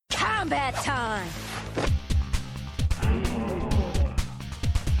Combat time!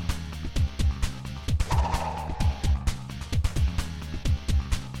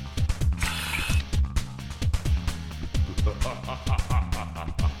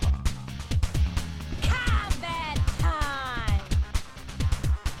 Combat time!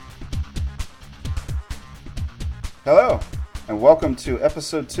 Hello, and welcome to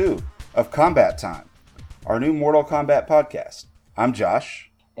episode 2 of Combat Time, our new Mortal Kombat podcast. I'm Josh.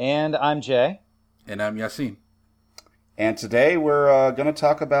 And I'm Jay. And I'm Yasin. And today we're going to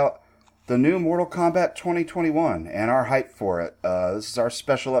talk about the new Mortal Kombat 2021 and our hype for it. This is our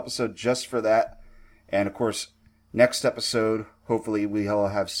special episode just for that. And of course, next episode, hopefully we'll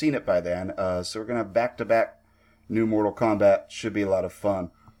have seen it by then. So we're going to have back-to-back new Mortal Kombat. Should be a lot of fun.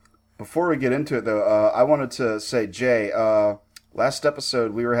 Before we get into it, though, I wanted to say, Jay, last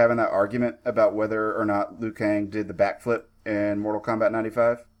episode we were having that argument about whether or not Liu Kang did the backflip in Mortal Kombat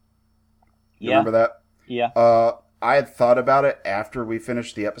 95. You remember that? Yeah. I had thought about it after we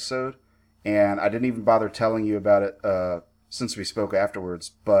finished the episode, and I didn't even bother telling you about it since we spoke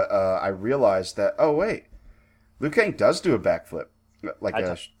afterwards. But I realized that, oh wait, Liu Kang does do a backflip, like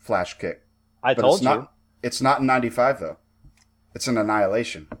a flash kick. I told you. It's not in 95 though. It's an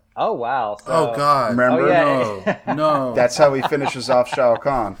Annihilation. Oh, wow. So... Oh, God. Remember? Oh, yeah. No. That's how he finishes off Shao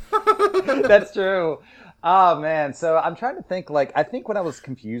Kahn. That's true. Oh, man. So I'm trying to think, I think what I was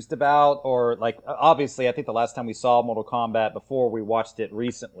confused about, or, obviously, I think the last time we saw Mortal Kombat before we watched it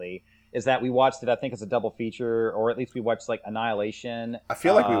recently is that we watched it, I think, as a double feature, or at least we watched, Annihilation. I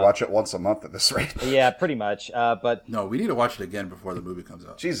feel like we watch it once a month at this rate. Yeah, pretty much. But No, we need to watch it again before the movie comes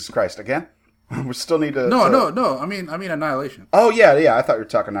out. Jesus Christ, again? We still need to... No. I mean Annihilation. Oh, yeah. I thought you were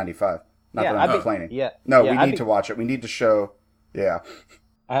talking 95. Not Yeah, that I'm complaining. yeah, we need to watch it. We need to show... Yeah.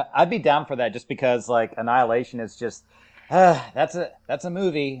 I'd be down for that just because, Annihilation is just... that's a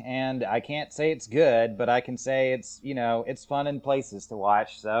movie, and I can't say it's good, but I can say it's, it's fun in places to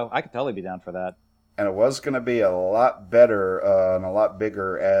watch, so I could totally be down for that. And it was going to be a lot better and a lot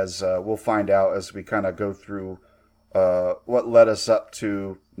bigger, as we'll find out as we kind of go through what led us up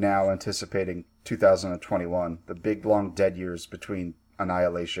to now anticipating 2021, the big long dead years between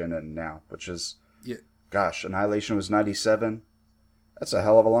Annihilation and now, which is, gosh, Annihilation was 97. That's a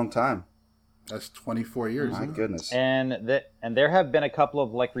hell of a long time. That's 24 years. My goodness. And there have been a couple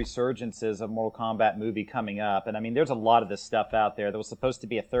of resurgences of Mortal Kombat movie coming up, and I mean, there's a lot of this stuff out there. There was supposed to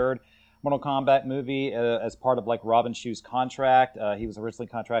be a third Mortal Kombat movie as part of Robin Shu's contract. He was originally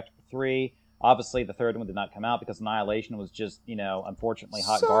contracted for 3. Obviously, the third one did not come out because Annihilation was just, unfortunately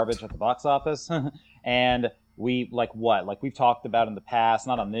hot garbage at the box office. And we've talked about in the past,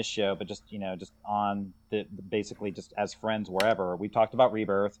 not on this show, but just, just on basically just as friends wherever. We talked about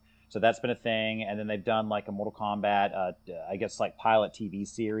Rebirth. So that's been a thing. And then they've done a Mortal Kombat, pilot TV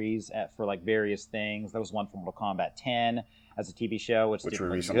series for various things. There was one for Mortal Kombat 10 as a TV show, which did we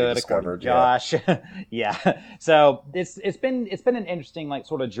pretty recently good, discovered, according to Josh. Yeah. So it's been an interesting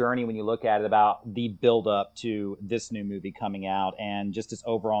sort of journey when you look at it about the build up to this new movie coming out and just this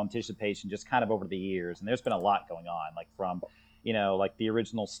overall anticipation just kind of over the years. And there's been a lot going on, from the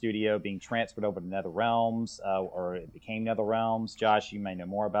original studio being transferred over to NetherRealms, or it became NetherRealms. Josh, you may know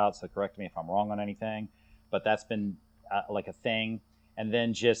more about, so correct me if I'm wrong on anything. But that's been a thing. And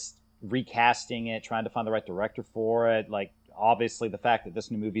then just recasting it, trying to find the right director for it. Obviously, the fact that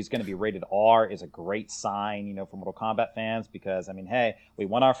this new movie is going to be rated R is a great sign, for Mortal Kombat fans, because hey, we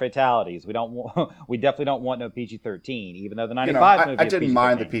want our fatalities. We definitely don't want no PG-13, even though the 95 movie. I didn't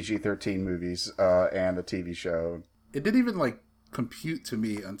mind the PG-13 movies and the TV show. It didn't even compute to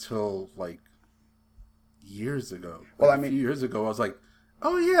me until years ago. Well, a few years ago, I was like,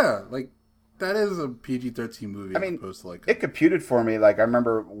 oh yeah, that is a PG-13 movie. I mean, opposed to it computed for me. I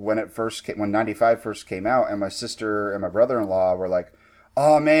remember when when 95 first came out, and my sister and my brother-in-law were like,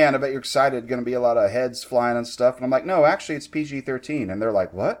 "Oh man, I bet you're excited. Going to be a lot of heads flying and stuff." And I'm like, "No, actually, it's PG-13." And they're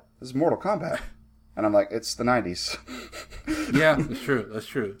like, "What? This is Mortal Kombat." And I'm like, "It's the 90s." Yeah, that's true. That's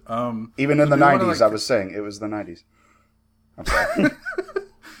true. Even in the 90s, I was saying it was the 90s. I'm sorry.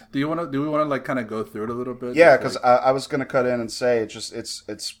 Do we want to kind of go through it a little bit? Yeah, because I was going to cut in and say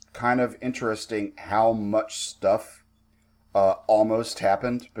it's kind of interesting how much stuff almost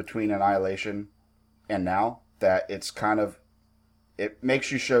happened between Annihilation and now, that it makes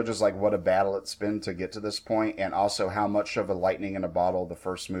you show just what a battle it's been to get to this point, and also how much of a lightning in a bottle the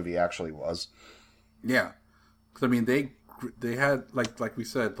first movie actually was. Yeah, because I mean they had like we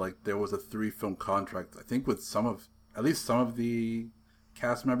said, there was a 3-film contract. I think with at least some of the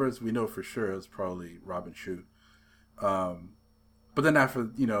cast members, we know for sure it was probably Robin Shu. But then after,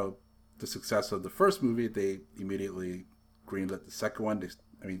 the success of the first movie, they immediately greenlit the second one.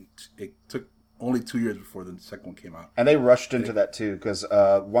 I mean, it took only 2 years before the second one came out. And they rushed into that too, because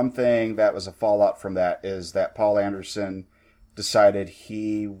one thing that was a fallout from that is that Paul Anderson decided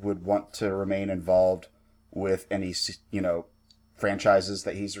he would want to remain involved with any, franchises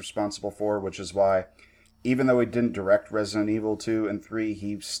that he's responsible for, which is why, even though he didn't direct Resident Evil 2 and 3,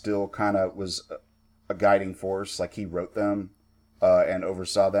 he still kind of was a guiding force. Like, he wrote them and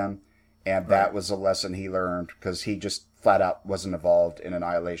oversaw them. And that was a lesson he learned, because he just flat out wasn't involved in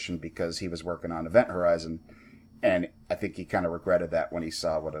Annihilation because he was working on Event Horizon. And I think he kind of regretted that when he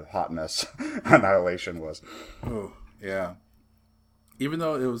saw what a hot mess Annihilation was. Oh, yeah. Even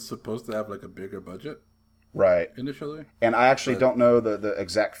though it was supposed to have like a bigger budget. Right. Initially. And I actually don't know the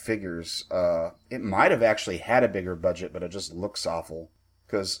exact figures. It might have actually had a bigger budget, but it just looks awful.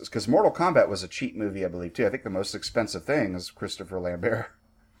 Because Mortal Kombat was a cheap movie, I believe, too. I think the most expensive thing is Christopher Lambert.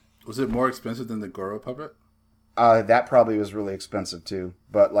 Was it more expensive than the Goro puppet? That probably was really expensive, too.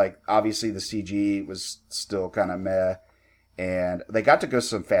 But, obviously the CG was still kind of meh. And they got to go to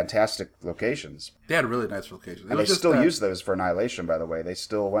some fantastic locations. They had really nice locations. And they still use those for Annihilation, by the way. They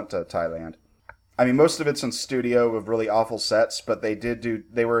still went to Thailand. I mean, most of it's in studio with really awful sets, but they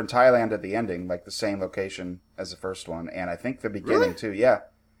were in Thailand at the ending, like the same location as the first one, and I think the beginning too, yeah.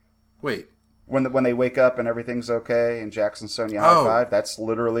 Wait. When they wake up and everything's okay, and Jackson Sonya high five, that's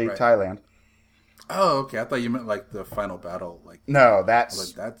literally Thailand. Oh, okay. I thought you meant like the final battle. No,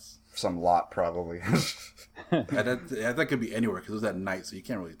 that's some lot probably. that could be anywhere because it was at night, so you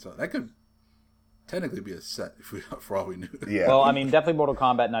can't really tell. That could technically be a set for all we knew. Yeah. Well, I mean, definitely Mortal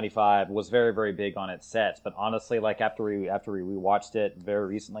Kombat 95 was very, very big on its sets, but honestly, after we rewatched it very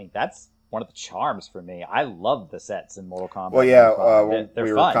recently, that's one of the charms for me. I love the sets in Mortal Kombat. Well, yeah, 95. They're we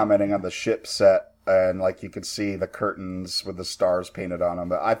fun. were commenting on the ship set, and you could see the curtains with the stars painted on them,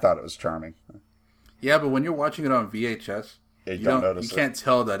 but I thought it was charming. Yeah, but when you're watching it on VHS, you don't notice. You can't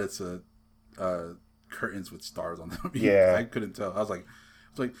tell that it's a curtains with stars on them. Yeah, I couldn't tell. I was like,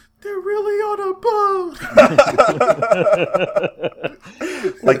 they're really on a boat.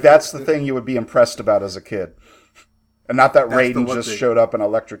 That's the thing you would be impressed about as a kid. And not that Raiden just showed up and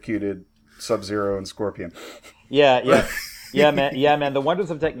electrocuted Sub-Zero and Scorpion. Yeah. Yeah, man. The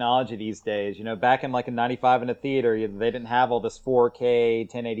wonders of technology these days. Back in in '95 in a theater, they didn't have all this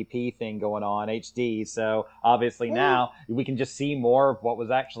 4K 1080p thing going on, HD. So obviously now we can just see more of what was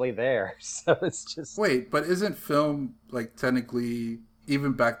actually there. So it's just but isn't film technically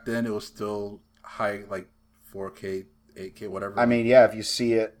even back then it was still high 4K, 8K, whatever? I mean, yeah, if you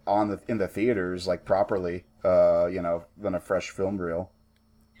see it in the theaters properly, than a fresh film reel.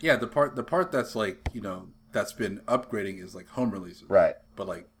 Yeah, the part that's that's been upgrading is home releases. Right.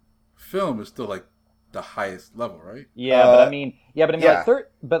 But film is still the highest level, right? Yeah, but I mean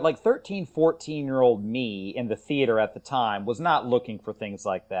 13, 14-year-old me in the theater at the time was not looking for things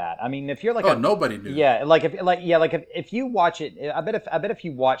like that. I mean, if you're nobody knew. Yeah, if you watch it, I bet if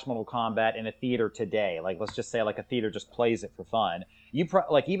you watch Mortal Kombat in a theater today, let's just say a theater just plays it for fun,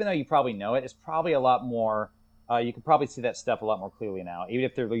 even though you probably know it, it's probably a lot more. You can probably see that stuff a lot more clearly now, even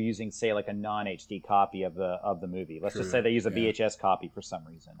if they're using, say, a non-HD copy of the movie. Let's just say they use a VHS copy for some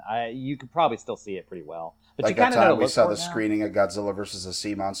reason. You could probably still see it pretty well. But you kind of know. We saw the screening of Godzilla vs. the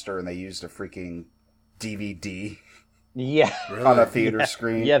Sea Monster, and they used a freaking DVD. Yeah, on a theater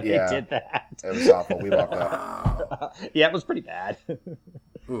screen. Yeah, they did that. It was awful. We walked out. Yeah, it was pretty bad.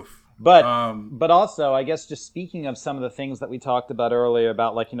 Oof. But also, I guess, just speaking of some of the things that we talked about earlier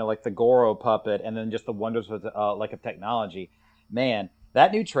about the Goro puppet and then just the wonders of technology, man,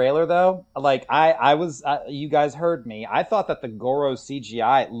 that new trailer though, you guys heard me. I thought that the Goro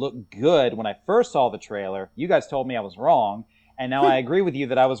CGI looked good when I first saw the trailer. You guys told me I was wrong. And now I agree with you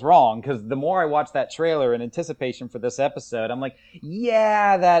that I was wrong, because the more I watch that trailer in anticipation for this episode, I'm like,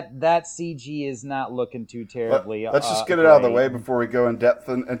 yeah, that CG is not looking too terribly. Let's just get it out of the way before we go in depth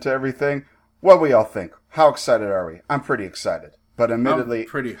into everything. What do we all think? How excited are we? I'm pretty excited, but admittedly, I'm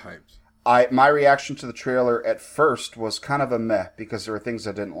pretty hyped. My reaction to the trailer at first was kind of a meh, because there were things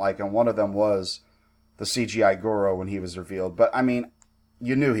I didn't like, and one of them was the CGI Goro when he was revealed. But I mean,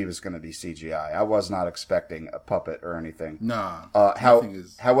 you knew he was going to be CGI. I was not expecting a puppet or anything. Nah.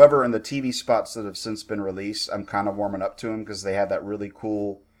 However, in the TV spots that have since been released, I'm kind of warming up to him, because they had that really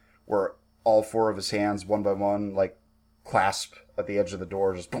cool where all four of his hands, one by one, clasp at the edge of the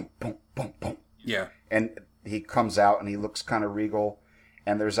door, just boom, boom, boom, boom. Yeah. And he comes out and he looks kind of regal.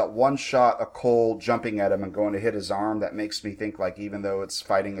 And there's that one shot of Cole jumping at him and going to hit his arm that makes me think even though it's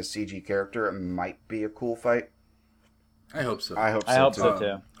fighting a CG character, it might be a cool fight. I hope so. I hope so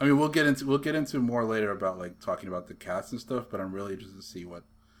too. I mean, we'll get into more later about talking about the cast and stuff, but I'm really interested to see what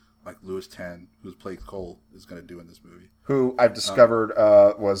like Louis Tan, who's played Cole, is going to do in this movie. Who I've discovered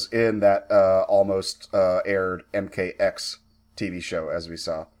was in that almost aired MKX TV show, as we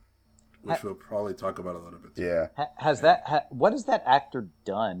saw. Which we'll probably talk about a little bit too. Yeah. What has that actor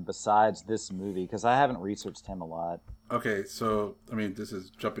done besides this movie? Because I haven't researched him a lot. Okay, so I mean, this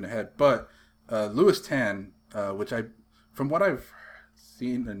is jumping ahead, but Louis Tan, which from what I've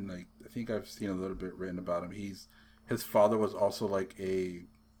seen, and like I think I've seen a little bit written about him. His father was also like a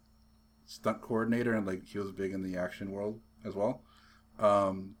stunt coordinator, and like he was big in the action world as well.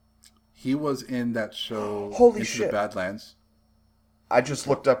 He was in that show Holy Into shit. the Badlands. I just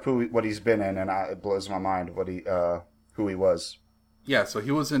looked up what he's been in, and it blows my mind who he was. Yeah, so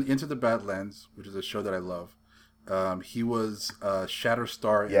he was in Into the Badlands, which is a show that I love. He was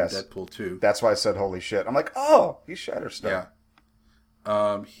Shatterstar in Deadpool 2. That's why I said holy shit. I'm like, oh, he's Shatterstar.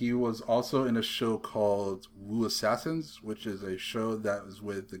 Yeah. He was also in a show called Wu Assassins, which is a show that was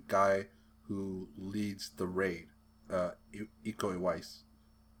with the guy who leads the Raid, Iko Uwais.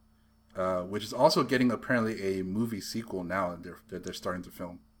 Which is also getting apparently a movie sequel now that they're starting to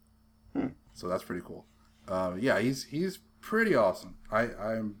film. So that's pretty cool. Yeah, he's pretty awesome.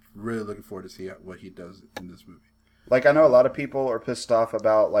 I'm really looking forward to see what he does in this movie. Like, I know a lot of people are pissed off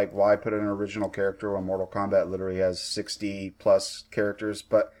about like why put an original character when Mortal Kombat literally has 60 plus characters,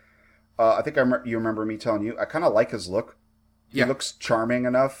 but I think you remember me telling you I kind of like his look. He looks charming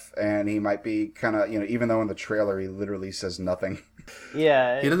enough, and he might be kind of, even though in the trailer he literally says nothing.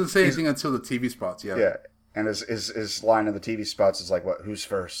 Yeah. He doesn't say anything until the TV spots, Yeah. And his line in the TV spots is like, what, who's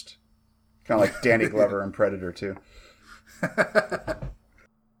first? Kind of like Danny Glover in Predator, too.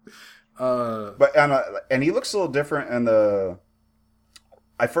 But and he looks a little different in the...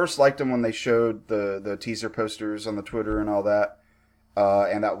 I first liked him when they showed the teaser posters on the Twitter and all that.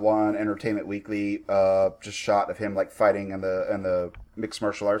 And that one Entertainment Weekly just shot of him like fighting in the mixed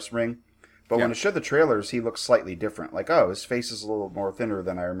martial arts ring. But when it showed the trailers, he looks slightly different. Like, oh, his face is a little more thinner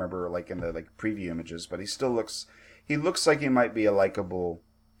than I remember, like in the preview images. But he looks like he might be a likable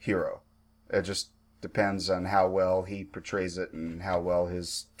hero. It just depends on how well he portrays it and how well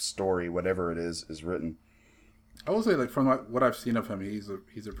his story, whatever it is written. I will say, like, from what I've seen of him, he's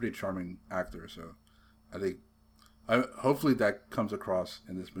a pretty charming actor. So I think hopefully that comes across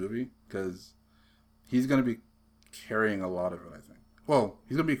in this movie, because he's going to be carrying a lot of it, I think. Well,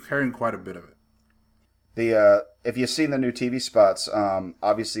 he's going to be carrying quite a bit of it. If you've seen the new TV spots,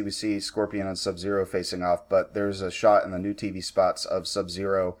 obviously we see Scorpion and Sub-Zero facing off, but there's a shot in the new TV spots of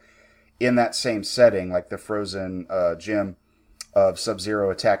Sub-Zero in that same setting, like the frozen gym, of Sub-Zero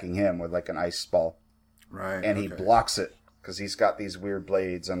attacking him with like an ice ball. Right. And he blocks it because he's got these weird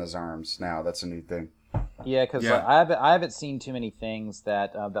blades on his arms now. That's a new thing. Yeah, because I haven't seen too many things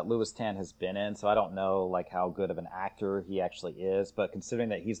that Louis Tan has been in, so I don't know like how good of an actor he actually is. But considering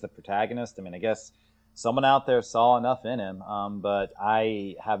that he's the protagonist, I mean, I guess someone out there saw enough in him. But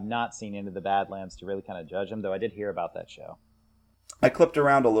I have not seen Into the Badlands to really kind of judge him, though I did hear about that show. I clipped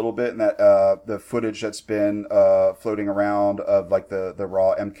around a little bit in that the footage that's been floating around of like the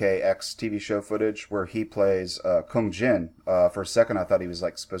raw MKX TV show footage where he plays Kung Jin. For a second, I thought he was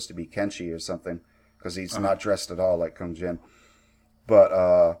like supposed to be Kenshi or something, because he's not dressed at all like Kung Jin. But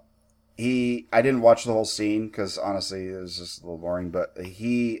I didn't watch the whole scene because honestly it was just a little boring. But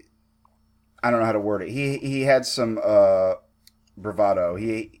I don't know how to word it. He had some bravado.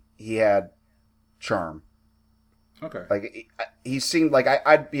 He had charm. Okay. Like he seemed like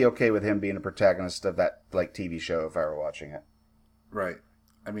I'd be okay with him being a protagonist of that like TV show if I were watching it. Right.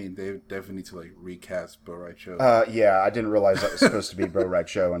 I mean, they definitely need to like recast Bo' Rai Cho. Yeah, I didn't realize that was supposed to be Bo' Rai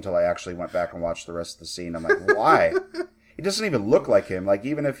Cho until I actually went back and watched the rest of the scene. I'm like, why? He doesn't even look like him. Like,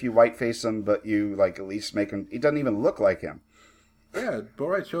 even if you whiteface him, but you like at least make him, he doesn't even look like him. Yeah, Bo'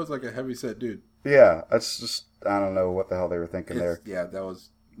 Rai Cho's like a heavyset dude. Yeah, that's just, I don't know what the hell they were thinking there. Yeah, that was,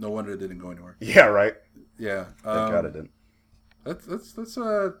 no wonder it didn't go anywhere. Yeah, right. Yeah. Thank God it didn't. Let's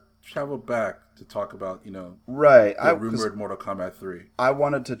travel back to talk about, right. the rumored Mortal Kombat 3. I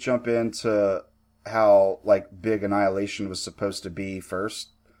wanted to jump into how like big Annihilation was supposed to be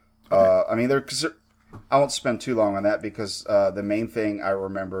first. Okay. I mean, I won't spend too long on that because the main thing I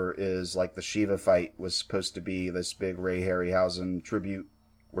remember is like the Shiva fight was supposed to be this big Ray Harryhausen tribute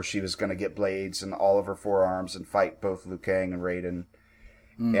where she was going to get blades in all of her forearms and fight both Liu Kang and Raiden.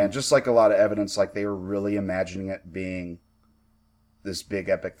 And just like a lot of evidence, like they were really imagining it being this big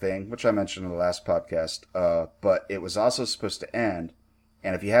epic thing, which I mentioned in the last podcast. But it was also supposed to end.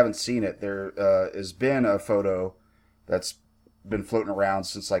 And if you haven't seen it, there has been a photo that's been floating around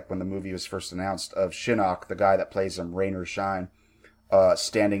since like when the movie was first announced of Shinnok, the guy that plays him, Rain or Shine,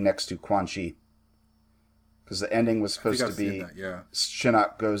 standing next to Quan Chi. because the ending was I think supposed I've to seen be that, yeah.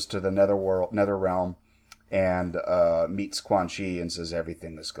 Shinnok goes to the nether realm and meets Quan Chi and says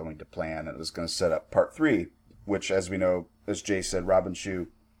everything is going to plan, and it was going to set up part 3, which, as we know, as Jay said, Robin Shou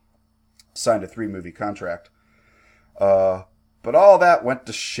signed a 3-movie contract. But all that went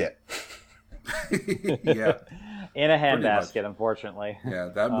to shit. Yeah. In a Pretty handbasket, much. unfortunately. Yeah,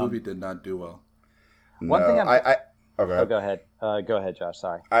 that movie did not do well. One thing No, I'm- oh, go Oh, ahead. go ahead. Go ahead, Josh.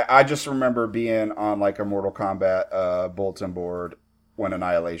 Sorry. I just remember being on like a Mortal Kombat bulletin board when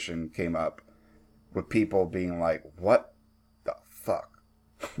Annihilation came up, with people being like, "What the fuck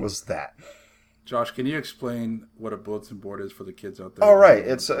was that?" Josh, can you explain what a bulletin board is for the kids out there? All right,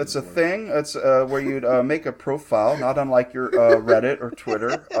 it's a thing. It's where you'd make a profile, not unlike your Reddit or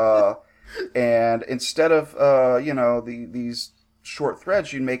Twitter, and instead of these short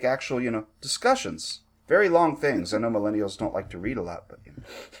threads, you'd make actual discussions, very long things. I know millennials don't like to read a lot, but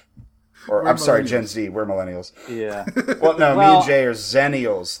or We're I'm sorry, millennials. Gen Z, we're millennials. Yeah. Well, no, me Well- and Jay are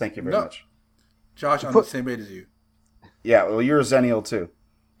Zennials. Thank you very No. much. Josh, I'm the same age as you. Yeah, well, you're a Zennial too.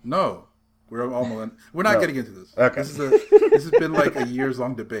 No, we're all millennials. We're not No. getting into this. Okay. This has been like a years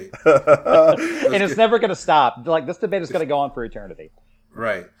long debate. And it's never going to stop. Like, this debate is going to go on for eternity.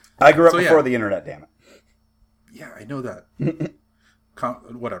 Right. I grew up So, yeah. before the internet. Damn it. Yeah, I know that.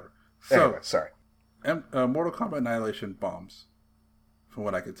 Whatever. So, Anyway, sorry. Mortal Kombat Annihilation bombs, from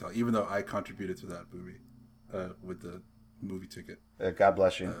what I could tell, even though I contributed to that movie with the movie ticket. God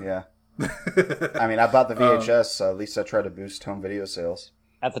bless you. Yeah. I mean, I bought the VHS, so at least I tried to boost home video sales.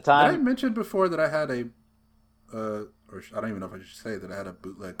 At the Did I time, mention before that I had or I don't even know if I should say that I had a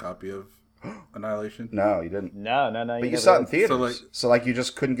bootleg copy of Annihilation? No, you didn't. no. But you never saw it in did. theaters. So, you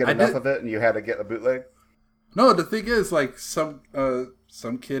just couldn't get I enough did. of it, and you had to get a bootleg? No, the thing is, like, some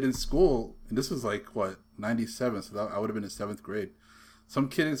kid in school, and this was like, what, 97, so I would have been in 7th grade. Some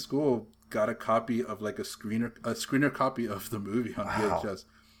kid in school got a copy of, like, a screener copy of the movie on VHS.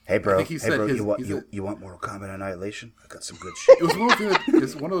 Hey, bro. I think he said his- you want Mortal Kombat Annihilation? I got some good shit. It was one of those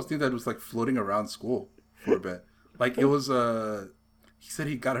it's one of those things that was, like, floating around school for a bit. Like, it was, he said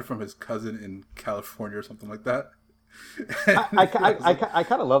he got it from his cousin in California or something like that. I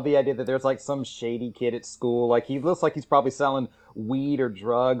kind of love the idea that there's like some shady kid at school. Like, he looks like he's probably selling weed or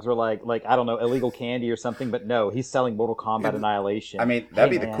drugs or like I don't know, illegal candy or something. But no, he's selling Mortal Kombat Annihilation. I mean,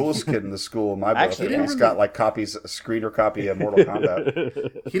 that'd Hey, be the man. coolest kid in the school in my book. Actually, He's yeah. got like a screener copy of Mortal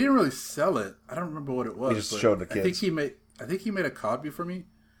Kombat. He didn't really sell it. I don't remember what it was. He just but showed the I think kids. he made a copy for me,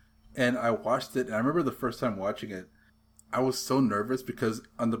 and I watched it. And I remember the first time watching it, I was so nervous because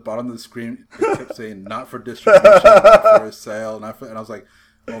on the bottom of the screen it kept saying "not for distribution, not for sale," and I was like,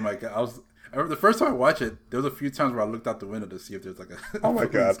 "Oh my god!" I remember the first time I watched it, there was a few times where I looked out the window to see if there's like a Oh my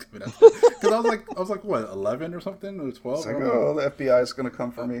God. because I was like what 11 or something or 12. It's I like, don't know. oh, the FBI is going to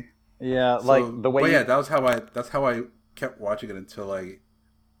come for me. Yeah, like So- the way. but yeah, that's how I kept watching it until I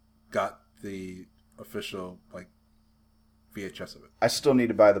got the official like VHS of it. I still need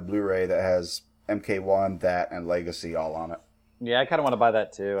to buy the Blu-ray that has MK1, that, and Legacy all on it. Yeah, I kind of want to buy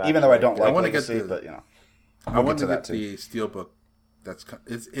that too. Even though I don't actually. like wanna get Legacy, the- but I we'll wanted get to to get that the Steelbook.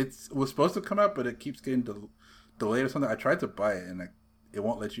 It was supposed to come out, but it keeps getting delayed or something. I tried to buy it, and it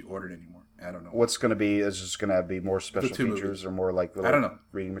won't let you order it anymore. I don't know. what's going to be is just going to be more special two features movies. or more like I don't know.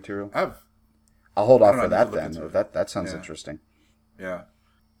 reading material. I've I'll hold off I for don't know, I that need to look then. into it. That sounds Yeah. interesting. Yeah.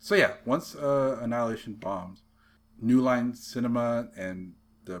 So yeah, once Annihilation bombed, New Line Cinema and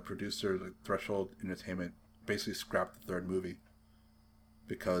the producer, like Threshold Entertainment, basically scrapped the third movie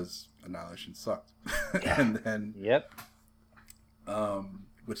because Annihilation sucked. And then, Yep.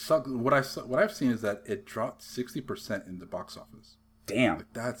 which sucked. What I've seen is that it dropped 60% in the box office. Damn.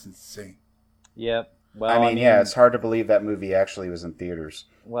 Like, that's insane. Yep. Well, I mean, yeah, it's hard to believe that movie actually was in theaters.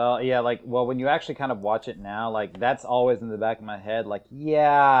 Well, yeah, when you actually kind of watch it now, like, that's always in the back of my head. Like,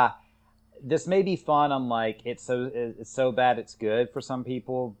 yeah, this may be fun on, like, it's so bad it's good for some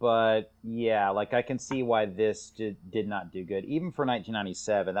people, but yeah, like, I can see why this did not do good. Even for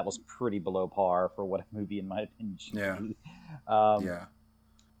 1997, that was pretty below par for what a movie, in my opinion, should Yeah. be. Yeah.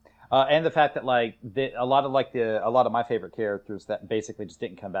 And the fact that a lot of my favorite characters that basically just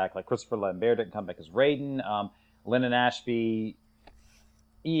didn't come back, like Christopher Lambert didn't come back as Raiden, Lennon Ashby,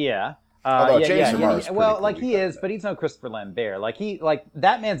 yeah. Although James Remar is pretty well, cool like to he be is, back. but he's no Christopher Lambert. Like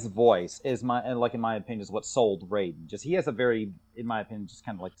that man's voice is in my opinion, is what sold Raiden. Just he has a very, in my opinion, just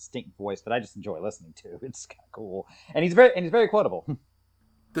kind of like distinct voice that I just enjoy listening to. It's kind of cool, and he's very quotable.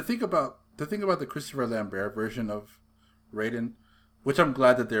 The thing about the Christopher Lambert version of Raiden, which I'm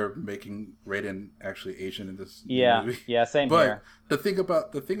glad that they're making Raiden actually Asian in this Yeah, movie. yeah, same But here. the thing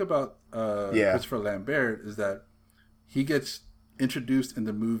about Yeah. Christopher Lambert is that he gets introduced in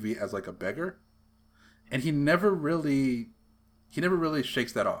the movie as like a beggar, and he never really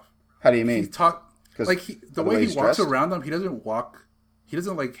shakes that off. How do you He mean? talk 'Cause like the of the way way he he's walks dressed? around them. He doesn't walk. He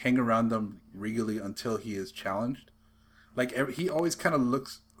doesn't like hang around them regally until he is challenged. Like he always kind of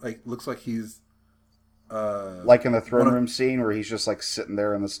looks like he's Like in the throne one of- room scene where he's just like sitting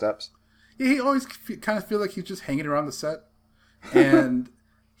there in the steps. yeah, he always kind of feels like he's just hanging around the set, and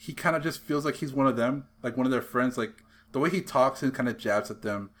he kind of just feels like he's one of them, like one of their friends. Like the way he talks and kind of jabs at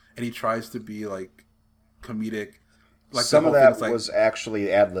them, and he tries to be like comedic. Like Some the of whole that thing is, like, was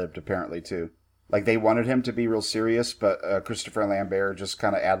actually ad-libbed, apparently, too. Like, they wanted him to be real serious, but Christopher Lambert just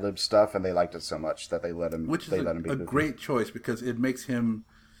kind of ad-libbed stuff, and they liked it so much that they let him. which is they let him be a goofy. great choice because it makes him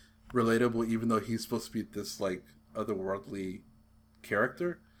relatable, even though he's supposed to be this like otherworldly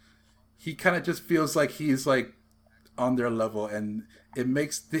character. He kind of just feels like he's like on their level, and it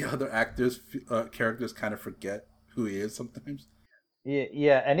makes the other characters kind of forget who he is sometimes.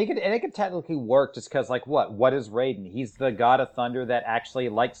 Yeah, and it could technically work just because, like, what is Raiden? He's the god of thunder that actually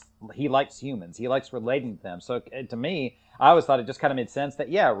likes humans. He likes relating to them. So to me, I always thought it just kind of made sense that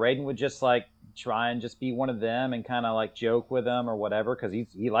Raiden would just like try and just be one of them and kind of like joke with them or whatever because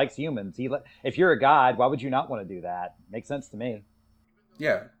he likes humans. If you're a god, why would you not want to do that? Makes sense to me.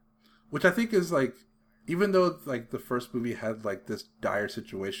 Yeah, which I think is like, even though like the first movie had like this dire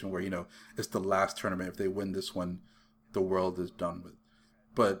situation where it's the last tournament. If they win this one, the world is done with.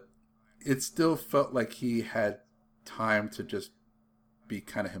 But it still felt like he had time to just be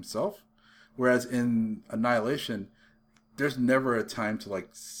kind of himself. Whereas in Annihilation, there's never a time to like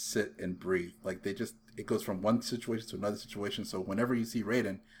sit and breathe. Like it goes from one situation to another situation. So whenever you see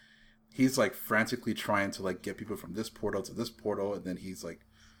Raiden, he's like frantically trying to like get people from this portal to this portal, and then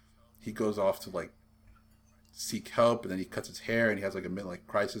he goes off to like seek help, and then he cuts his hair, and he has like a midlife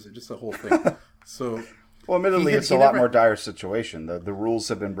crisis, and just the whole thing. So. Well, admittedly, it's he a lot never- more dire situation. The rules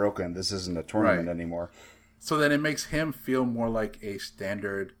have been broken. This isn't a tournament Right. anymore. So then it makes him feel more like a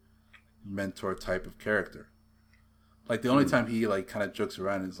standard mentor type of character. Like the only time he like kind of jokes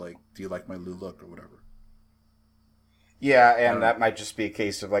around is like, "Do you like my new look?" or whatever. Yeah, and that might just be a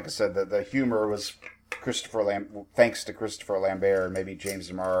case of, like I said, the humor was thanks to Christopher Lambert and maybe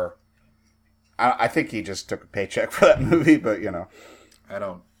James Remar. I think he just took a paycheck for that movie, but I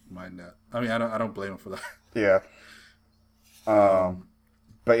don't mind that. I mean, I don't blame him for that. Yeah.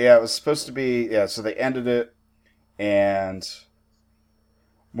 But yeah, it was supposed to be, so they ended it, and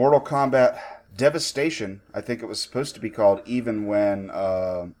Mortal Kombat Devastation, I think it was supposed to be called, even when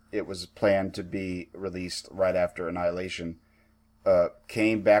it was planned to be released right after Annihilation,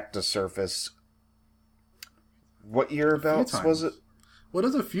 came back to surface. What year abouts was it? Well,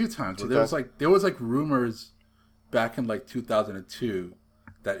 there's a few times. There was like rumors back in like 2002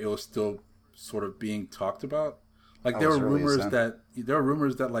 that it was still sort of being talked about. Like there were rumors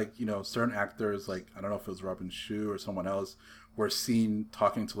that like certain actors, like I don't know if it was Robin Shou or someone else, were seen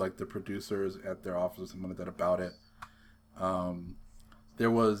talking to like the producers at their office or something like that about it.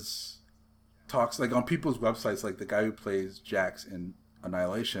 There was talks like on people's websites, like the guy who plays Jax in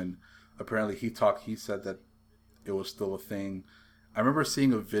Annihilation. Apparently, he said that it was still a thing. I remember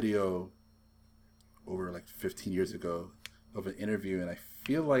seeing a video over like 15 years ago of an interview, and I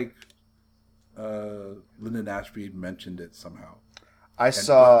feel like Lyndon Ashby mentioned it somehow. I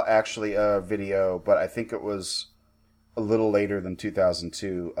saw actually a video, but I think it was a little later than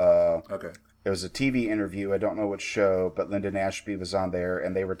 2002. Okay. It was a TV interview. I don't know which show, but Lyndon Ashby was on there,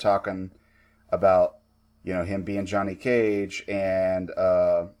 and they were talking about him being Johnny Cage, and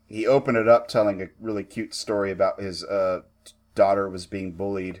he opened it up telling a really cute story about his daughter was being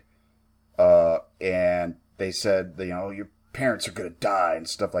bullied, and they said, your parents are going to die and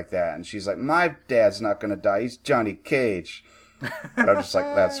stuff like that. And she's like, my dad's not going to die. He's Johnny Cage. And I'm just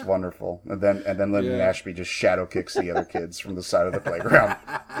like, that's wonderful. And then Lyndon Ashby just shadow kicks the other kids from the side of the playground.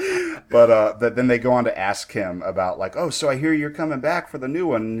 But then they go on to ask him about like, oh, so I hear you're coming back for the new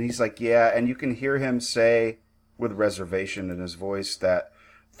one. And he's like, yeah. And you can hear him say with reservation in his voice that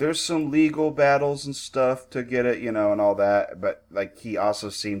there's some legal battles and stuff to get it, and all that. But like he also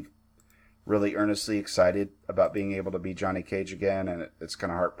seemed really earnestly excited about being able to be Johnny Cage again, and it's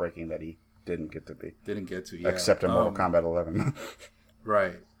kind of heartbreaking that he didn't get to be. Yeah. Except in Mortal Kombat 11.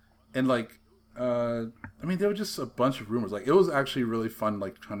 Right. And like, I mean, there were just a bunch of rumors. Like, it was actually really fun,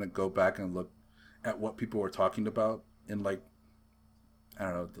 like, trying to go back and look at what people were talking about in, like, I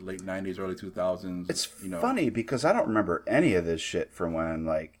don't know, the late 90s, early 2000s. It's funny because I don't remember any of this shit from when,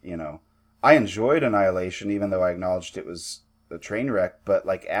 like, I enjoyed Annihilation, even though I acknowledged it was a train wreck. But,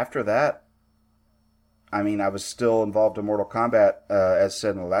 like, after that, I mean, I was still involved in Mortal Kombat, as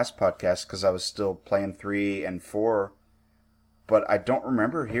said in the last podcast, because I was still playing 3 and 4. but I don't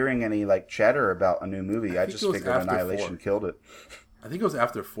remember hearing any like chatter about a new movie. I think just it was figured after Annihilation 4. killed it. I think it was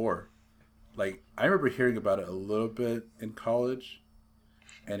after 4. Like, I remember hearing about it a little bit in college,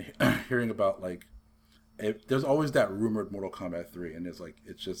 and hearing about like, there's always that rumored Mortal Kombat 3, and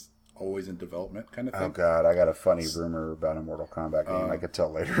it's just always in development kind of thing. Oh god, I got a funny rumor about a Mortal Kombat game. I could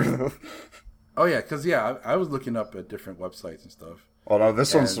tell later. Oh yeah, because I was looking up at different websites and stuff. Oh no,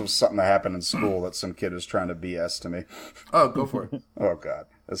 this one's something that happened in school that some kid was trying to BS to me. Oh, go for it. Oh god,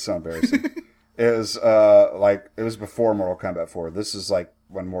 that's so embarrassing. It was it was before Mortal Kombat 4. This is like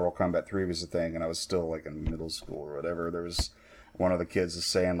when Mortal Kombat 3 was a thing, and I was still like in middle school or whatever. There was one of the kids is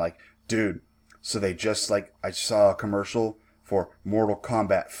saying like, dude, so they just like I saw a commercial for Mortal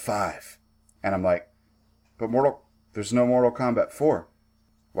Kombat 5, and I'm like, but there's no Mortal Kombat 4.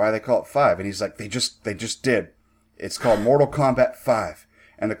 Why do they call it 5? And he's like, they just did. It's called Mortal Kombat 5.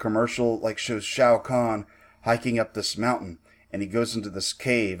 And the commercial like shows Shao Kahn hiking up this mountain, and he goes into this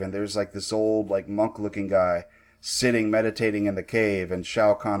cave, and there's like this old like monk looking guy sitting meditating in the cave, and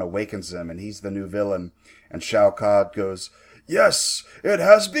Shao Kahn awakens him, and he's the new villain. And Shao Kahn goes, yes, it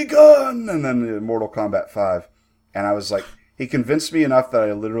has begun, and then Mortal Kombat 5. And I was like, he convinced me enough that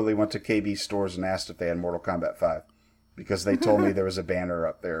I literally went to KB stores and asked if they had Mortal Kombat 5. Because they told me there was a banner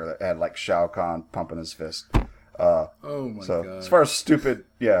up there that had like Shao Kahn pumping his fist. Oh my god! As far as stupid,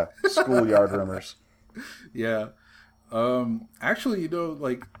 schoolyard rumors. Yeah. Actually,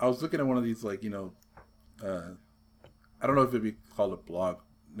 like I was looking at one of these, like I don't know if it'd be called a blog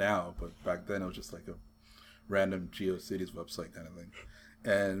now, but back then it was just like a random GeoCities website kind of thing.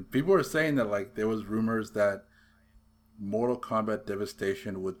 And people were saying that like there was rumors that Mortal Kombat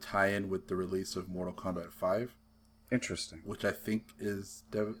Devastation would tie in with the release of Mortal Kombat 5. Interesting. Which I think is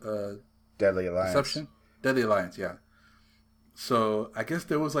Deadly Alliance. Deception? Deadly Alliance, yeah. So I guess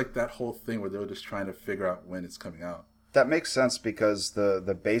there was like that whole thing where they were just trying to figure out when it's coming out. That makes sense because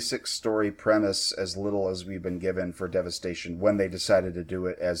the basic story premise, as little as we've been given for Devastation, when they decided to do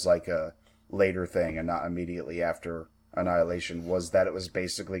it as like a later thing and not immediately after Annihilation, was that it was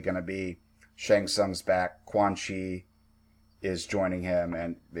basically going to be Shang Tsung's back, Quan Chi is joining him,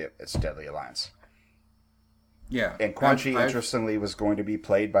 and it's Deadly Alliance. Yeah. And Quan Chi, interestingly, was going to be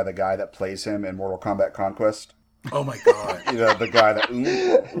played by the guy that plays him in Mortal Kombat Conquest. Oh my god. The guy that...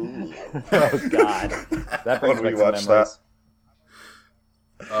 Oh god. That brings back some memories. That?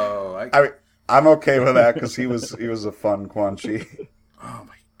 Oh, I'm okay with that because he was a fun Quan Chi. Oh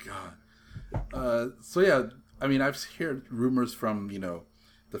my god. So yeah, I mean, I've heard rumors from,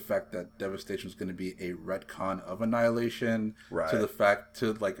 the fact that Devastation was going to be a retcon of Annihilation, right, to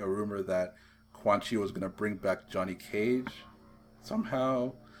like a rumor that Quan Chi was going to bring back Johnny Cage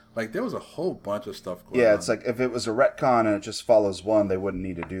somehow. Like, there was a whole bunch of stuff going on. Yeah, it's like, if it was a retcon and it just follows one, they wouldn't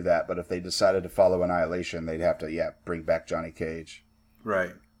need to do that. But if they decided to follow Annihilation, they'd have to, bring back Johnny Cage.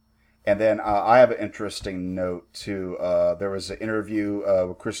 Right. And then I have an interesting note, too. There was an interview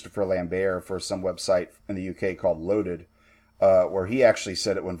with Christopher Lambert for some website in the UK called Loaded, where he actually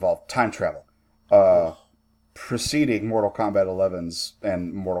said it would involve time travel. Preceding Mortal Kombat 11's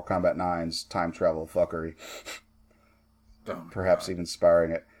and Mortal Kombat 9's time travel fuckery. Perhaps even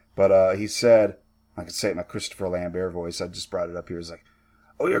inspiring it. But he said, I can say it in my Christopher Lambert voice, I just brought it up here, it's like,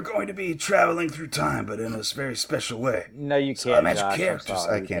 oh, you're going to be traveling through time, but in a very special way. No, you can't, Josh. Characters.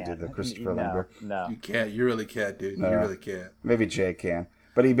 Sorry, I can't do the Christopher Lambert. No. You can't. You really can't, dude. No. You really can't. Maybe Jay can.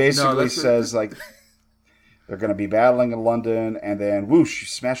 But he basically says, like, they're going to be battling in London, and then, whoosh, you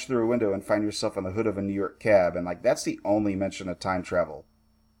smash through a window and find yourself on the hood of a New York cab. And, like, that's the only mention of time travel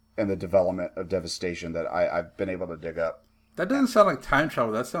in the development of Devastation that I've been able to dig up. That doesn't sound like time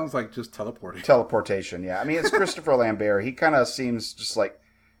travel. That sounds like just teleporting. Teleportation, yeah. I mean, it's Christopher Lambert. He kind of seems just like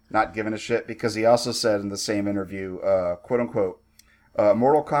not giving a shit because he also said in the same interview, quote unquote,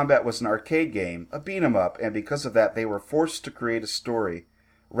 Mortal Kombat was an arcade game, a beat 'em up, and because of that, they were forced to create a story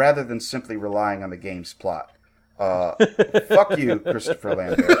rather than simply relying on the game's plot. Fuck you, Christopher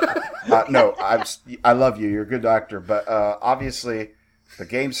Lambert. No, I love you. You're a good actor, but obviously the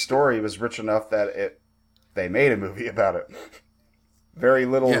game's story was rich enough that they made a movie about it. Very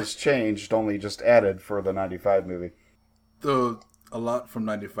little has changed, only just added for the 95 movie. Though a lot from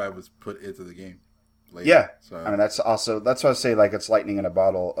 95 was put into the game later. Yeah. So. I mean, that's why I say, like, it's lightning in a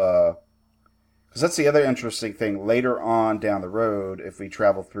bottle. Because that's the other interesting thing. Later on down the road, if we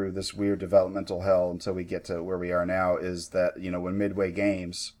travel through this weird developmental hell until we get to where we are now, is that, when Midway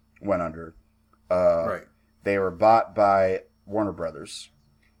Games went under, right, they were bought by Warner Brothers.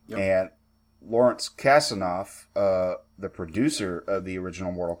 Yep. And Lawrence Kasanoff, the producer of the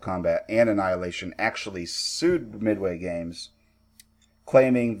original Mortal Kombat and Annihilation, actually sued Midway Games,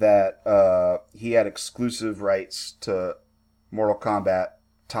 claiming that he had exclusive rights to Mortal Kombat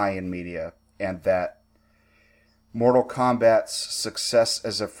tie-in media, and that Mortal Kombat's success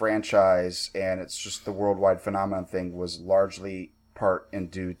as a franchise and it's just the worldwide phenomenon thing was largely part and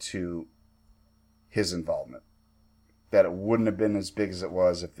due to his involvement. That it wouldn't have been as big as it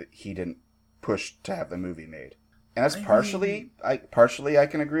was if he didn't push to have the movie made. And that's partially I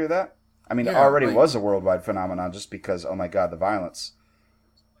can agree with that. I mean, it already was a worldwide phenomenon just because, oh my god, the violence.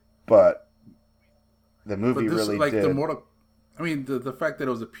 But the movie really did. The fact that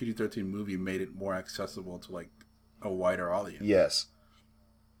it was a PG-13 movie made it more accessible to like a wider audience. Yes.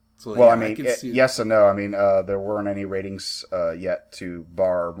 So, well, yes and no. I mean, there weren't any ratings yet to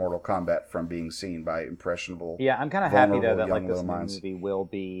bar Mortal Kombat from being seen by impressionable. Yeah, I'm kind of happy though that like this new movie will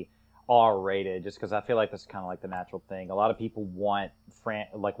be R-rated, just because I feel like that's kind of like the natural thing. A lot of people want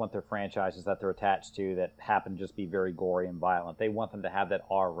their franchises that they're attached to that happen to just be very gory and violent. They want them to have that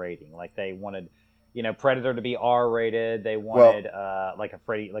R rating. Like they wanted, Predator to be R-rated. They wanted like a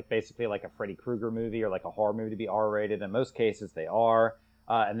Freddy Krueger movie or like a horror movie to be R-rated. In most cases, they are.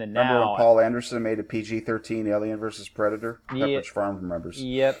 And then remember now, when Paul Anderson made a PG-13 Alien vs. Predator? Pepperidge Farm remembers.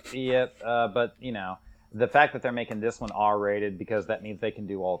 Yep. But the fact that they're making this one R-rated because that means they can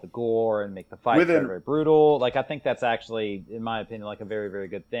do all the gore and make the fight very, very brutal. Like I think that's actually, in my opinion, like a very, very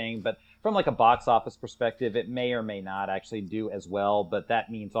good thing. But from like a box office perspective, it may or may not actually do as well. But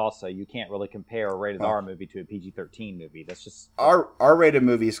that means also you can't really compare a rated R movie to a PG-13 movie. That's just R-rated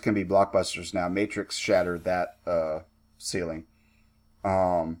movies can be blockbusters now. Matrix shattered that ceiling.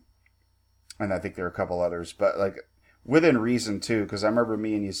 And I think there are a couple others, but like within reason too, because I remember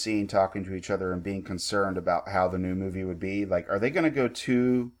me and Yassine talking to each other and being concerned about how the new movie would be. Like, are they going to go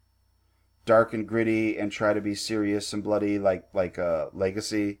too dark and gritty and try to be serious and bloody like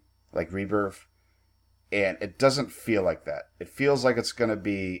Legacy, like Rebirth? And it doesn't feel like that. It feels like it's going to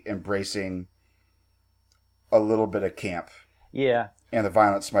be embracing a little bit of camp. Yeah. And the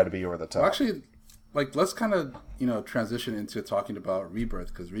violence might be over the top. Well, actually, like let's kind of transition into talking about Rebirth,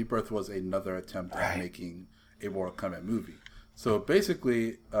 because Rebirth was another attempt at making a Mortal Kombat movie. So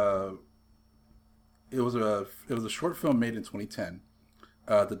basically, it was a short film made in 2010.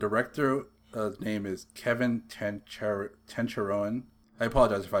 The director's name is Kevin Tencharoen. I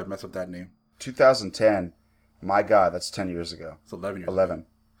apologize if I mess up that name. 2010. My God, that's 10 years ago. It's 11 years. 11. Ago.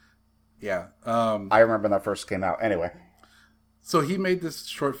 Yeah. I remember when that first came out. Anyway. So he made this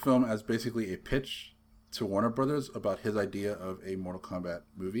short film as basically a pitch to Warner Brothers about his idea of a Mortal Kombat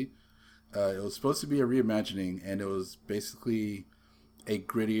movie. It was supposed to be a reimagining, and it was basically a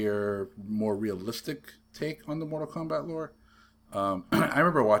grittier, more realistic take on the Mortal Kombat lore. I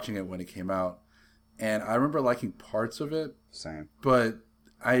remember watching it when it came out, and I remember liking parts of it. Same. But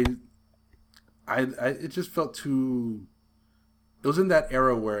it just felt too. It was in that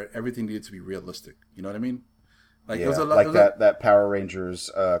era where everything needed to be realistic. You know what I mean? Like yeah, it was a lot, like that Power Rangers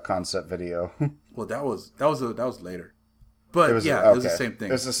concept video. Well, that was later. But it was the same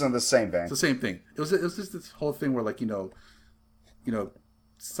thing. It's just in the same vein. It's the same thing. It was just this whole thing where like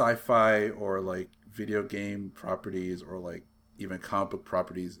sci-fi or like video game properties or like even comic book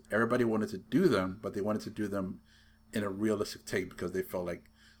properties. Everybody wanted to do them, but they wanted to do them in a realistic take because they felt like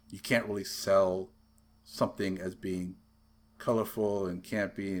you can't really sell something as being colorful and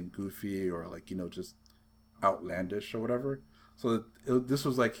campy and goofy or like just outlandish or whatever. So this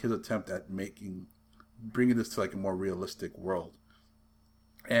was like his attempt at bringing this to like a more realistic world.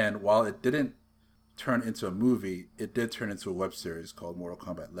 And while it didn't turn into a movie, it did turn into a web series called Mortal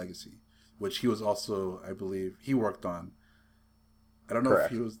Kombat Legacy, which he was also, I believe, he worked on. I don't know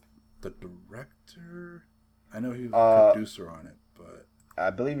if he was the director. I know he was a producer on it, but I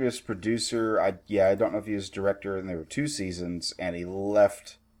believe he was producer. I don't know if he was director, and there were 2 seasons, and he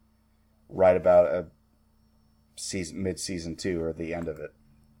left right about mid-season 2 or the end of it.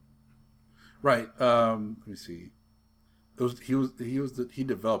 Right. Let me see. He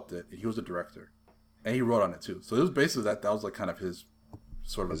developed it. He was the director, and he wrote on it too. So it was basically that was like kind of his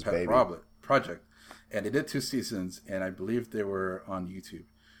sort of his pet project. And they did 2 seasons, and I believe they were on YouTube.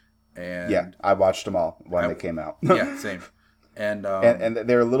 And yeah, I watched them all when they came out. Yeah, same. And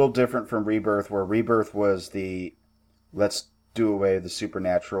they're a little different from Rebirth, where Rebirth was the let's do away the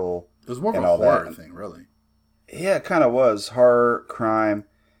supernatural. It was more of a horror thing, really. Yeah, it kind of was horror, crime.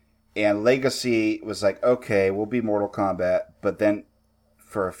 And Legacy was like, okay, we'll be Mortal Kombat. But then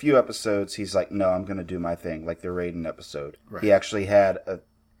for a few episodes, he's like, no, I'm going to do my thing, like the Raiden episode. Right. He actually had an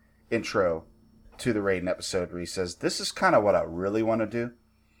intro to the Raiden episode where he says, this is kind of what I really want to do.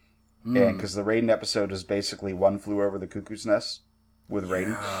 And because the Raiden episode is basically One Flew Over the Cuckoo's Nest with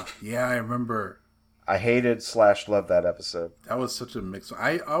Raiden. Yeah, I remember. I hated / loved that episode. That was such a mix.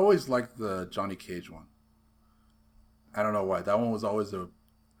 I always liked the Johnny Cage one. I don't know why. That one was always a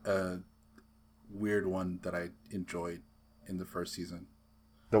weird one that I enjoyed in the first season.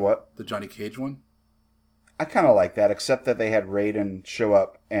 The what? The Johnny Cage one? I kind of like that, except that they had Raiden show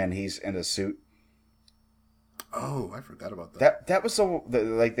up and he's in a suit. Oh, I forgot about that. That was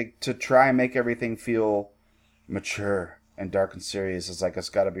to try and make everything feel mature and dark and serious. It's like, it's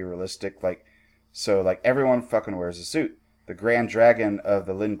got to be realistic. Like, so like everyone fucking wears a suit. The Grand Dragon of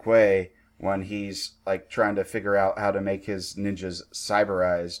the Lin Kuei, when he's like trying to figure out how to make his ninjas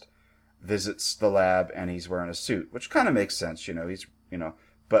cyberized, visits the lab and he's wearing a suit, which kind of makes sense,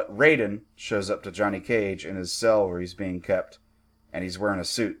 But Raiden shows up to Johnny Cage in his cell where he's being kept, and he's wearing a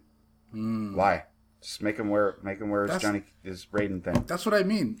suit. Why? Just make him wear his Raiden thing. That's what I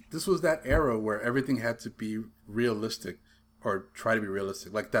mean. This was that era where everything had to be realistic, or try to be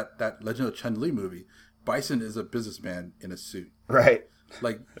realistic. Like that Legend of Chun-Li movie. Bison is a businessman in a suit. Right.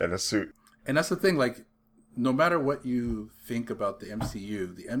 Like in a suit. And that's the thing, like, no matter what you think about the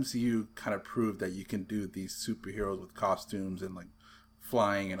MCU kind of proved that you can do these superheroes with costumes and like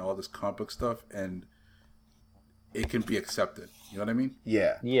flying and all this comic book stuff, and it can be accepted. You know what I mean?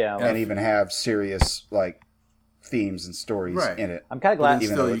 Yeah. Yeah. And even have serious like themes and stories in it. I'm kind of glad. But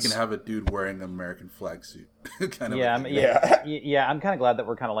still, you can have a dude wearing an American flag suit. kind of. Yeah. I'm kind of glad that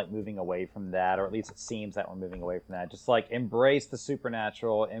we're kind of like moving away from that, or at least it seems that we're moving away from that. Just like embrace the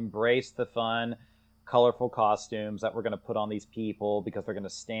supernatural, embrace the fun, colorful costumes that we're going to put on these people because they're going to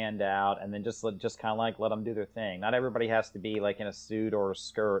stand out, and then just kind of like let them do their thing. Not everybody has to be like in a suit or a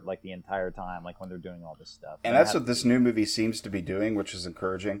skirt like the entire time, like when they're doing all this stuff. And that's what this new movie seems to be doing, which is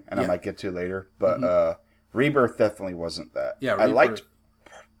encouraging, and I might get to later. But Rebirth definitely wasn't that. Yeah, I liked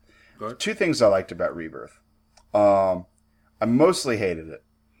two things I liked about Rebirth. I mostly hated it.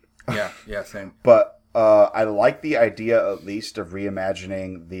 Yeah, same. But I like the idea, at least, of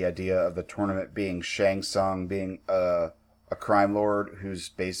reimagining the idea of the tournament being Shang Tsung being a crime lord who's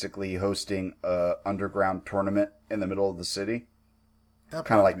basically hosting a underground tournament in the middle of the city,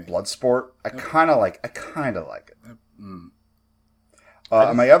 kind of like Bloodsport. I kind of like it.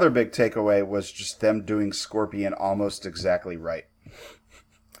 My other big takeaway was just them doing Scorpion almost exactly right.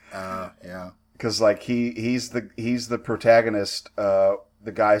 Yeah. Because like he's the protagonist, the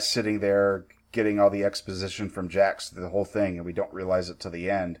guy sitting there getting all the exposition from Jax through the whole thing, and we don't realize it till the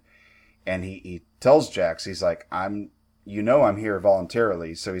end. And he tells Jax, he's like, I'm here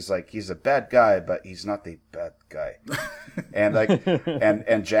voluntarily. So he's like, he's a bad guy, but he's not the bad guy. And like,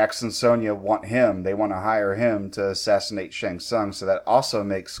 and Jax and Sonya want him. They want to hire him to assassinate Shang Tsung. So that also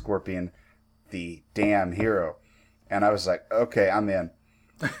makes Scorpion the damn hero. And I was like, okay, I'm in.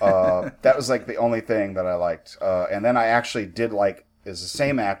 That was like the only thing that I liked. And then I actually did like, is the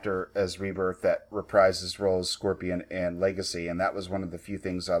same actor as Rebirth that reprised his role as Scorpion in Legacy. And that was one of the few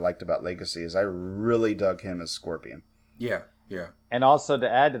things I liked about Legacy, is I really dug him as Scorpion. Yeah. And also to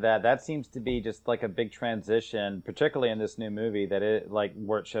add to that, that seems to be just like a big transition, particularly in this new movie, that it like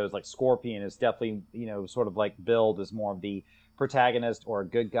where it shows like Scorpion is definitely, sort of like billed as more of the protagonist or a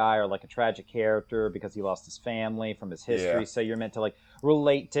good guy or like a tragic character because he lost his family from his history. Yeah. So you're meant to like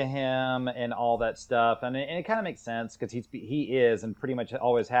relate to him and all that stuff. And it kind of makes sense because he is and pretty much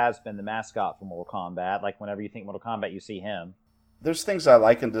always has been the mascot for Mortal Kombat. Like whenever you think Mortal Kombat, you see him. There's things I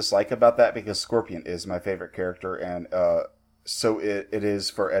like and dislike about that because Scorpion is my favorite character, and so it is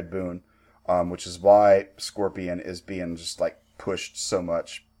for Ed Boon, which is why Scorpion is being just like pushed so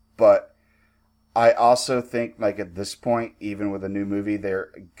much. But I also think like at this point, even with a new movie,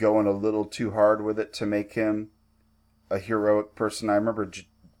 they're going a little too hard with it to make him a heroic person. I remember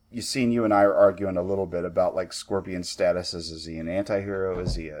you and I are arguing a little bit about like Scorpion's status. Is he an anti-hero?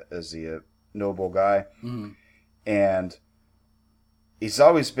 Is he a noble guy? Mm-hmm. And he's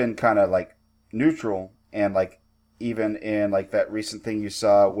always been kind of like neutral, and like even in like that recent thing you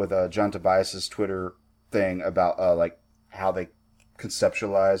saw with John Tobias's Twitter thing about like how they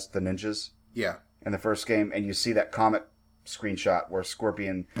conceptualized the ninjas in the first game, and you see that comic screenshot where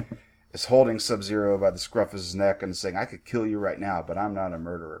Scorpion is holding Sub-Zero by the scruff of his neck and saying, I could kill you right now, but I'm not a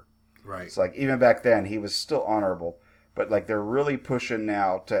murderer. Right. It's like even back then he was still honorable, but like they're really pushing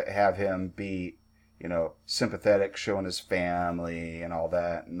now to have him be sympathetic, showing his family and all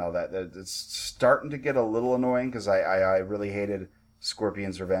that. It's starting to get a little annoying because I really hated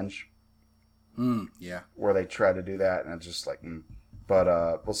Scorpion's Revenge. Yeah. Where they try to do that, and it's just like,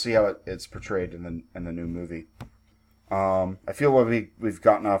 But we'll see how it's portrayed in the new movie. I feel we've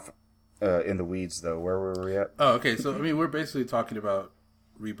gotten off in the weeds though. Where were we at? Oh, okay. So I mean, we're basically talking about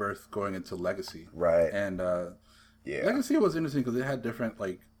Rebirth going into Legacy, right? And Legacy was interesting because it had different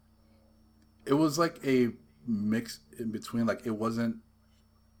it was like a mix in between. Like it wasn't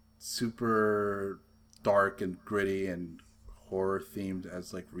super dark and gritty and horror themed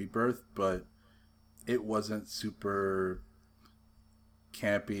as like Rebirth, but it wasn't super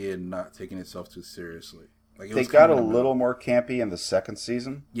campy and not taking itself too seriously. Like They got a little more campy in the second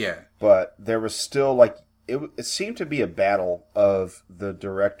season. Yeah. But there was still, like, it seemed to be a battle of the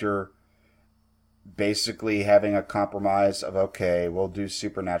director basically having a compromise of, okay, we'll do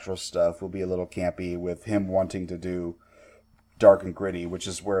supernatural stuff, we'll be a little campy, with him wanting to do dark and gritty, which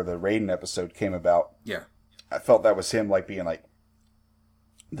is where the Raiden episode came about. Yeah. I felt that was him, like, being like,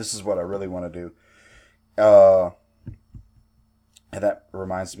 this is what I really want to do. And that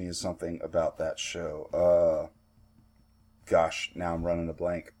reminds me of something about that show. Gosh, now I'm running a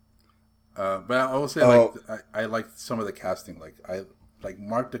blank. But I will say, I liked some of the casting. Like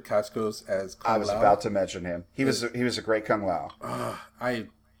Mark Dacascos as Kung Lao. I was about to mention him. He was a great Kung Lao.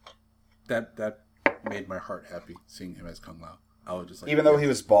 That made my heart happy seeing him as Kung Lao. I was just like, even though he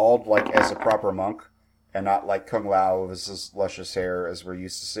was bald, like as a proper monk, and not like Kung Lao with his luscious hair as we're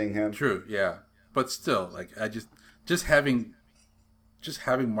used to seeing him. True, yeah, but still, like I just having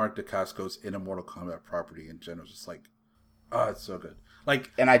Mark Dacascos in a Mortal Kombat property in general, just like, oh, it's so good.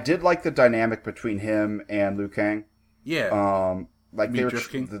 Like, and I did like the dynamic between him and Liu Kang. Yeah. Like they were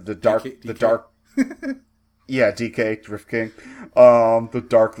Drift King? the dark, DK? the dark. Yeah, DK Drift King. The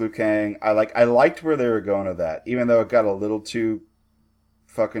dark Liu Kang. I liked where they were going with that, even though it got a little too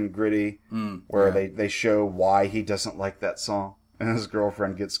fucking gritty, where they show why he doesn't like that song. And his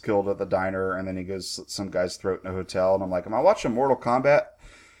girlfriend gets killed at the diner, and then he goes slit some guy's throat in a hotel. And I'm like, am I watching Mortal Kombat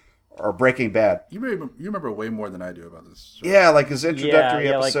or Breaking Bad? You remember way more than I do about this show. Yeah, like his introductory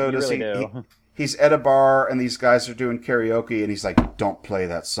like, episode you is really he's at a bar and these guys are doing karaoke, and he's like, don't play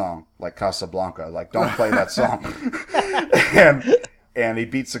that song, like Casablanca, like don't play that song. and he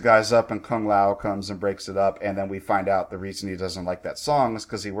beats the guys up, and Kung Lao comes and breaks it up, and then we find out the reason he doesn't like that song is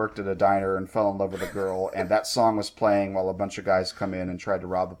because he worked at a diner and fell in love with a girl, and that song was playing while a bunch of guys come in and tried to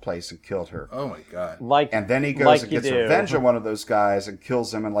rob the place and killed her. Oh my god. And then he goes and gets revenge on one of those guys and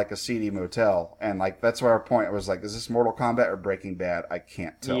kills him in like a seedy motel. And like that's where our point was like, is this Mortal Kombat or Breaking Bad? I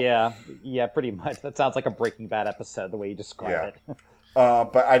can't tell. Yeah, pretty much. That sounds like a Breaking Bad episode, the way you describe it.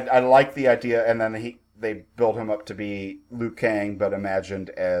 But I like the idea, and then they build him up to be Liu Kang, but imagined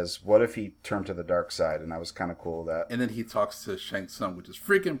as, what if he turned to the dark side? And I was kind of cool with that. And then he talks to Shang Tsung, which is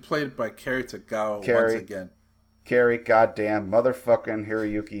freaking played by Kerry Tagawa once again. Kerry, goddamn, motherfucking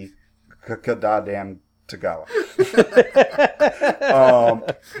Hiroyuki, goddamn Tagawa.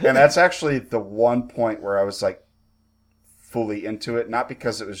 And that's actually the one point where I was like fully into it, not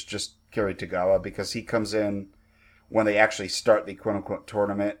because it was just Kerry Tagawa, because he comes in when they actually start the quote-unquote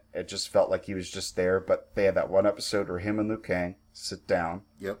tournament. It just felt like he was just there, but they had that one episode where him and Liu Kang sit down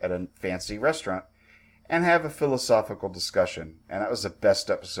at a fancy restaurant and have a philosophical discussion, and that was the best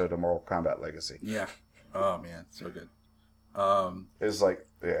episode of Mortal Kombat Legacy. Yeah. Oh, man, so good. It was like,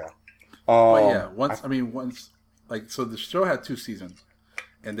 yeah. But yeah, so the show had 2 seasons,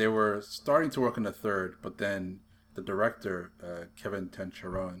 and they were starting to work on the third, but then the director, Kevin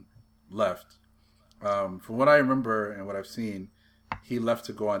Tencharoen, left. From what I remember and what I've seen, he left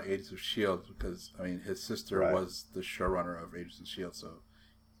to go on Agents of S.H.I.E.L.D. because, I mean, his sister was the showrunner of Agents of S.H.I.E.L.D., so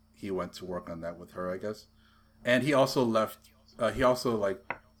he went to work on that with her, I guess. And he also left,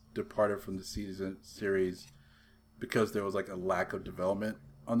 departed from the series because there was, like, a lack of development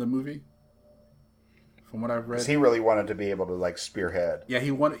on the movie, from what I've read. He really wanted to be able to, like, spearhead. Yeah,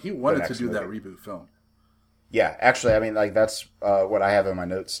 he wanted to do that reboot film. Yeah, actually, I mean, like, that's what I have in my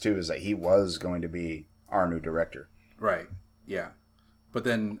notes, too, is that he was going to be our new director. Right, yeah. But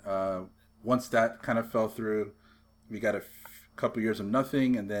then once that kind of fell through, we got a couple years of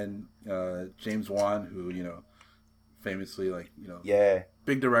nothing, and then James Wan, who, famously,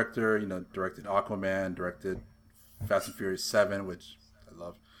 big director, directed Aquaman, directed Fast and Furious 7, which I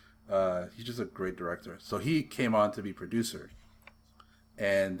love. He's just a great director. So he came on to be producer.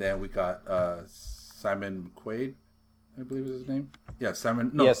 And then we got Simon McQuaid, I believe is his name. Yeah,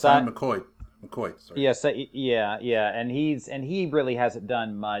 Simon McCoy. McCoy, sorry. Yeah, and he really hasn't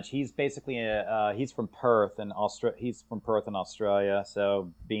done much. He's basically he's from Perth in Australia.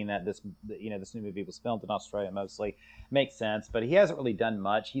 So being that this new movie was filmed in Australia mostly makes sense, but he hasn't really done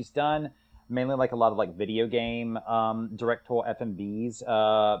much. He's done mainly like a lot of like video game directorial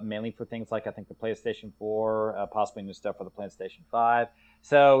FMVs, mainly for things like I think the PlayStation 4, possibly new stuff for the PlayStation 5.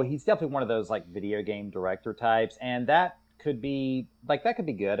 So he's definitely one of those like video game director types, and that could be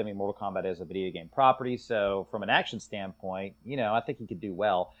good. I mean, Mortal Kombat is a video game property, so from an action standpoint, I think he could do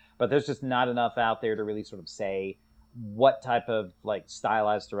well. But there's just not enough out there to really sort of say what type of like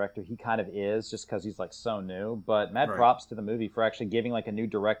stylized director he kind of is, just because he's like so new. But mad Right. props to the movie for actually giving like a new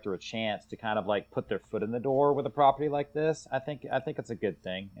director a chance to kind of like put their foot in the door with a property like this. I think it's a good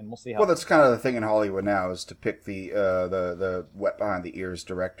thing, and we'll see how. Well, that's kind of the thing in Hollywood now, is to pick the wet behind the ears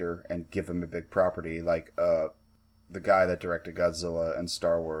director and give him a big property, like the guy that directed Godzilla and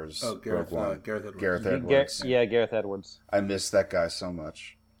Star Wars. Oh, Gareth Rogue One. Edwards. Gareth Ga- Edwards. yeah, Gareth Edwards. I miss that guy so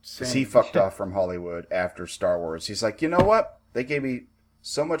much. 'Cause Same. he fucked off from Hollywood after Star Wars. He's like, you know what? They gave me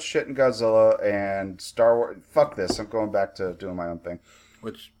so much shit in Godzilla and Star Wars. Fuck this. I'm going back to doing my own thing.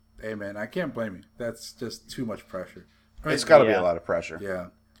 Which, hey man, I can't blame you. That's just too much pressure. It's got to be Yeah. a lot of pressure. Yeah.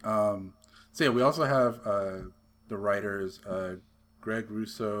 So yeah, we also have the writers Greg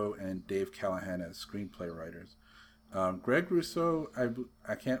Russo and Dave Callahan as screenplay writers. Greg Russo,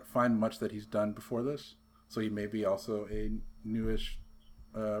 I can't find much that he's done before this, so he may be also a newish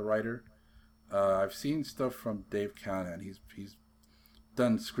writer. I've seen stuff from Dave Callahan. He's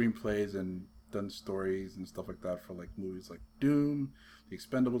done screenplays and done stories and stuff like that for like movies like Doom, the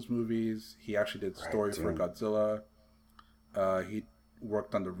Expendables movies. He actually did stories for Doom. Godzilla. He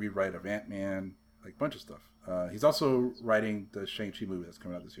worked on the rewrite of Ant-Man, like a bunch of stuff. He's also writing the Shang-Chi movie that's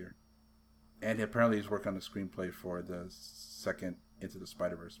coming out this year. And apparently he's working on the screenplay for the second Into the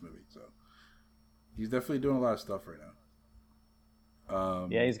Spider-Verse movie. So he's definitely doing a lot of stuff right now.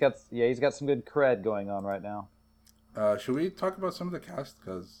 Yeah, he's got some good cred going on right now. Should we talk about some of the cast?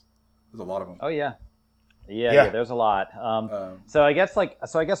 Because there's a lot of them. Oh yeah. Yeah. Yeah, there's a lot. So I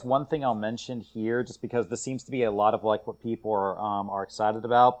guess one thing I'll mention here, just because this seems to be a lot of like what people are excited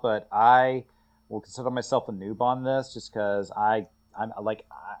about, but I will consider myself a noob on this, just because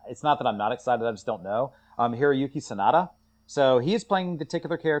it's not that I'm not excited, I just don't know. Hiroyuki Sanada. So he is playing the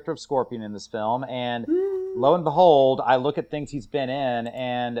titular character of Scorpion in this film, and lo and behold, I look at things he's been in,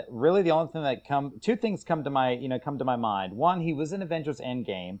 and really the only thing two things come to my mind. One, he was in Avengers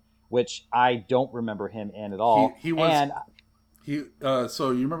Endgame, which I don't remember him in at all. He was. And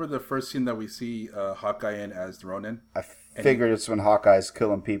So you remember the first scene that we see Hawkeye in as Ronin? I figured it's when Hawkeye's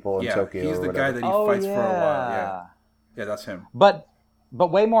killing people in Tokyo he's or the whatever. guy that he fights for a while. Yeah, that's him. But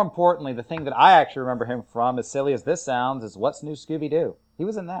way more importantly, the thing that I actually remember him from, as silly as this sounds, is What's New Scooby-Doo. He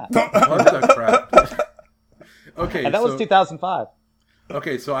was in that. What the crap? Okay, And that was 2005.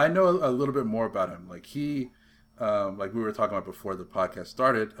 Okay, so I know a little bit more about him. Like he, like we were talking about before the podcast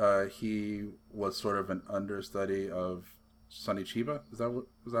started, he was sort of an understudy of Sonny Chiba. Is that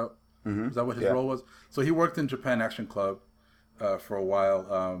what his role was? So he worked in Japan Action Club for a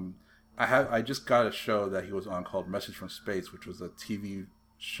while. I just got a show that he was on called Message from Space, which was a TV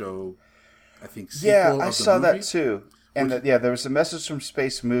show. I think sequel Yeah, of I the saw movie. that too. And there was a Message from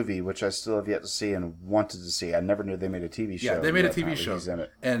Space movie, which I still have yet to see and wanted to see. I never knew they made a TV show. Yeah, they made a and TV apparently show, he's in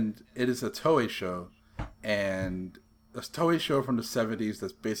it. and it is a Toei show, and a Toei show from the 70s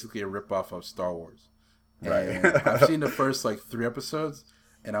that's basically a ripoff of Star Wars. Right. And I've seen the first like 3 episodes,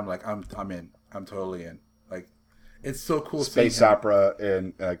 and I'm like, I'm in. I'm totally in. Like, it's so cool. Space seeing him. opera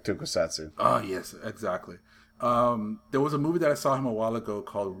in Tokusatsu. Oh yes, exactly. There was a movie that I saw him a while ago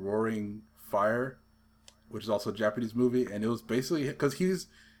called Roaring Fire, which is also a Japanese movie, and it was basically because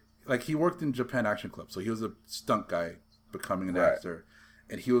he worked in Japan Action Club, so he was a stunt guy becoming an Right. actor,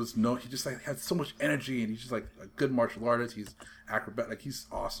 and he just like had so much energy, and he's just like a good martial artist. He's acrobat, like he's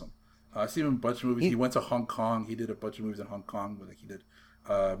awesome. I've seen him in a bunch of movies. He went to Hong Kong. He did a bunch of movies in Hong Kong. Like he did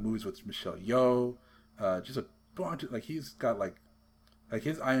movies with Michelle Yeoh. Just a bunch of, like he's got like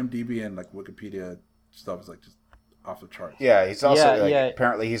his IMDb and like Wikipedia stuff is like just off the charts. Yeah, he's also Yeah.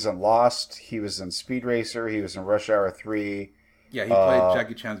 apparently he's in Lost. He was in Speed Racer. He was in Rush Hour 3. Yeah, he played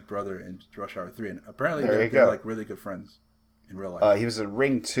Jackie Chan's brother in Rush Hour 3, and apparently There you they're go. like really good friends in real life. He was in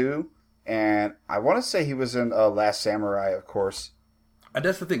Ring 2, and I want to say he was in Last Samurai, of course. And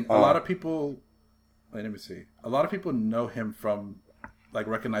that's the thing. A lot of people, let me see. A lot of people know him from, like,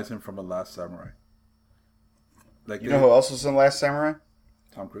 recognize him from The Last Samurai. Like, You know who else was in Last Samurai?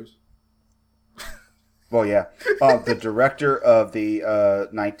 Tom Cruise. Well, yeah. The director of the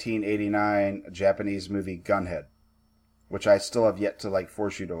 1989 Japanese movie Gunhead, which I still have yet to like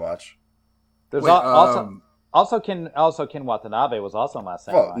force you to watch. There's Wait, also Ken Watanabe was also in Last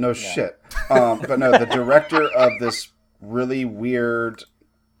Samurai. Well, no Yeah. shit. But no, the director of this really weird,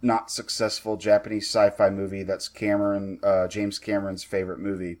 not successful Japanese sci-fi movie that's James Cameron's favorite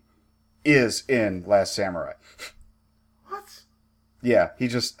movie is in Last Samurai. What? Yeah, he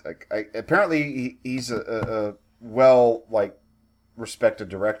just apparently he's a well respected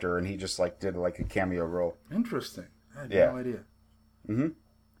director, and he just did a cameo role. Interesting. I had Yeah. no idea.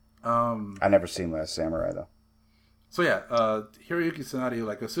 I never seen Last Samurai though. So yeah, Hiroyuki Sanada,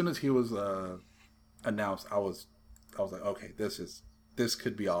 like as soon as he was announced, I was I was like, okay, this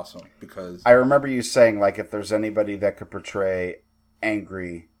could be awesome because I remember you saying, like, if there's anybody that could portray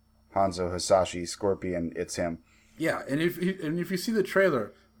angry Hanzo Hasashi Scorpion, it's him. yeah, and if you see the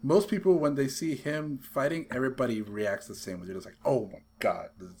trailer, most people when they see him fighting, everybody reacts the same way. They're just like, oh my god,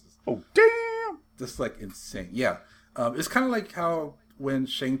 this is Oh, damn! just like insane. Yeah, it's kind of like how when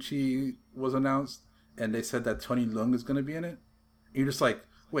Shang-Chi was announced and they said that Tony Leung is going to be in it, you're just like,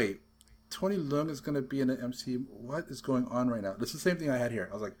 wait, Tony Leung is going to be in the MCU? What is going on right now? This is the same thing I had here.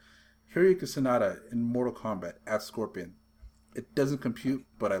 I was like, Hiroyuki Sanada in Mortal Kombat as Scorpion. It doesn't compute,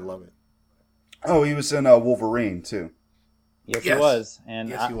 but I love it. Oh, he was in Wolverine, too. Yes, Yes. he was. And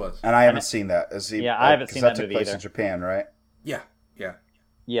Yes, he was. And I haven't seen that. Is he? Yeah, I haven't seen that took movie place either. in Japan, right? Yeah.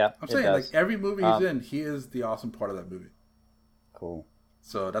 Yeah, I'm it saying, does. like, every movie he's in, he is the awesome part of that movie. Cool.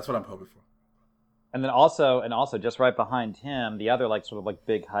 So that's what I'm hoping for. And then also, just right behind him, the other like sort of like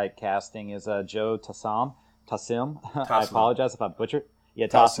big hype casting is Joe Tassim. I apologize if I butchered. Yeah,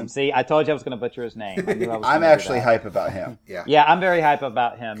 Tassim. See, I told you I was going to butcher his name. I knew I was I'm gonna do actually that. hype about him Yeah. Yeah, I'm very hype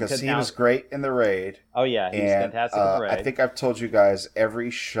about him because he now- was great in the raid. Oh yeah, he's And fantastic in the raid. I think I've told you guys every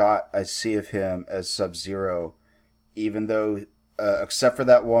shot I see of him as Sub-Zero, even though, except for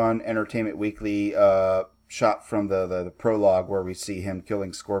that one Entertainment Weekly shot from the prologue where we see him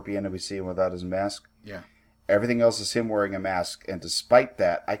killing Scorpion and we see him without his mask. Yeah. Everything else is him wearing a mask, and despite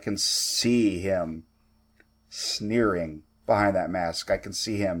that, I can see him sneering behind that mask. I can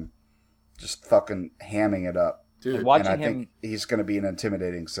see him just fucking hamming it up. Dude, And watching and I him think he's going to be an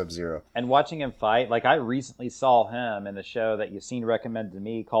intimidating Sub-Zero. and watching him fight, like I recently saw him in the show that you've seen recommended to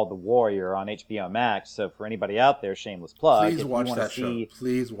me called The Warrior on HBO Max. So for anybody out there, shameless plug. please if you watch wanna that see, show.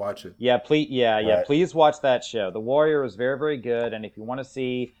 Please watch it. Yeah, Right. please watch that show. The Warrior was very, very good, and if you want to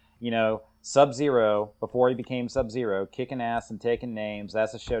see, Sub-Zero before he became Sub-Zero, kicking ass and taking names,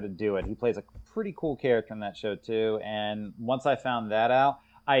 that's a show to do it. He plays a pretty cool character in that show too, and once I found that out,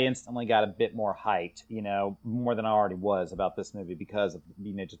 I instantly got a bit more hyped, more than I already was about this movie because of,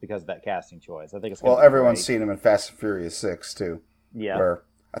 just because of that casting choice. I think it's gonna Well, be everyone's great. seen him in Fast and Furious 6, too. Yeah. Where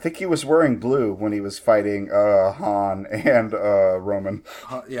I think he was wearing blue when he was fighting Han and Roman.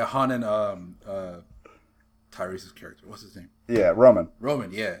 Han and Tyrese's character. What's his name? Yeah, Roman.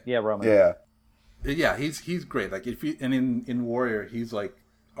 Roman. Yeah. Yeah, Roman. Yeah. Yeah, he's great. Like in Warrior, he's like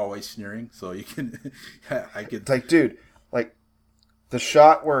always sneering, so you can I get It's like, dude, like, the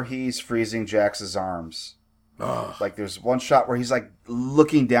shot where he's freezing Jax's arms. Like, there's one shot where he's, like,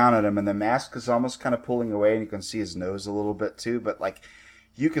 looking down at him, and the mask is almost kind of pulling away, and you can see his nose a little bit, too. But, like,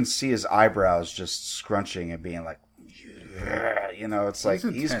 you can see his eyebrows just scrunching and being like, yeah. It's like,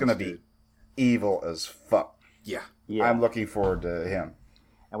 He's he's intense, going to be dude. evil as fuck. yeah. Yeah. I'm looking forward to him.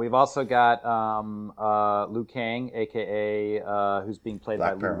 And we've also got Liu Kang, aka who's being played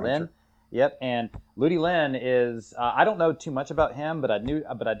Black by Power Liu Lin. Ranger. Yep, and Ludi Lin is I don't know too much about him, but I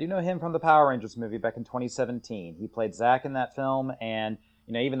do know him from the Power Rangers movie back in 2017. He played Zack in that film, and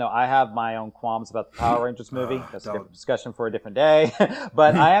even though I have my own qualms about the Power Rangers movie, that's a don't. different discussion for a different day.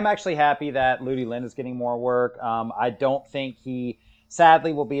 But I am actually happy that Ludi Lin is getting more work. I don't think he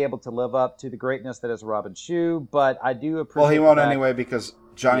sadly will be able to live up to the greatness that is Robin Shou, but I do appreciate. Well, he won't the fact- anyway because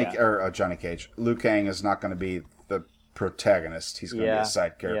Johnny Cage, Liu Kang is not going to be the protagonist. He's going to be Yeah, a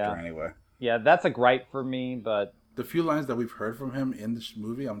side character yeah. anyway. Yeah, that's a gripe for me, but The few lines that we've heard from him in this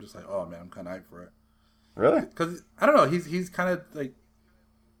movie, I'm just like, oh man, I'm kind of hyped for it. Really? Because I don't know, he's kind of like,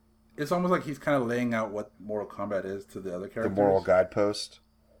 it's almost like he's kind of laying out what Mortal Kombat is to the other The characters. moral guidepost.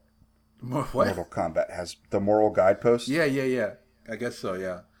 What? Mortal Kombat has the moral guidepost. Yeah. I guess so.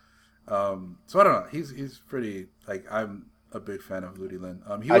 Yeah. So I don't know. He's pretty like I'm a big fan of Ludi Lin.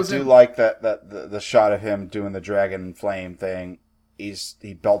 I do like that the shot of him doing the dragon flame thing.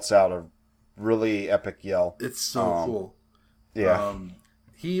 He belts out a really epic yell. It's so cool. Yeah.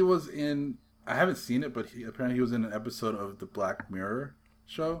 He was in. I haven't seen it, but apparently he was in an episode of the Black Mirror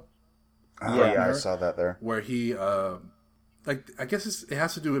show. Yeah, I saw that there. Where he, like, I guess it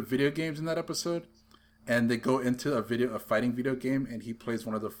has to do with video games in that episode, and they go into a fighting video game, and he plays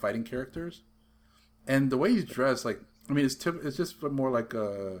one of the fighting characters, and the way he's dressed, like, I mean, it's just more like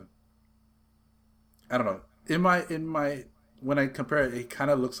a, I don't know. In my when I compare it, it kind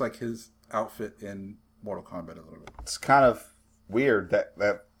of looks like his outfit in Mortal Kombat a little bit. It's kind of weird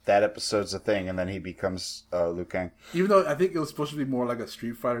that episode's a thing, and then he becomes Liu Kang. Even though I think it was supposed to be more like a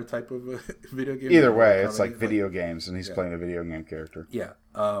Street Fighter type of a video game. Either way, it's Comedy, like video games, and he's yeah. playing a video game character. Yeah.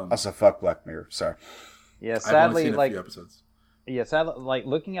 Also, fuck Black Mirror. Sorry. yeah, I've only sadly, seen a like few episodes. yeah, sadly, like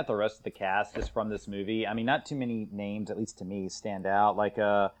looking at the rest of the cast just from this movie, I mean, not too many names, at least to me, stand out. Like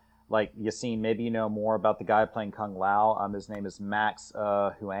Yassine, maybe you know more about the guy playing Kung Lao. His name is Max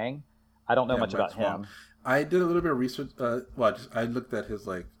Huang. I don't know much about Max Wong. him. I did a little bit of research. I looked at his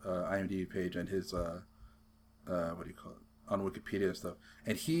IMDb page and his what do you call it, on Wikipedia and stuff.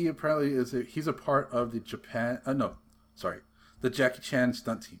 And he apparently he's a part of the the Jackie Chan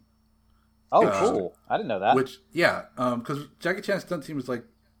stunt team. Oh, cool! I didn't know that. Which because Jackie Chan's stunt team is like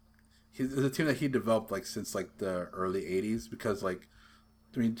it's a team that he developed like since like the early '80s. Because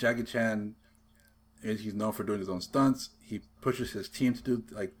Jackie Chan, he's known for doing his own stunts. He pushes his team to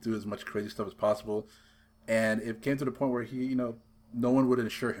do as much crazy stuff as possible. And it came to the point where he, no one would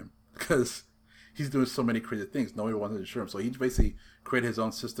insure him because he's doing so many crazy things. Nobody wanted to insure him. So he basically created his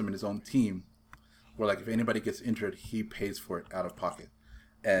own system and his own team where, like, if anybody gets injured, he pays for it out of pocket.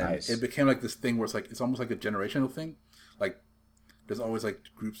 And It became like this thing where it's almost like a generational thing. Like, there's always like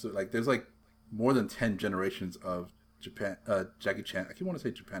groups of, like, there's like more than 10 generations of Jackie Chan. I keep wanting to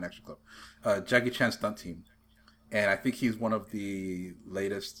say Japan Action Club. Jackie Chan stunt team. And I think he's one of the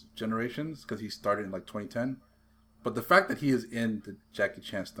latest generations because he started in like 2010. But the fact that he is in the Jackie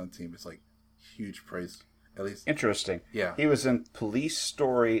Chan stunt team is like huge praise. At least interesting. Yeah, he was in Police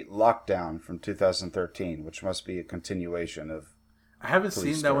Story Lockdown from 2013, which must be a continuation of. I haven't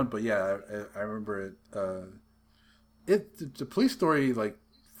seen that one, but yeah, I remember it. The Police Story like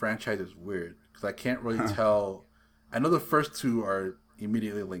franchise is weird because I can't really tell. I know the first two are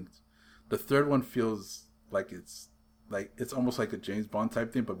immediately linked. The third one feels like it's almost like a James Bond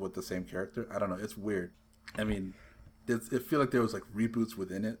type thing, but with the same character. I don't know. It's weird. I mean, it feels like there was like reboots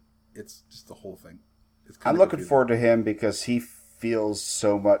within it. It's just the whole thing. I'm looking forward to him because he feels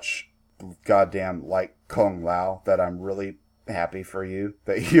so much goddamn like Kung Lao that I'm really happy for you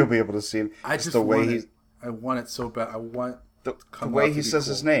that you'll be able to see him. I want it so bad. I want the way he says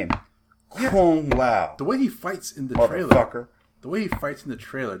his name, Kung Lao. The way he fights in the trailer. The way he fights in the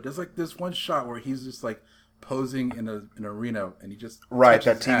trailer. There's like this one shot where he's just like posing in an arena and he just that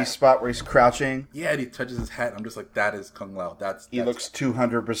TV spot where he's crouching. Yeah, and he touches his hat. I'm just like, that is Kung Lao. He looks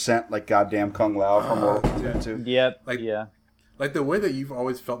 200% like goddamn Kung Lao from Mortal Kombat 2. Yep. Like the way that you've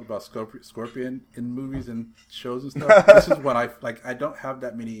always felt about Scorpion in movies and shows and stuff. This is what I don't have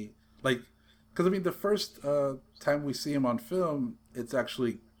that many because I mean the first time we see him on film, it's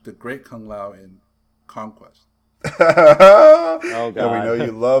actually the great Kung Lao in Conquest. Oh God! And we know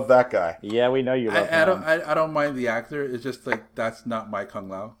you love that guy. Yeah, we know you love him. I don't mind the actor. It's just like that's not my Kung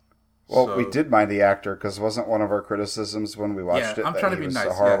Lao. Well, we did mind the actor because wasn't one of our criticisms when we watched it. I'm trying to be nice.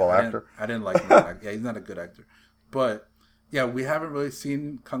 A horrible actor. I didn't like him. Yeah, he's not a good actor. But yeah, we haven't really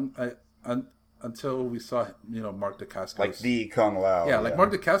seen until we saw Mark Dacascos. Like the Kung Lao. Yeah,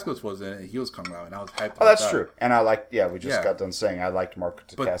 Mark Dacascos was in it. He was Kung Lao, and I was hyped. Oh, that's true. And I liked. Yeah, we just got done saying I liked Mark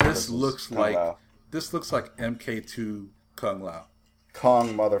Dacascos. But this looks like MK2 Kung Lao.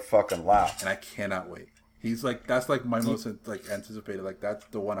 Kung motherfucking Lao. And I cannot wait. He's like, that's like my most anticipated. Like that's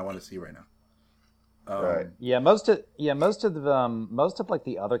the one I want to see right now. Right. Yeah, most of like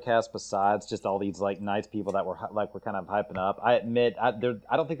the other cast besides just all these like nice people that we're kind of hyping up. I admit, I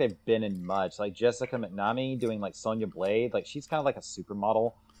don't think they've been in much. Like Jessica McNamee doing like Sonya Blade. Like she's kind of like a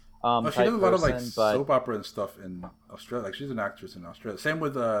supermodel. She does a lot of like soap opera and stuff in Australia. Like she's an actress in Australia. Same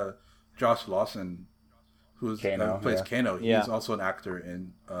with Josh Lawson, who plays Kano. He's also an actor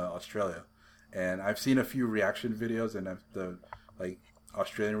in Australia, and I've seen a few reaction videos, and the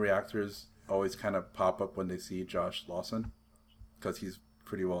Australian reactors always kind of pop up when they see Josh Lawson because he's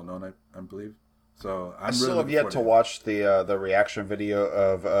pretty well known, I believe. So I still have yet to watch the reaction video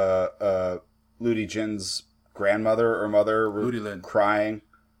of Ludi Jin's grandmother or mother crying.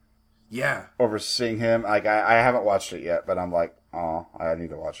 Yeah, over seeing him. Like I haven't watched it yet, but I'm like, oh, I need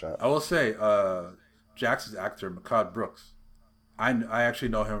to watch that. I will say, Jax's actor, Makad Brooks, I actually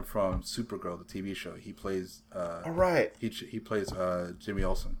know him from Supergirl, the TV show. He plays. All right. He plays Jimmy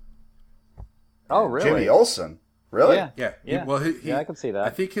Olsen. Oh, really? Jimmy Olsen, really? Yeah. Yeah. I can see that. I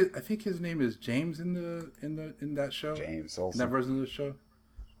think his name is James in that show. James Olsen. In that version of the show.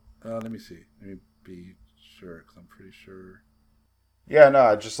 Let me see. Let me be sure because I'm pretty sure. Yeah, no,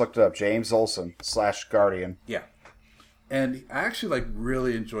 I just looked it up. James Olsen / Guardian. Yeah. And I actually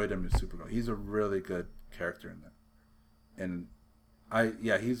really enjoyed him in Supergirl. He's a really good character in that. And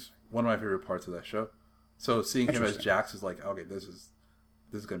he's one of my favorite parts of that show. So seeing him as Jax is like, okay, this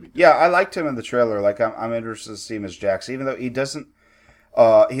is gonna be dope. Yeah, I liked him in the trailer. Like I'm interested to see him as Jax, even though he doesn't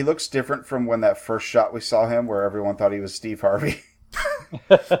he looks different from when that first shot we saw him where everyone thought he was Steve Harvey.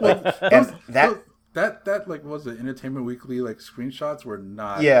 That was the Entertainment Weekly screenshots were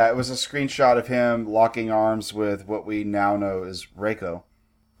not. Yeah, it was a screenshot of him locking arms with what we now know is Reiko,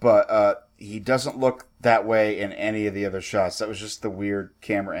 but he doesn't look that way in any of the other shots. That was just the weird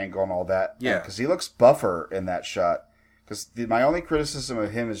camera angle and all that. Yeah, because he looks buffer in that shot. Because my only criticism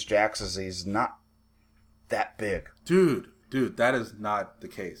of him as Jax is he's not that big. Dude, that is not the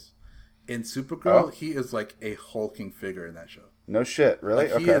case. In Supergirl, Oh. he is like a hulking figure in that show. No shit, really?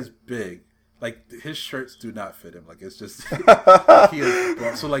 Like, he okay. is big. Like, his shirts do not fit him. Like, it's just he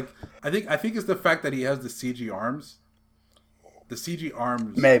is. So, like, I think it's the fact that he has the CG arms. The CG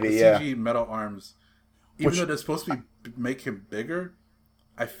arms, Maybe, the yeah. CG metal arms. Even though they're supposed to make him bigger,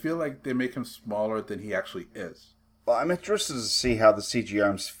 I feel like they make him smaller than he actually is. Well, I'm interested to see how the CG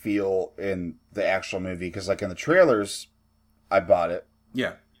arms feel in the actual movie because, like, in the trailers, I bought it,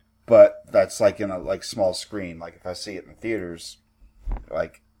 Yeah. but that's like in a like small screen. Like, if I see it in the theaters,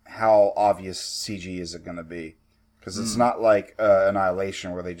 like, how obvious CG is it going to be? Because it's not like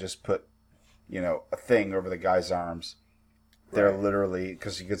Annihilation where they just put, a thing over the guy's arms. They're literally,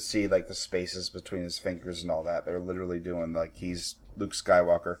 because you could see like the spaces between his fingers and all that. They're literally doing like he's Luke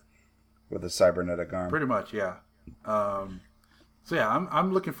Skywalker with a cybernetic arm. Pretty much, yeah. So yeah,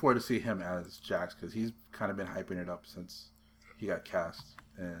 I'm looking forward to see him as Jax because he's kind of been hyping it up since he got cast,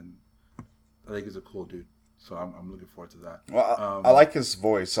 and I think he's a cool dude. So I'm looking forward to that. Well, I like his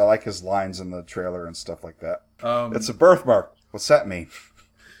voice. I like his lines in the trailer and stuff like that. Um, It's a birthmark. What's that mean?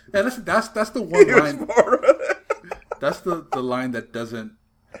 Yeah, that's the one He was line. born with it. That's the line that doesn't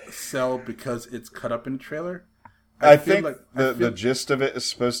sell because it's cut up in the trailer. I feel think like- the gist of it is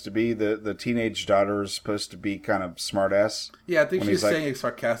supposed to be the teenage daughter is supposed to be kind of smartass. Yeah, I think when she's he's like- saying it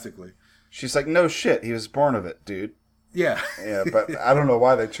sarcastically. She's like, no shit, he was born of it, dude. Yeah. Yeah, but I don't know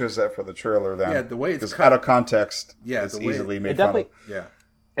why they chose that for the trailer then. Yeah, the way it's because cut- out of context, Yeah, it's the way- easily It made fun of. definitely, Yeah.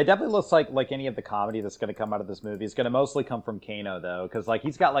 it definitely looks like any of the comedy that's going to come out of this movie is going to mostly come from Kano, though, because like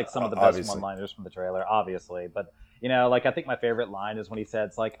he's got like some of the best Obviously. one-liners from the trailer, obviously. But like I think my favorite line is when he said,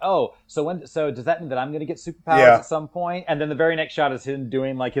 "It's like, oh, so does that mean that I'm going to get superpowers Yeah. at some point?" And then the very next shot is him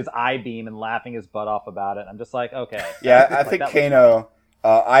doing like his eye beam and laughing his butt off about it. I'm just like, okay, Yeah, I Like, think that looks Kano.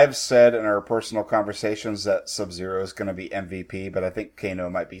 I've said in our personal conversations that Sub-Zero is going to be MVP, but I think Kano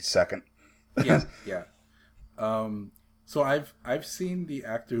might be second. Yeah. Yeah. So I've seen the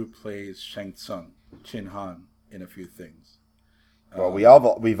actor who plays Shang Tsung, Chin Han, in a few things. Well,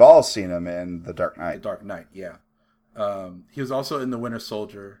 we've all seen him in The Dark The Knight. Dark Knight, yeah. He was also in The Winter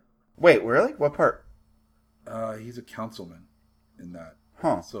Soldier. Wait, really? What part? He's a councilman in that.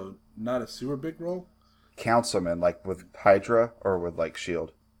 Huh? So not a super big role. Councilman, like with Hydra or with like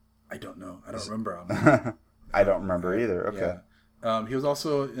Shield? I don't know. I don't remember. I don't remember either. Okay. Yeah. He was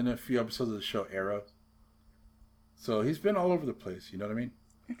also in a few episodes of the show Arrow. So he's been all over the place. You know what I mean?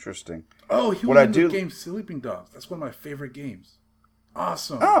 Interesting. Oh, he What was I in do- the game Sleeping Dogs. That's one of my favorite games.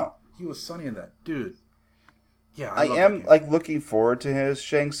 Awesome. Oh. He was Sonny in that. Dude. Yeah, I love am that game. like looking forward to his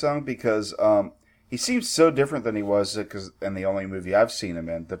Shang Tsung because he seems so different than he was in the only movie I've seen him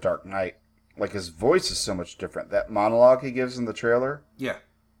in, The Dark Knight. Like his voice is so much different. That monologue he gives in the trailer, Yeah.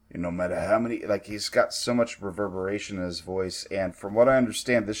 no matter how many, like he's got so much reverberation in his voice. And from what I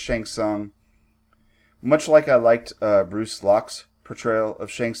understand, this Shang Tsung, much like I liked Bruce Locke's portrayal of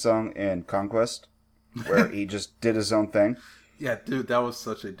Shang Tsung in Conquest, where he just did his own thing. Yeah, dude, that was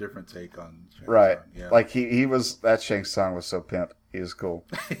such a different take on Shang Right. Tsung. Yeah. Like he was, that Shang Tsung was so pimp. He was cool.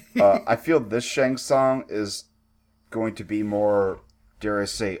 I feel this Shang Tsung is going to be more, dare I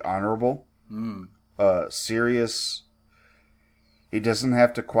say, honorable, serious. He doesn't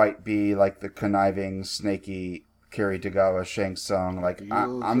have to quite be like the conniving, snaky Kerry Tagawa Shang Tsung. Like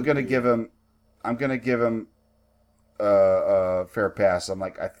I'm gonna give him a fair pass. I'm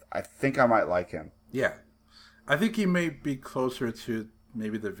like I think I might like him. Yeah. I think he may be closer to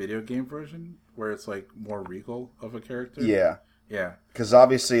maybe the video game version where it's like more regal of a character. Yeah. Yeah. Because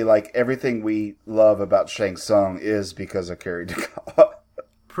obviously, like, everything we love about Shang Tsung is because of Kerry Tagawa.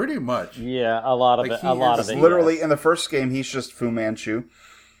 Pretty much. yeah, a lot of Like, it. A lot is of it. Literally, yes. in the first game, he's just Fu Manchu.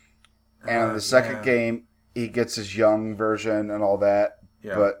 And in the second yeah. game, he gets his young version and all that.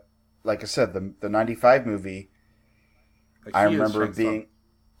 Yeah. But, like I said, the 95 movie, Like, I he is remember Shang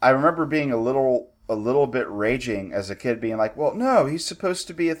Tsung. being a little bit raging as a kid, being like, well, no, he's supposed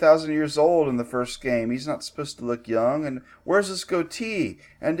to be 1,000 years old in the first game. He's not supposed to look young. And where's his goatee?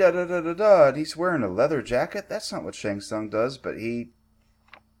 And da-da-da-da-da. And he's wearing a leather jacket. That's not what Shang Tsung does, but he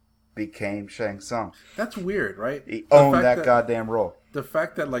became Shang Tsung. That's weird, right? He The owned fact that goddamn role. The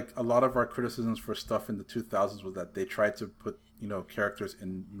fact that like a lot of our criticisms for stuff in the 2000s was that they tried to put characters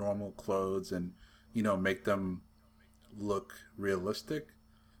in normal clothes and make them look realistic,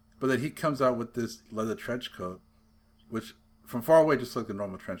 but then he comes out with this leather trench coat, which from far away just looks like a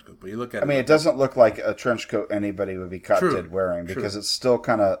normal trench coat. But you look at I mean, it doesn't look like a trench coat anybody would be caught True, dead wearing true. because it's still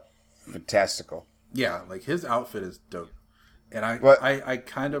kind of fantastical. Yeah, like his outfit is dope, and What- I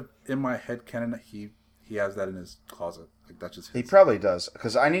kind of in my head canon he he has that in his closet. Like that's just his. He probably does,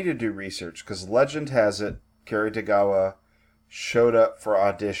 because I need to do research, because legend has it Cary Tagawa showed up for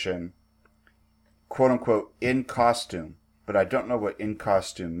audition, quote-unquote, in costume. But I don't know what in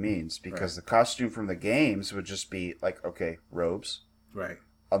costume means, because the costume from the games would just be like, okay, robes. Right.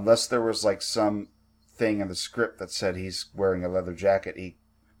 Unless there was like some thing in the script that said he's wearing a leather jacket. He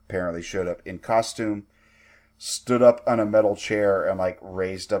apparently showed up in costume, stood up on a metal chair and like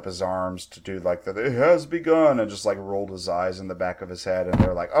raised up his arms to do like the "it has begun" and just like rolled his eyes in the back of his head, and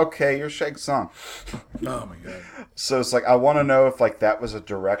they're like, okay, you're Shang Tsung. Oh my god. So it's like, I want to know if like that was a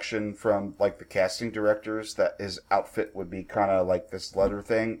direction from like the casting directors, that his outfit would be kind of like this leather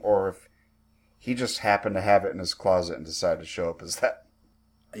thing, or if he just happened to have it in his closet and decided to show up as that.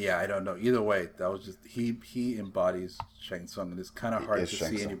 Yeah, I don't know. Either way, that was just he embodies Shang Tsung, and it's kind of hard to Shang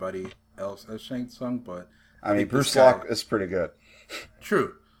see Tsung. anybody else as Shang Tsung. But I mean, think Bruce this guy- Locke is pretty good.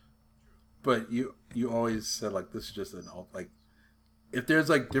 True, but you always said like this is just an like if there's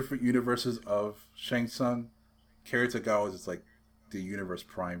like different universes of Shang Tsung, Cary Tagawa is just like the Universe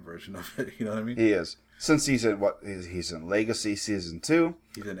Prime version of it. You know what I mean? He is. Since he's in he's in Legacy Season 2.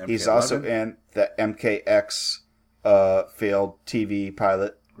 He's in MK11. He's also in the MKX failed TV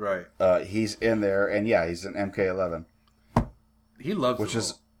pilot. Right. He's in there, and yeah, he's in MK11. He loves Which the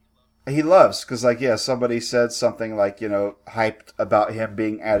is, role. he loves, because like, yeah, somebody said something like, hyped about him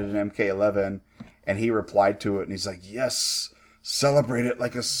being added in MK11, and he replied to it, and he's like, yes, celebrate it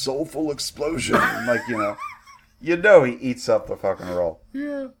like a soulful explosion. And like, he eats up the fucking role.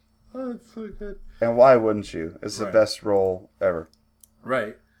 Yeah. Oh, it's so good. And why wouldn't you? It's the Right. best role ever.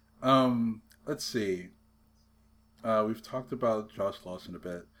 Right. Let's see. We've talked about Josh Lawson a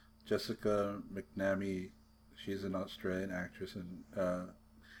bit. Jessica McNamee, she's an Australian actress,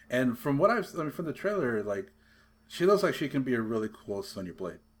 and from what from the trailer, like, she looks like she can be a really cool Sonya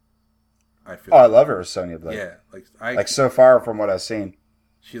Blade. I feel. Oh, I love her as Sonya Blade. Yeah, like so far from what I've seen.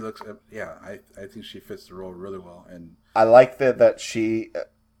 She looks. Yeah, I think she fits the role really well, and I like that she.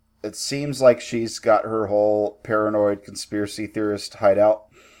 It seems like she's got her whole paranoid conspiracy theorist hideout.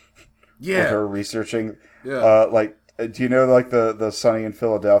 yeah, With her researching. yeah. Do you know like the Sunny in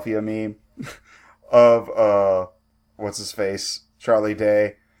Philadelphia meme of what's his face, Charlie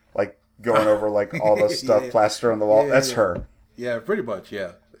Day, like going over like all the stuff Yeah. plastered on the wall? Yeah, That's yeah. her. Yeah, pretty much.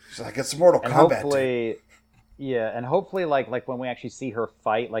 Yeah, She's like, it's Mortal And Kombat. hopefully, like when we actually see her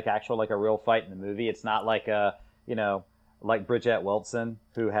fight, like a real fight in the movie, it's not like like Bridget Wilson,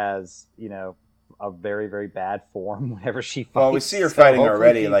 who has a very, very bad form whenever she fights. Well, we see her So fighting hopefully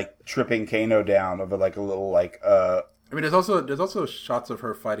already, she's- like tripping Kano down over like a little like I mean, there's also shots of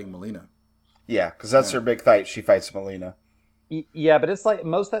her fighting Melina. yeah, because that's her big fight. She fights Melina. Yeah, but it's like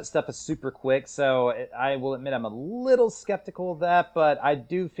most of that stuff is super quick, so I will admit I'm a little skeptical of that, but I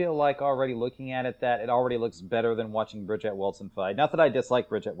do feel like already looking at it that it already looks better than watching Bridget Wilson fight. Not that I dislike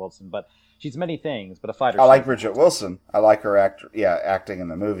Bridget Wilson, but she's many things, but a fighter. I like Bridget Wilson. I like her acting in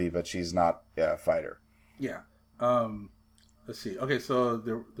the movie, but she's not a fighter. Yeah. Let's see. Okay, so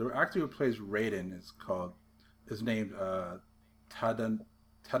the actor who plays Raiden is named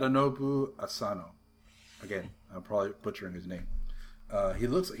Tadanobu Asano. Again, I'm probably butchering his name.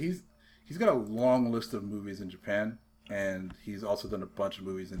 He's got a long list of movies in Japan, and he's also done a bunch of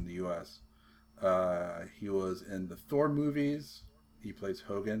movies in the U.S. He was in the Thor movies. He plays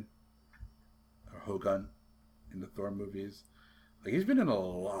Hogun in the Thor movies. Like, he's been in a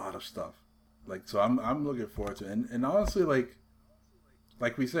lot of stuff. Like, so I'm looking forward to it. And honestly,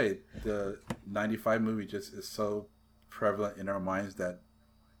 like we say, the 95 movie just is so prevalent in our minds that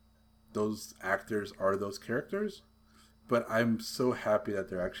those actors are those characters. But I'm so happy that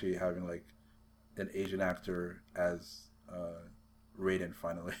they're actually having like an Asian actor as Raiden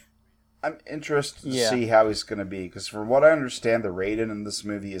finally. I'm interested to see how he's going to be, because from what I understand, the Raiden in this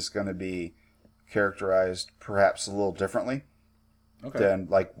movie is going to be characterized perhaps a little differently than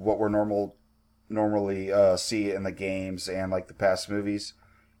like what we're normally see in the games and like the past movies.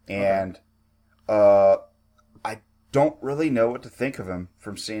 And I don't really know what to think of him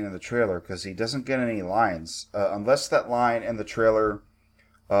from seeing in the trailer, because he doesn't get any lines unless that line in the trailer,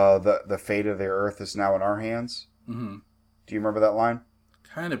 the fate of the earth is now in our hands. Mm-hmm. Do you remember that line?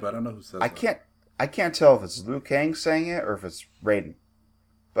 Kind of, but I don't know who says I can't tell if it's Liu Kang saying it or if it's Raiden.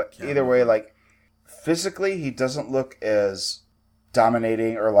 But either way, like, physically he doesn't look as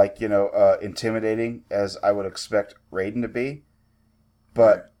dominating or like, intimidating as I would expect Raiden to be.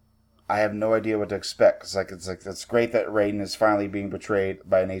 But I have no idea what to expect. It's great that Raiden is finally being portrayed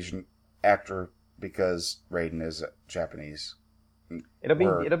by an Asian actor, because Raiden is Japanese.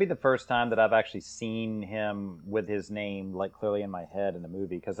 Word. It'll be the first time that I've actually seen him with his name like clearly in my head in a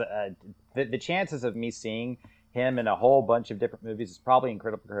movie, because the chances of me seeing him in a whole bunch of different movies is probably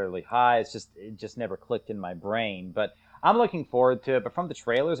incredibly high. It just never clicked in my brain, but I'm looking forward to it. But from the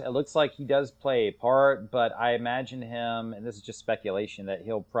trailers, it looks like he does play a part, but I imagine him, and this is just speculation, that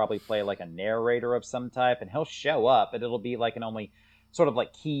he'll probably play like a narrator of some type, and he'll show up, and it'll be like an only sort of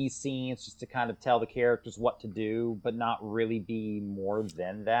like key scenes just to kind of tell the characters what to do, but not really be more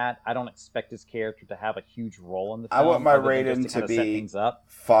than that. I don't expect his character to have a huge role in the film. I want my other than Raiden just to kind of set be things up.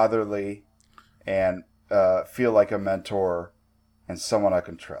 fatherly and feel like a mentor and someone I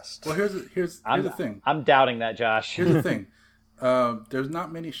can trust. Well, here's the thing. I'm doubting that, Josh. Here's the thing. There's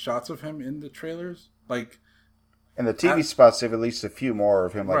not many shots of him in the trailers. Like In the TV spots, they have at least a few more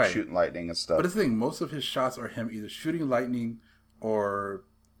of him like Right. shooting lightning and stuff. But the thing, most of his shots are him either shooting lightning or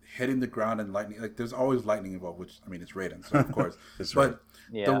hitting the ground and lightning. Like there's always lightning involved, which I mean it's Raiden, so of course. It's but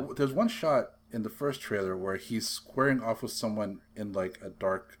Yeah. there's one shot in the first trailer where he's squaring off with someone in like a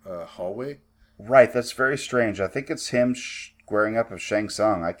dark hallway. Right, that's very strange. I think it's him squaring up with Shang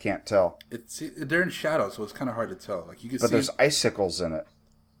Tsung. I can't tell. They're in shadow, so it's kind of hard to tell. Like you can But see. there's icicles in it.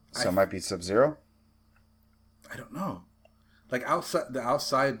 So it might be Sub-Zero? I don't know. Like the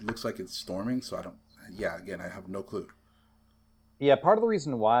outside looks like it's storming, so I don't. Yeah, again, I have no clue. Yeah, part of the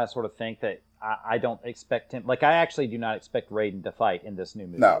reason why I sort of think that I don't expect him, like I actually do not expect Raiden to fight in this new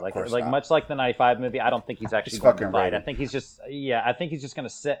movie. No, of like course like not. much like the 95 movie, I don't think he's actually He's going to fucking fight. Raiden. I think he's just going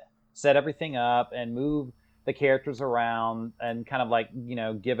to set everything up and move the characters around and kind of like, you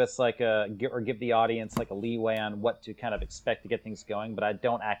know, give us like give the audience like a leeway on what to kind of expect to get things going. But I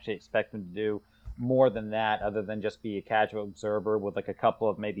don't actually expect him to do more than that, other than just be a casual observer with like a couple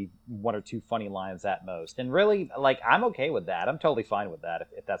of maybe one or two funny lines at most. And really, like, I'm okay with that. I'm totally fine with that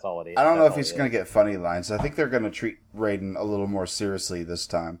if that's all it is. I don't know if he's going to get funny lines. I think they're going to treat Raiden a little more seriously this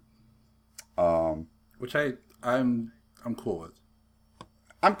time. Which I'm cool with.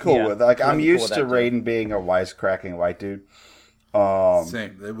 I'm cool Yeah, with. Like, I'm cool used with to that, too. Raiden being a wisecracking white dude.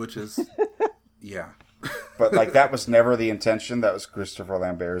 Same, which is yeah. But like that was never the intention. That was Christopher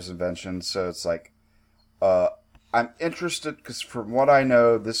Lambert's invention. So it's like, I'm interested because from what I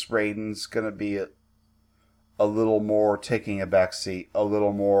know, this Raiden's gonna be a little more taking a back seat, a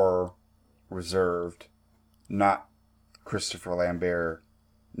little more reserved. Not Christopher Lambert,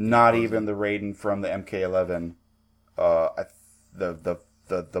 not even the Raiden from the MK11.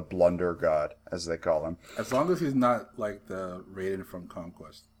 The Blunder God, as they call him. As long as he's not like the Raiden from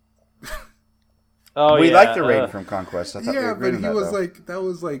Conquest. Oh, We yeah, like the Raiden from Conquest. I thought we Yeah, agreed but on he that, was though. like that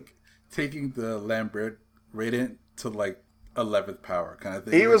was like taking the Lambert Raiden to like 11th power kind of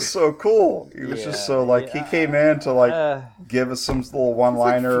thing. He was so cool. He was just so like he came in to like give us some little Like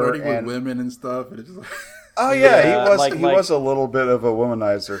one-liner flirting and with women and stuff, and it's just like, oh yeah, Yeah, he was a little bit of a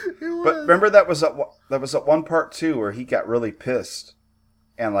womanizer. But remember that was at one part too where he got really pissed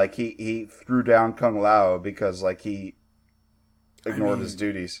and like he threw down Kung Lao because like he ignored his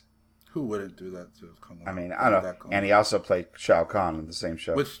duties. who wouldn't do that to Kung Lao? I mean, I don't know. And he also played Shao Kahn in the same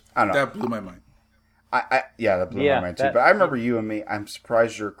show. Which I don't know. that blew my mind. That blew my mind too. But I remember you and me. I'm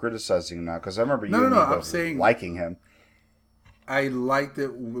surprised you're criticizing him now because I remember you and me I'm both saying- liking him. I liked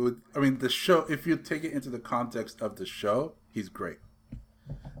it the show, if you take it into the context of the show, he's great.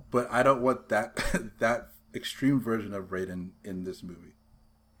 But I don't want that that extreme version of Raiden in this movie.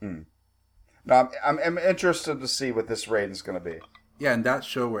 No, I'm interested to see what this Raiden's going to be. Yeah, and that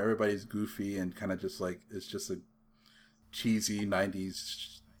show where everybody's goofy and kind of just like, it's just a cheesy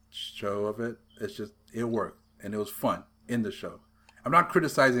 90s show of it. It worked. And it was fun in the show. I'm not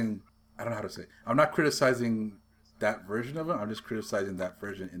criticizing, I don't know how to say, I'm not criticizing that version of it. I'm just criticizing that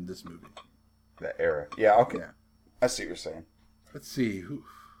version in this movie. That era. Yeah, okay. Yeah. I see what you're saying. Let's see.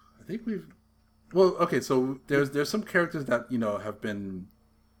 Well, okay, so there's some characters that, have been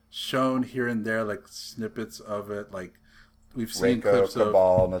shown here and there, like snippets of it. Like, we've seen Reiko, clips of...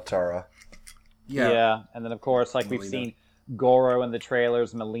 Cabal, Natara. Yeah, and then of course, like we've Melina. seen Goro in the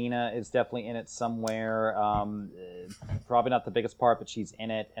trailers. Melina is definitely in it somewhere. Probably not the biggest part, but she's in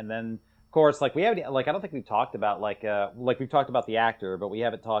it. And then, of course, like we haven't, like I don't think we've talked about like we've talked about the actor, but we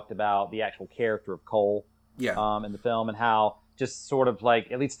haven't talked about the actual character of Cole. Yeah. In the film and how just sort of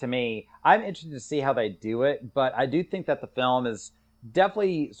like, at least to me, I'm interested to see how they do it. But I do think that the film is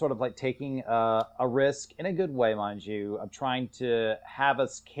definitely sort of like taking a risk in a good way, mind you, of trying to have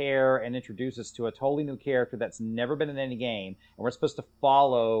us care and introduce us to a totally new character that's never been in any game. And we're supposed to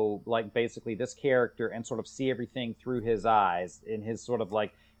follow like basically this character and sort of see everything through his eyes, in his sort of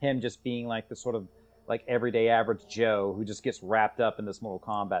like him just being like the sort of like everyday average Joe who just gets wrapped up in this Mortal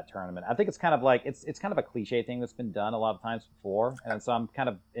Kombat tournament. I think it's kind of like it's kind of a cliche thing that's been done a lot of times before, and so I'm kind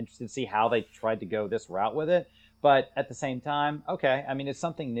of interested to see how they tried to go this route with it. But at the same time, okay, I mean, it's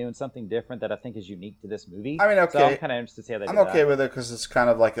something new and something different that I think is unique to this movie. I mean, okay. So I'm kind of interested to see how they do I'm okay that. with it because it's kind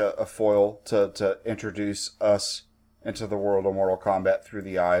of like a foil to introduce us into the world of Mortal Kombat through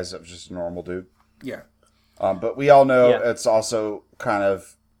the eyes of just a normal dude. Yeah. But we all know Yeah. it's also kind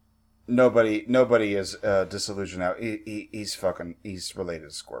of nobody is disillusioned now. He's related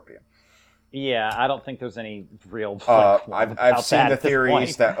to Scorpion. Yeah, I don't think there's any real. I've seen the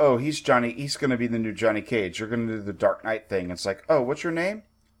theories that he's going to be the new Johnny Cage. You're going to do the Dark Knight thing. It's like, oh, what's your name?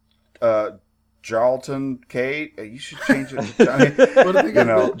 Jarlton Cage. You should change it to Johnny. Well, the thing is,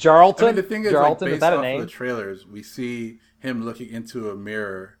 Jarlton. I mean, the thing is, Jarlton, like, is based that a off name? of the trailers, we see him looking into a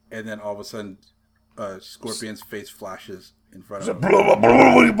mirror, and then all of a sudden, Scorpion's face flashes in front of him.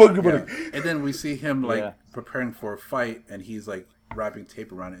 Yeah. And then we see him preparing for a fight, and he's like wrapping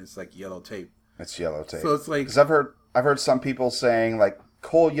tape around it. It's like yellow tape. It's yellow tape. So it's like, because I've heard some people saying like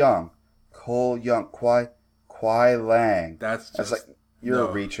Cole Young, Kwai Lang. That's just, like you're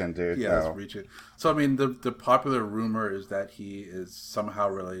reaching, dude. Yeah, that's reaching. So I mean, the popular rumor is that he is somehow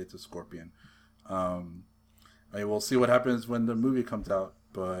related to Scorpion. I mean, we'll see what happens when the movie comes out,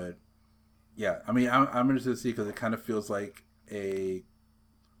 but yeah, I mean, I'm interested to see because it kind of feels like a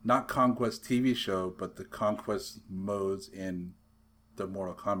not Conquest TV show, but the Conquest modes in the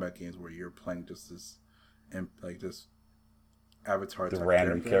Mortal Kombat games where you're playing just this, like this avatar, the type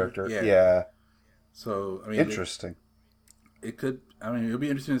random character. Yeah. So I mean, interesting. It could. I mean, it'll be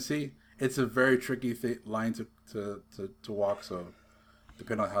interesting to see. It's a very tricky line to walk. So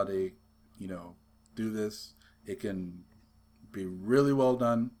depending on how they, do this, it can be really well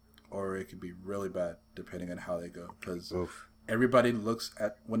done, or it could be really bad depending on how they go. Because everybody looks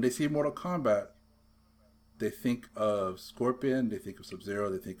at when they see Mortal Kombat, they think of Scorpion, they think of Sub-Zero,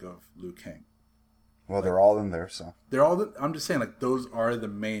 they think of Liu Kang. Well, they're all in there, so they're all. I'm just saying, like those are the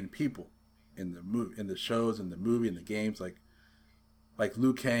main people in the movie, in the shows, in the movie, in the games. Like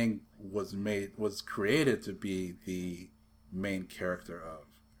Liu Kang was created to be the main character of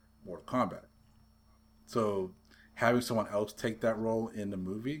Mortal Kombat. So having someone else take that role in the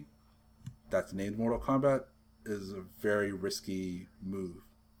movie that's named Mortal Kombat is a very risky move.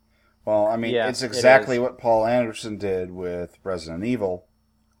 Well, I mean, it's exactly what Paul Anderson did with Resident Evil,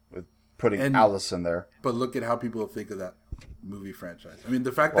 with putting Alice in there. But look at how people think of that movie franchise. I mean,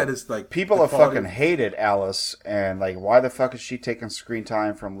 the fact that it's like people have fucking hated Alice, and like, why the fuck is she taking screen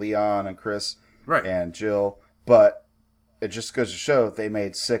time from Leon and Chris and Jill? But it just goes to show they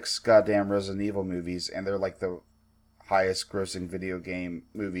made 6 goddamn Resident Evil movies, and they're like the highest grossing video game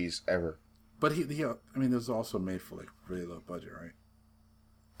movies ever. But I mean, it was also made for like really low budget, right?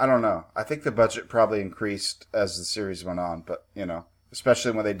 I don't know. I think the budget probably increased as the series went on, but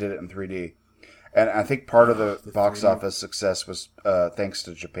especially when they did it in 3D. And I think part of the box 3D. office success was thanks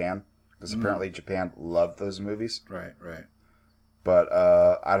to Japan, because apparently Japan loved those movies. Right. But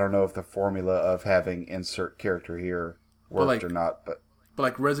I don't know if the formula of having insert character here worked or not. But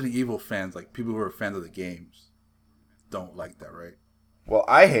like Resident Evil fans, like people who are fans of the games, don't like that, right? Well,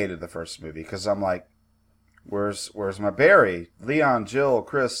 I hated the first movie because I'm like, where's my Barry, Leon, Jill,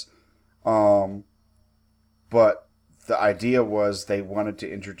 Chris? But the idea was they wanted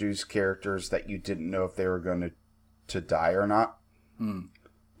to introduce characters that you didn't know if they were going to die or not.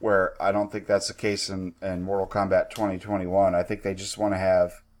 Where I don't think that's the case in Mortal Kombat 2021. I think they just want to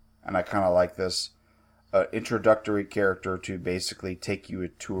have, and I kind of like this, introductory character to basically take you a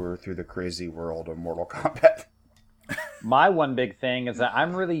tour through the crazy world of Mortal Kombat. My one big thing is that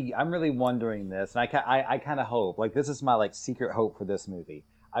I'm really wondering this, and I kind of hope, like, this is my like secret hope for this movie.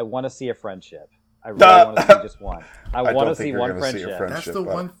 I want to see a friendship. I really want to see just one. I want to see one friendship. That's the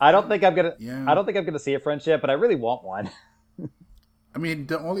one. I don't think I'm gonna. Yeah. I don't think I'm gonna see a friendship, but I really want one. I mean,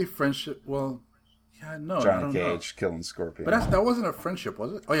 the only friendship. Well, yeah, no. Johnny Cage killing Scorpion. But that wasn't a friendship,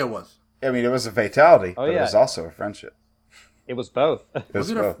 was it? Oh yeah, it was. I mean, it was a fatality, but it was also a friendship. It was both.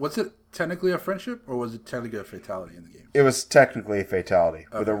 Was it technically a friendship, or was it technically a fatality in the game? It was technically a fatality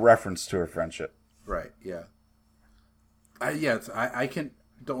with a reference to a friendship. Right. Yeah. I can.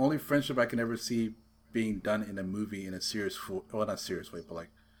 The only friendship I can ever see being done in a movie in a serious, well, not serious way, but like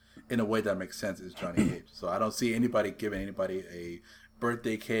in a way that makes sense is Johnny Cage. So I don't see anybody giving anybody a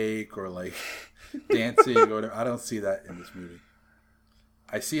birthday cake or like dancing or whatever. I don't see that in this movie.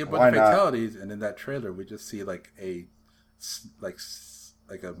 I see a bunch of fatalities, and in that trailer, we just see like a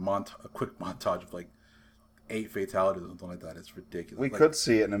quick montage of like 8 fatalities or something like that. It's ridiculous. We could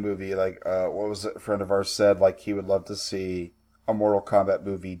see it in a movie. Like, what was it? A friend of ours said like he would love to see a Mortal Kombat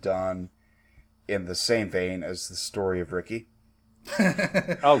movie done in the same vein as the story of Ricky,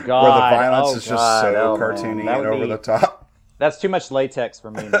 Oh God! where the violence Oh, is just God. so Oh, man. cartoony That and would over be- the top. That's too much latex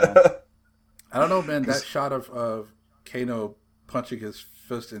for me, man. I don't know, man. That shot of Kano punching his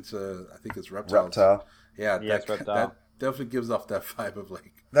fist into, I think it's reptiles. Reptile. Yeah, Yes, that, reptile. that definitely gives off that vibe of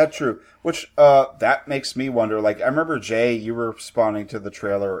like. That's true. Which that makes me wonder. Like, I remember Jay, you were responding to the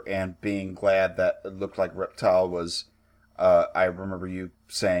trailer and being glad that it looked like Reptile was. I remember you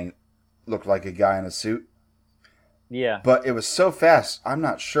saying looked like a guy in a suit, Yeah. but it was so fast. I'm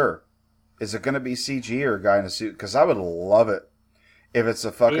not sure. Is it going to be CG or a guy in a suit? Because I would love it if it's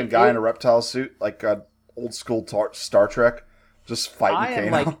a fucking guy in a reptile suit, like a old school Star Trek, just fighting I am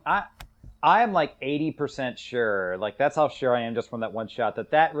Kano. like I am like 80% sure. Like that's how sure I am just from that one shot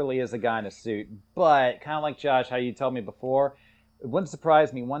that really is a guy in a suit. But kind of like Josh, how you told me before, it wouldn't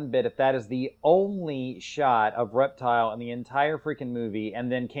surprise me one bit if that is the only shot of Reptile in the entire freaking movie,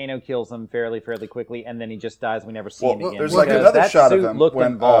 and then Kano kills him fairly quickly, and then he just dies. We never see him again. There's like Because another that shot of suit him looked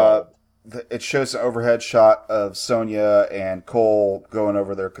when involved. it shows an overhead shot of Sonya and Cole going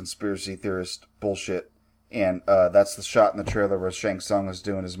over their conspiracy theorist bullshit. And that's the shot in the trailer where Shang Tsung is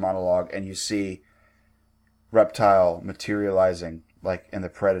doing his monologue, and you see Reptile materializing like in the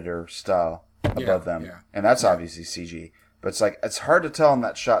Predator style above them. yeah. And that's obviously CG. But it's like, it's hard to tell in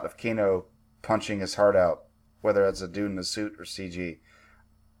that shot of Kano punching his heart out, whether it's a dude in a suit or CG.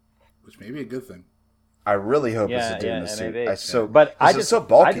 Which may be a good thing. I really hope it's Yeah, a dude in a yeah, suit. maybe. But it's so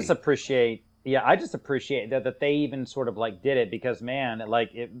bulky. I just appreciate that they even sort of like did it because man,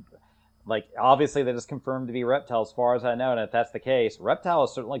 like obviously that is confirmed to be Reptile as far as I know, and if that's the case, Reptile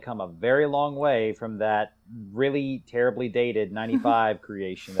has certainly come a very long way from that really terribly dated 95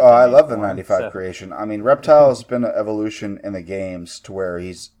 creation. that Oh, they I made love the for him. 95 So- creation. I mean, Reptile has been an evolution in the games to where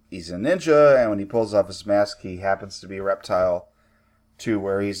he's a ninja, and when he pulls off his mask, he happens to be a reptile. To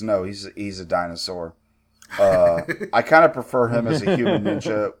where he's a dinosaur. I kind of prefer him as a human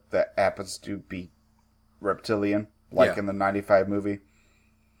ninja that happens to be reptilian, like Yeah. in the 95 movie.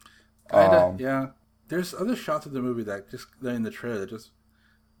 Kinda, yeah. There's other shots of the movie that in the trailer that just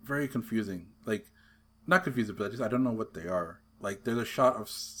very confusing. Like, not confusing, but I don't know what they are. Like, there's a shot of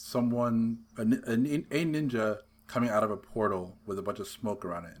someone, a ninja coming out of a portal with a bunch of smoke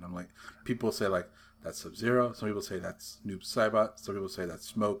around it, and I'm like, people say like that's Sub-Zero. Some people say that's Noob Saibot. Some people say that's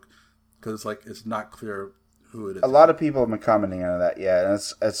Smoke, because it's not clear who it is. A lot of people have been commenting on that, yeah, and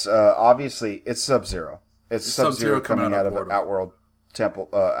it's obviously it's Sub-Zero. It's Sub-Zero coming out of an Outworld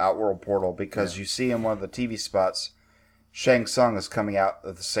portal because you see in one of the TV spots, Shang Tsung is coming out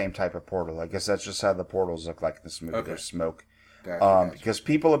of the same type of portal. I guess that's just how the portals look like in this movie. Okay. There's smoke. Gotcha. Because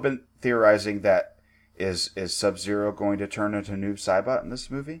people have been theorizing that is Sub-Zero going to turn into Noob Saibot in this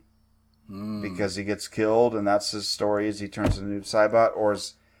movie? Because he gets killed and that's his story is he turns into Noob Saibot, or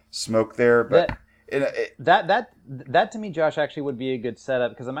is Smoke there? But That to me, Josh, actually would be a good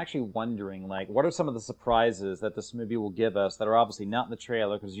setup because I'm actually wondering, like, what are some of the surprises that this movie will give us that are obviously not in the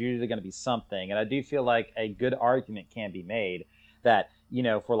trailer because usually going to be something. And I do feel like a good argument can be made that,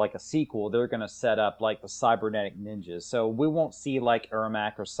 for like a sequel, they're going to set up like the cybernetic ninjas. So we won't see like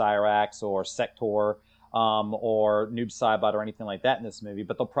Ermac or Cyrax or Sector or Noob Saibot or anything like that in this movie,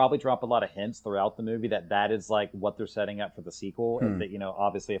 but they'll probably drop a lot of hints throughout the movie that is like what they're setting up for the sequel. That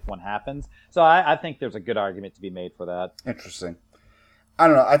obviously if one happens, so I think there's a good argument to be made for that. Interesting. I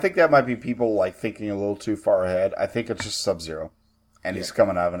don't know. I think that might be people like thinking a little too far ahead. I think it's just Sub-Zero, and he's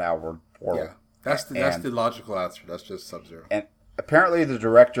coming out of an outward portal. Yeah, that's the logical answer. That's just Sub-Zero. And apparently, the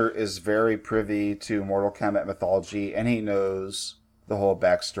director is very privy to Mortal Kombat mythology, and he knows the whole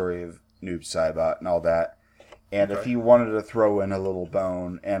backstory of Noob Saibot and all that. And if he wanted to throw in a little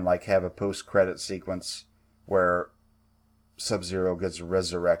bone and like have a post-credit sequence where Sub-Zero gets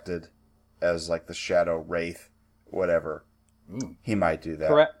resurrected as like the Shadow Wraith, whatever, he might do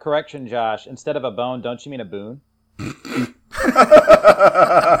that. Correction, Josh. Instead of a bone, don't you mean a boon?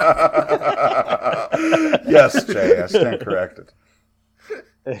 Yes, Jay, I stand corrected.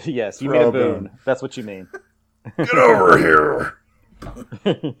 Yes, you Throw mean a a boon. boon. That's what you mean. Get over here.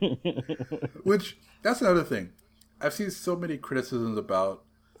 Which, that's another thing. I've seen so many criticisms about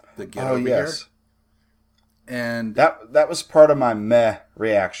the Get Oh Over yes, Here. And that was part of my meh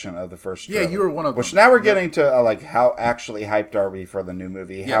reaction of the first trailer. Yeah, you were one of them. Which now we're getting to like how actually hyped are we for the new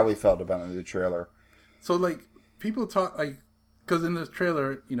movie? Yeah. How we felt about the new trailer. so, like, people talk, like, because in the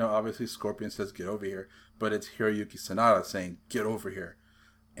trailer, obviously Scorpion says, get over here, but it's Hiroyuki Sanada saying, get over here.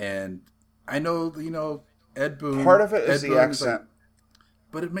 And I know, Ed Boon. Part of it is Ed the Boon accent.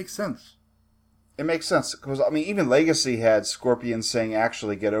 but it makes sense. It makes sense because I mean, even Legacy had Scorpion saying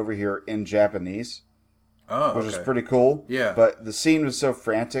 "actually get over here" in Japanese, Oh, which okay. is pretty cool. Yeah. But the scene was so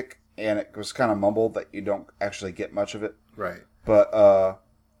frantic and it was kind of mumbled that you don't actually get much of it. Right. But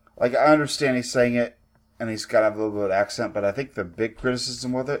like I understand he's saying it, and he's got to have a little bit of accent. But I think the big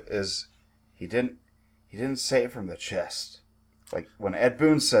criticism with it is he didn't say it from the chest. Like when Ed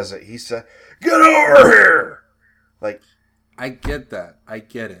Boon says it, he said, "Get over here!" Like I get that. I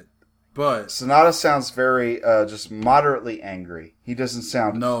get it. But Sanada sounds very just moderately angry. He doesn't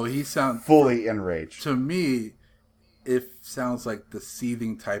sound no, he sounds fully enraged. to me. It sounds like the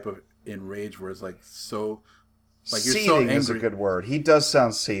seething type of enrage, where it's like so, like you're Seething so angry. is a good word. He does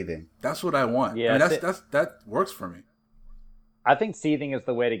sound seething. That's what I want. Yeah, I mean, that works for me. I think seething is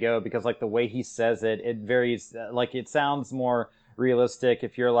the way to go because like the way he says it, it varies. Like it sounds more realistic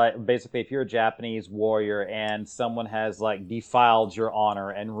if you're like basically if you're a Japanese warrior and someone has like defiled your honor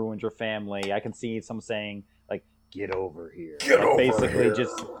and ruined your family. I can see someone saying like "Get over here." Get like, over basically here.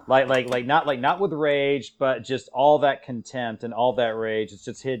 just not with rage, but just all that contempt and all that rage. It's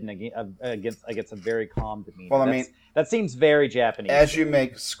just hidden against a very calm demeanor. Well, I mean, that seems very Japanese. as you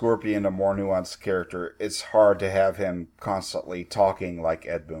make Scorpion a more nuanced character, it's hard to have him constantly talking like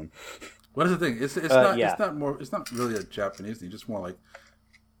Ed Boon. What is the thing? It's not really a Japanese thing. Just more like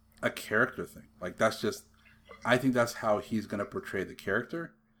a character thing. Like that's just. I think that's how he's gonna portray the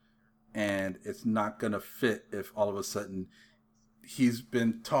character, and it's not gonna fit if all of a sudden he's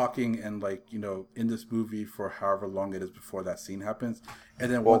been talking and like in this movie for however long it is before that scene happens,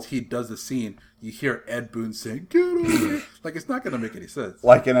 and then once he does the scene, you hear Ed Boon saying "Get over here." Like it's not gonna make any sense.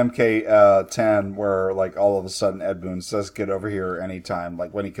 Like in MK10, where like all of a sudden Ed Boon says "Get over here" anytime,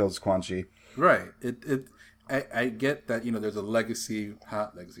 like when he kills Quan Chi. Right. I get that there's a legacy.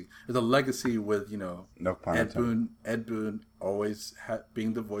 There's a legacy with No pun Ed intended. Boon always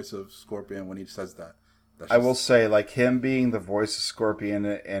being the voice of Scorpion when he says that. I will say, like him being the voice of Scorpion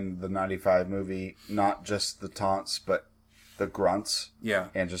in the '95 movie, not just the taunts, but the grunts, Yeah,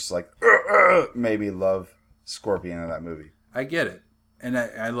 and just like made me love Scorpion in that movie. I get it, and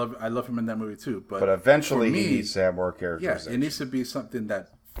I love him in that movie too. But eventually, for me, he needs to have more yeah, characterization. it needs to be something that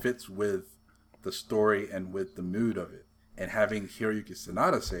fits with the story and with the mood of it. And having Hiroyuki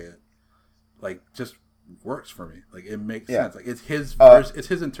Sanada say it, like, just works for me. Like, it makes sense. Like, it's his it's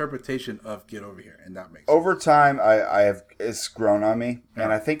his interpretation of "Get over here," and that makes Over sense. time, it's grown on me,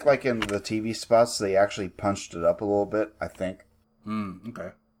 and I think like in the TV spots, they actually punched it up a little bit. I think Okay.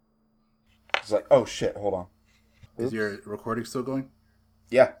 it's like, oh shit, hold on, Is your recording still going?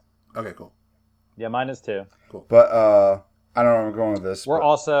 yeah, Okay, cool. Yeah, mine is too. but I don't know where I'm going with this. We're but-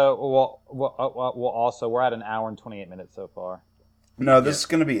 also we're at an hour and 28 minutes so far. no, this is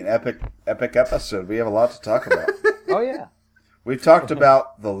going to be an epic episode. We have a lot to talk about. Oh yeah. We've talked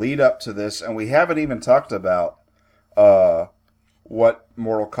about the lead up to this, and we haven't even talked about what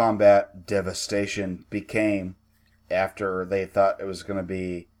Mortal Kombat Devastation became after they thought it was going to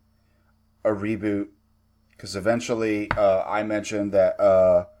be a reboot. Because eventually, I mentioned that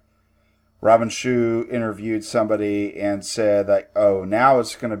Robin Shu interviewed somebody and said that, oh, now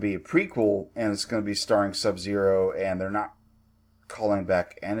it's going to be a prequel, and it's going to be starring Sub-Zero, and they're not calling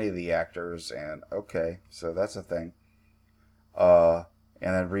back any of the actors, and okay, so that's a thing.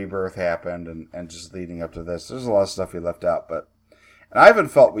 And then Rebirth happened, and just leading up to this, there's a lot of stuff we left out, and I haven't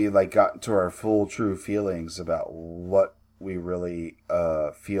felt we like got into our full true feelings about what we really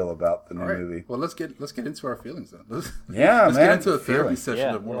feel about the new All right. movie. Well, let's get into our feelings then. Let's man, get into a therapy feeling. session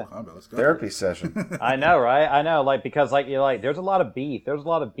Yeah, of Mortal yeah. Kombat. Let's go. Therapy session. I know, right? I know, like because like you're like there's a lot of beef. There's a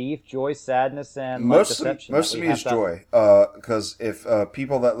lot of beef, joy, sadness, and like, deception. Most that of we me have is to- joy. Because if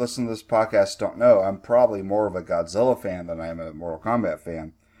people that listen to this podcast don't know, I'm probably more of a Godzilla fan than I am a Mortal Kombat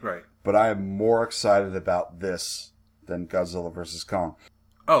fan. Right. But I am more excited about this than Godzilla vs. Kong.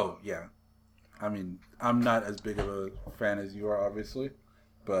 Oh, yeah. I mean, I'm not as big of a fan as you are, obviously,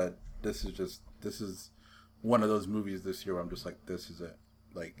 but this is one of those movies this year where I'm just like, this is it.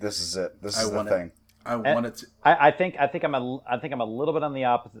 Like, This is it. This I is the want thing. it. I want it to. I think I'm a little bit on the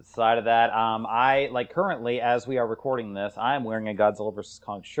opposite side of that. I like currently as we are recording this, I am wearing a Godzilla vs.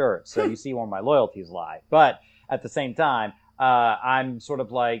 Kong shirt, so you see where my loyalties lie. But at the same time, I'm sort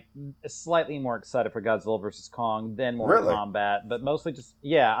of like slightly more excited for Godzilla vs. Kong than Mortal Really? Kombat, but mostly just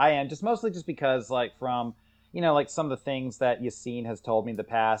I am just mostly just because like from like some of the things that Yassine has told me in the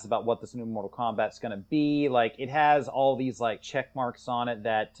past about what this new Mortal Kombat's going to be. Like it has all these like check marks on it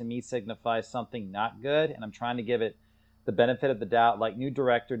that to me signifies something not good, and I'm trying to give it the benefit of the doubt. Like new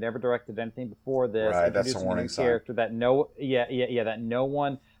director, never directed anything before this. Right, that's a introducing warning new sign. character that no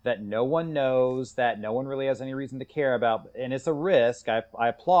one knows, that no one really has any reason to care about, and it's a risk. I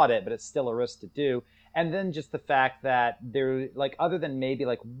applaud it, but it's still a risk to do. And then just the fact that there, like, other than maybe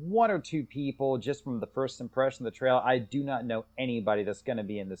like one or two people, just from the first impression of the trailer, I do not know anybody that's going to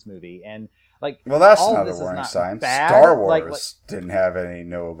be in this movie. And like, Well, that's all not of a this is warning not sign. bad. Star Wars Like, didn't have any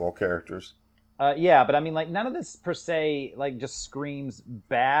knowable characters. yeah, but I mean, like, none of this per se, like, just screams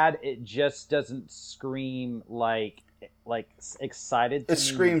bad. It just doesn't scream like excited. To It me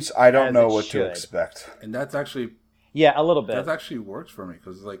screams, I don't as know it what to should. expect. And that's actually Yeah, a little bit. that actually works for me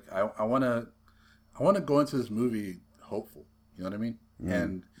because like I want to go into this movie hopeful. You know what I mean?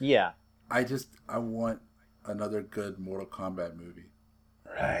 And Yeah. I want another good Mortal Kombat movie.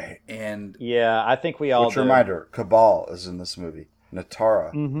 Right. And Yeah, I think we all Which do. reminder, Cabal is in this movie.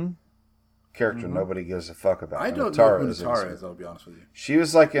 Natara, Mm-hmm. character nobody gives a fuck about. I don't Natara know who is in this Natara movie. is. I'll be honest with you. She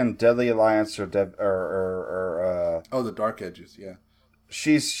was like in Deadly Alliance or Oh, the Dark Edges. Yeah.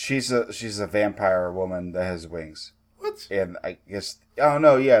 she's a vampire woman that has wings. What? And I guess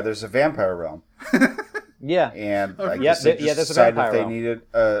there's a vampire realm. Yeah. And I Okay. guess Yeah, they just there's a decided vampire they realm. needed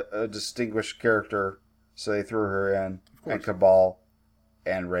a distinguished character, so they threw her in, course. and Cabal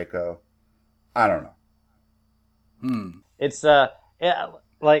and Reiko. I don't know. It's yeah,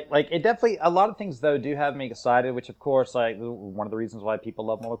 like it definitely, a lot of things though do have me excited, which of course, like, one of the reasons why people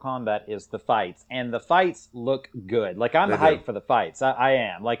love Mortal Kombat is the fights, and the fights look good. Like, I'm They do. hyped for the fights. I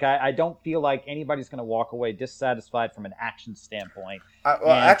am. Like, I don't feel like anybody's going to walk away dissatisfied from an action standpoint.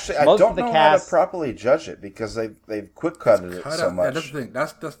 Actually, I most don't of the know cast- how to properly judge it because they've quick cutted it Cut so out- much. That's the thing.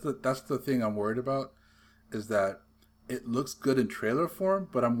 That's the thing I'm worried about, is that it looks good in trailer form,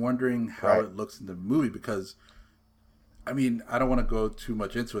 but I'm wondering how Right. it looks in the movie because, I mean, I don't want to go too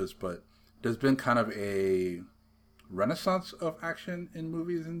much into this, but there's been kind of a renaissance of action in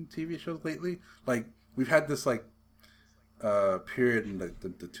movies and TV shows lately. Like, we've had this like period in the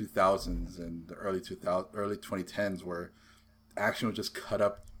 2000s and the early 2010s where action was just cut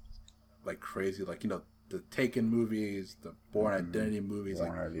up like crazy. Like, you know, the Taken movies, the Bourne Identity movies,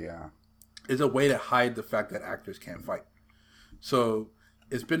 like, is a way to hide the fact that actors can't fight. So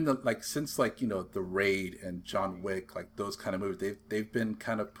it's been since like, you know, The Raid and John Wick, like those kind of movies, they've been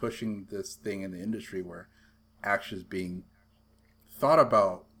kind of pushing this thing in the industry where action is being thought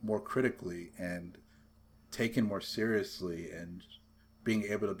about more critically and taken more seriously and being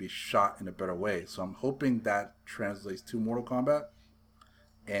able to be shot in a better way. So I'm hoping that translates to Mortal Kombat.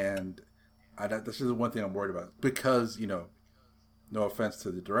 And this is the one thing I'm worried about because, you know, no offense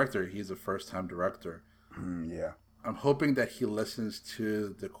to the director, he's a first-time director. Yeah. I'm hoping that he listens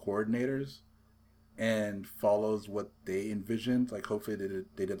to the coordinators and follows what they envisioned. Like, hopefully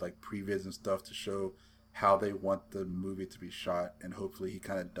they did like previs and stuff to show how they want the movie to be shot, and hopefully he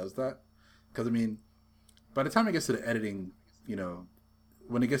kind of does that. Because, I mean, by the time it gets to the editing, you know,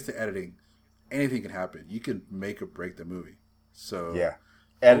 when it gets to editing, anything can happen. You can make or break the movie. So Yeah.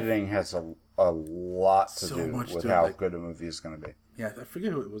 Editing has a lot to So do much with to it, how like- good a movie is going to be. yeah, I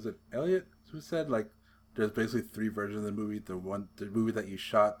forget who was it. Elliot who said like there's basically three versions of the movie: the movie that you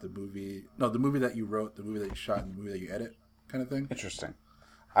shot, the movie that you wrote, the movie that you shot, and the movie that you edit, kind of thing. Interesting.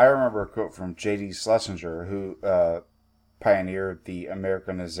 I remember a quote from J.D. Schlesinger, who pioneered the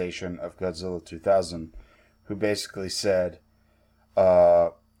Americanization of Godzilla 2000, who basically said,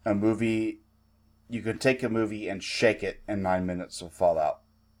 you can take a movie and shake it and 9 minutes will fall out.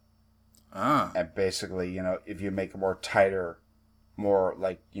 Ah, And basically, you know, if you make a more tighter, more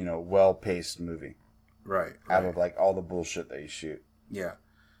like, you know, well-paced movie right. out of like all the bullshit that you shoot. Yeah.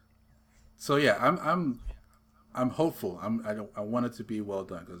 So yeah, I'm hopeful. I want it to be well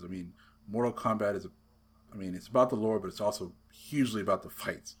done because I mean, Mortal Kombat it's about the lore, but it's also hugely about the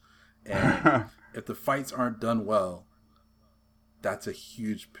fights. And if the fights aren't done well, that's a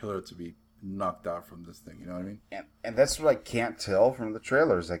huge pillar to be knocked out from this thing. You know what I mean? And that's what I can't tell from the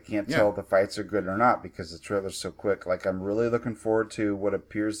trailers. I can't tell if the fights are good or not because the trailer's so quick. Like, I'm really looking forward to what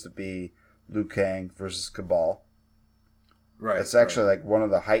appears to be Liu Kang versus Cabal. Right. It's actually like one of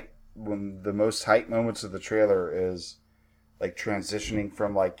the most hype moments of the trailer is like transitioning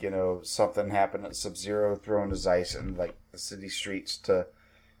from like, you know, something happened at Sub-Zero throwing his ice in like the city streets to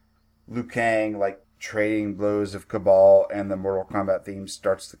Liu Kang like trading blows of Cabal, and the Mortal Kombat theme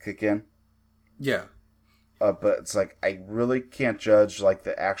starts to kick in. Yeah. But it's like I really can't judge like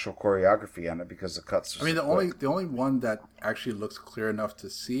the actual choreography on it because the cuts are I mean, so quick. the only one that actually looks clear enough to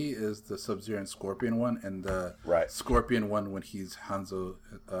see is the Sub-Zero and Scorpion one, and the Right. Scorpion one when he's Hanzo.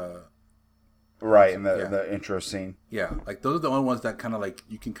 Right in Yeah. the intro scene. Yeah, like those are the only ones that kind of like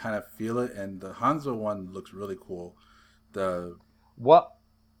you can kind of feel it, and the Hanzo one looks really cool.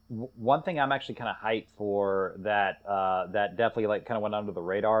 One thing I'm actually kind of hyped for that definitely like kind of went under the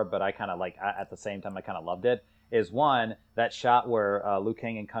radar, but I kind of like at the same time I kind of loved it, is one, that shot where Liu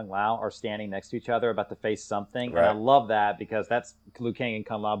Kang and Kung Lao are standing next to each other about to face something. Right. And I love that because that's Liu Kang and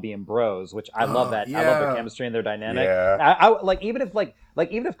Kung Lao being bros, which I love that. I love their chemistry and their dynamic. Yeah. I like even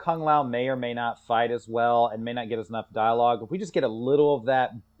if Kung Lao may or may not fight as well and may not get us enough dialogue, if we just get a little of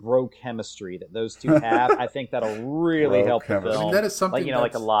that bro chemistry that those two have, I think that'll really help the film. I mean, that is something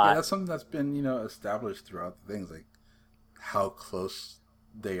like a lot. Yeah, that's something that's been established throughout the things, like how close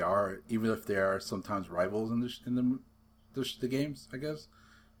they are, even if they are sometimes rivals in the games. I guess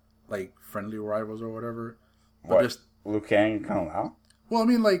like friendly rivals or whatever. But What? just Liu Kang and Kung Lao? well, I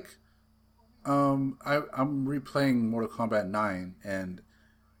mean, like I'm replaying Mortal Kombat 9, and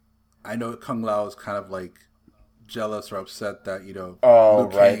I know Kung Lao is kind of like jealous or upset that Oh,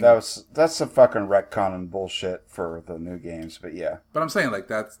 Liu right. Kang- That's a fucking retcon and bullshit for the new games, but yeah. But I'm saying like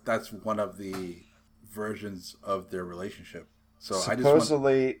that's one of the versions of their relationship. So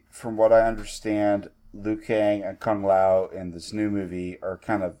Supposedly, from what I understand, Liu Kang and Kung Lao in this new movie are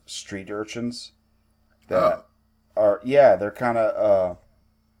kind of street urchins. That they're kind of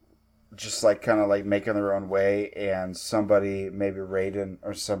just like kind of like making their own way, and somebody, maybe Raiden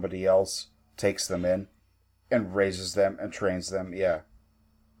or somebody else, takes them in and raises them and trains them. Yeah,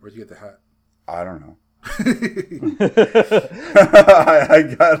 Where'd you get the hat? I don't know.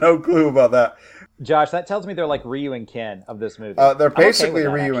 I got no clue about that. Josh, that tells me they're like Ryu and Ken of this movie. They're I'm okay basically with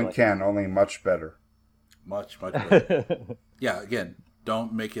that, Ryu and actually. Ken, only much better. Much better. Yeah, again,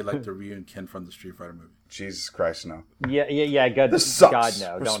 don't make it like the Ryu and Ken from the Street Fighter movie. Jesus Christ, no. Yeah. God, This sucks. God,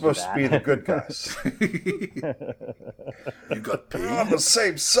 no, We're don't supposed do to that. be the good guys. You got We're on paid. the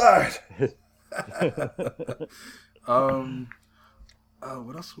same side.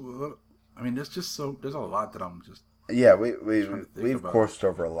 What else? I mean, there's a lot that I'm just Yeah, trying to think we've about. coursed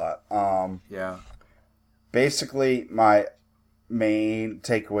over a lot. yeah. Basically, my main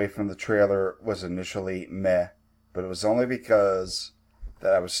takeaway from the trailer was initially meh, but it was only because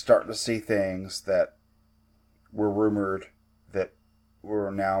that I was starting to see things that were rumored that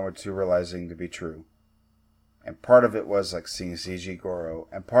were now into realizing to be true. And part of it was like seeing CG Goro,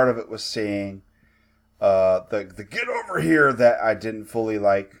 and part of it was seeing the get over here that I didn't fully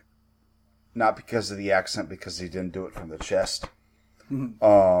like, not because of the accent, because he didn't do it from the chest.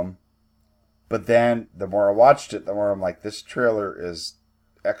 But then the more I watched it, the more I'm like, this trailer is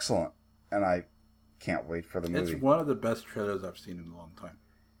excellent, and I can't wait for the movie. It's one of the best trailers I've seen in a long time.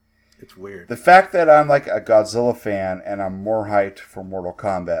 It's weird. The fact that I'm like a Godzilla fan and I'm more hyped for Mortal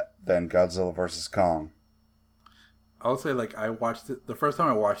Kombat than Godzilla vs. Kong. I'll say, like, I watched it. The first time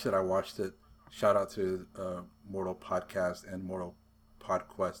I watched it, shout out to Mortal Podcast and Mortal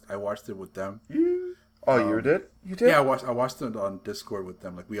PodQuest. I watched it with them. Oh, you did? You did? Yeah, I watched it on Discord with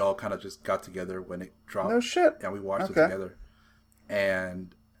them. Like, we all kind of just got together when it dropped. No shit. And we watched it Okay. together.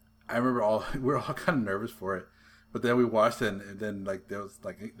 And I remember we were all kind of nervous for it. But then we watched it, and then like there was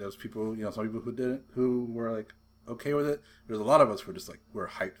people, some people who were like okay with it. There's a lot of us who were just like, we're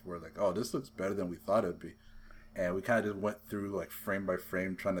hyped. We're like, oh, this looks better than we thought it would be. And we kind of just went through like frame by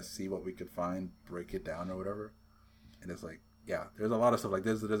frame, trying to see what we could find, break it down or whatever. And it's like, yeah, there's a lot of stuff. Like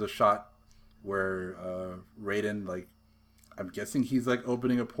there's a shot where Raiden, like, I'm guessing he's like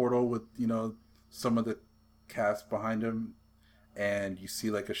opening a portal with some of the cast behind him, and you see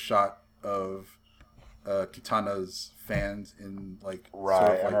like a shot of Kitana's fans in like Right,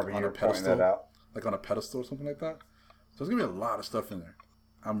 sort of, I like, remember on you a were pointing pedestal, that out. like on a pedestal or something like that. So there's gonna be a lot of stuff in there.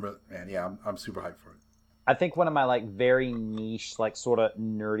 I'm super hyped for it. I think one of my like very niche, like sort of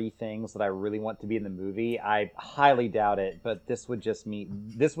nerdy things that I really want to be in the movie, I highly doubt it, but this would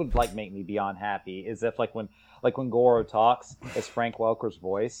like make me beyond happy, is if like when Goro talks, it's Frank Welker's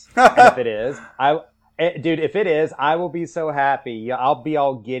voice. And if it is, if it is, I will be so happy. Yeah, I'll be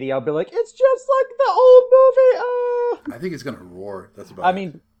all giddy. I'll be like, it's just like the old movie. I think it's gonna roar. That's about. I it.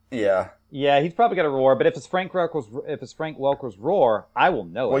 mean, Yeah. he's probably gonna roar. But if it's Frank Welker's roar, I will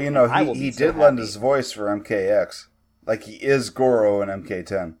know Well, it. I will he be so did lend happy. his voice for MKX. Like, he is Goro in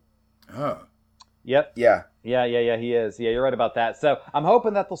MK10. Oh. Yep. Yeah. Yeah, he is. Yeah, you're right about that. So I'm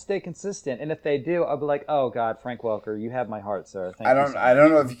hoping that they'll stay consistent, and if they do, I'll be like, "Oh God, Frank Welker, you have my heart, sir." Thank you so much. I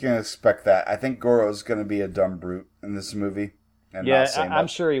don't know if you can expect that. I think Goro's going to be a dumb brute in this movie, and Yeah, not say much. I'm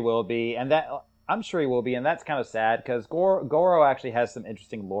sure he will be, and that's kind of sad because Goro actually has some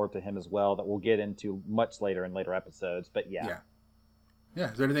interesting lore to him as well that we'll get into much later in later episodes. But yeah.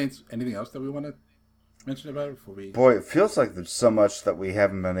 Is there anything else that we want to mention about it before we? Boy, it feels like there's so much that we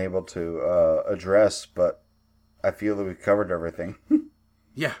haven't been able to address, but I feel that we've covered everything.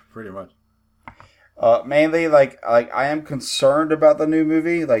 Yeah, pretty much. Mainly, like I am concerned about the new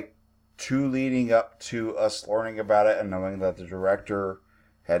movie, like leading up to us learning about it and knowing that the director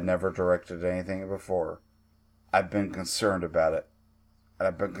had never directed anything before. I've been concerned about it. And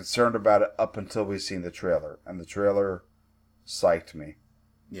I've been concerned about it up until we've seen the trailer. And the trailer psyched me.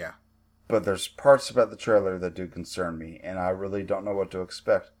 Yeah. But there's parts about the trailer that do concern me, and I really don't know what to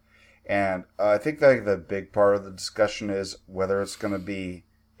expect. And I think that the big part of the discussion is whether it's going to be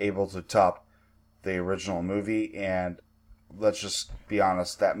able to top the original movie. And let's just be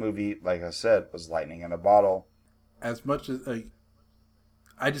honest, that movie, like I said, was lightning in a bottle. As much as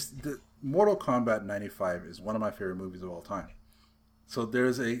Mortal Kombat 95 is one of my favorite movies of all time. So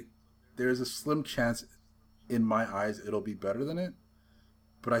there's a slim chance in my eyes it'll be better than it,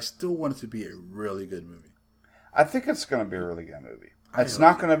 but I still want it to be a really good movie. I think it's going to be a really good movie. It's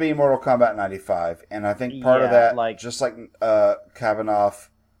not going to be Mortal Kombat 95, and I think part of that, just like Kavanaugh,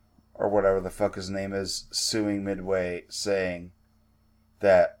 or whatever the fuck his name is, suing Midway, saying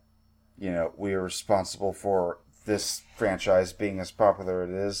that, we are responsible for this franchise being as popular as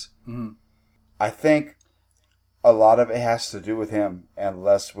it is. Mm-hmm. I think a lot of it has to do with him and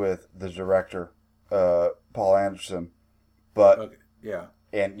less with the director, Paul Anderson. But okay. Yeah.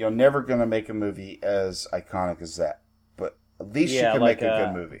 And you're never going to make a movie as iconic as that. But at least you can make a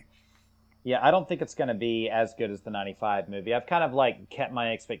good movie. Yeah, I don't think it's going to be as good as the 95 movie. I've kind of kept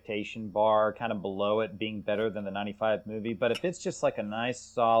my expectation bar kind of below it being better than the 95 movie. But if it's just a nice,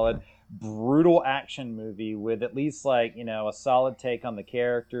 solid, brutal action movie with at least a solid take on the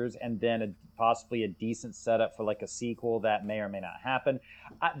characters and then possibly a decent setup for a sequel that may or may not happen,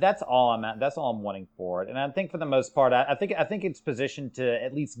 that's all I'm wanting for it. And I think for the most part, I think it's positioned to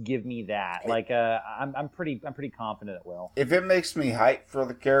at least give me that. I'm pretty confident it will. If it makes me hype for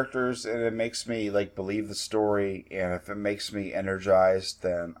the characters and it makes me believe the story, and if it makes me energized,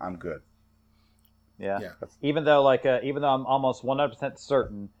 then I'm good. Yeah. Even though I'm almost 100%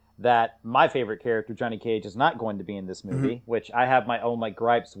 certain that my favorite character, Johnny Cage, is not going to be in this movie, which I have my own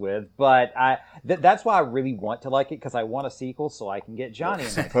gripes with. But that's why I really want to like it, because I want a sequel so I can get Johnny in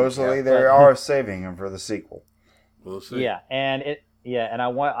it. Supposedly they are saving him for the sequel. We'll see. Yeah, and I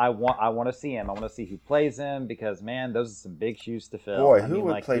want to see him. I want to see who plays him, because man, those are some big shoes to fill. Boy, who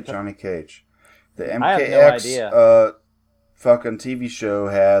would play Johnny Cage? The MKX I have no idea. Fucking TV show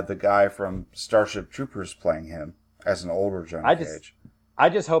had the guy from Starship Troopers playing him as an older Johnny Cage. I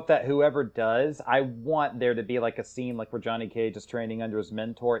just hope that whoever does, I want there to be a scene where Johnny Cage is training under his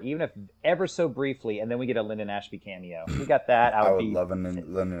mentor, even if ever so briefly, and then we get a Lyndon Ashby cameo. If we got that, I would love a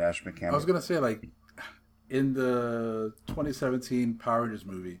Lyndon Ashby cameo. I was going to say, in the 2017 Power Rangers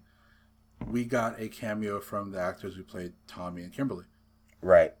movie, we got a cameo from the actors who played Tommy and Kimberly.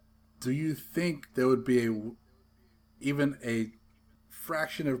 Right. Do you think there would be even a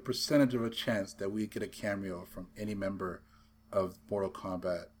fraction of a percentage of a chance that we get a cameo from any member of Mortal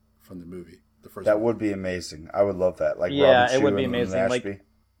Kombat from the movie? The first that movie? Would be amazing. I would love that. It would be amazing. Ashby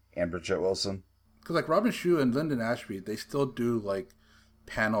and Bridget Wilson. Because Robin Shou and Lyndon Ashby, they still do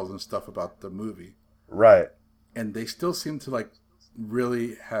panels and stuff about the movie. Right. And they still seem to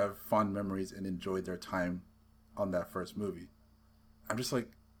really have fond memories and enjoyed their time on that first movie. I'm just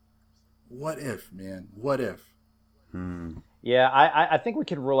what if, man? What if? Yeah, I think we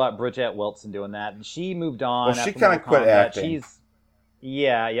could rule out Bridget Wilson doing that. She moved on. Well, she kind of quit acting.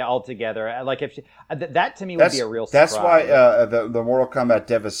 Altogether. If she, that to me would be a real surprise. That's why the Mortal Kombat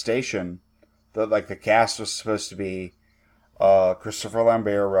Devastation, the cast was supposed to be Christopher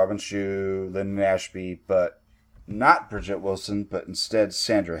Lambert, Robin Shou, Lyndon Ashby, but not Bridget Wilson, but instead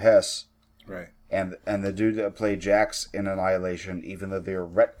Sandra Hess. Right. And the dude that played Jax in Annihilation, even though they were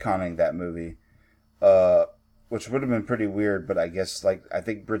retconning that movie, which would have been pretty weird, but I guess I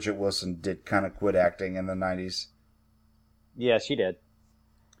think Bridget Wilson did kind of quit acting in the 90s. Yeah, she did.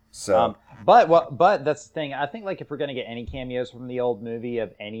 So, but that's the thing. I think if we're gonna get any cameos from the old movie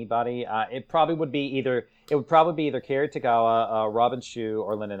of anybody, it would be either Cary Tagawa, Robin Shou,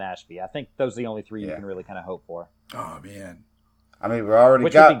 or Lyndon Ashby. I think those are the only three you can really kind of hope for. Oh man, I mean, we already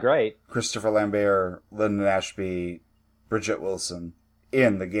Which got would be great. Christopher Lambert, Lyndon Ashby, Bridget Wilson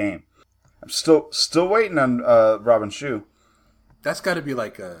in the game. I'm still waiting on Robin Shou. That's got to be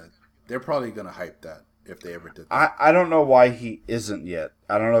they're probably gonna hype that if they ever did that. I don't know why he isn't yet.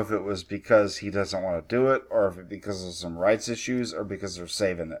 I don't know if it was because he doesn't want to do it, or if it's because of some rights issues, or because they're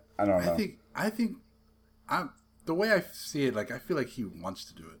saving it. I don't know. I think the way I see it, I feel like he wants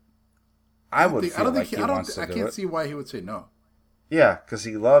to do it. I can't see why he would say no. Yeah, because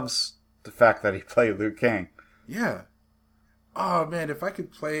he loves the fact that he played Liu Kang. Yeah. Oh man, if I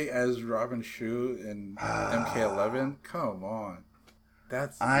could play as Robin Shou in MK11, come on.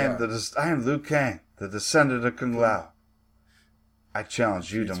 I am Liu Kang, the descendant of Kung Lao. I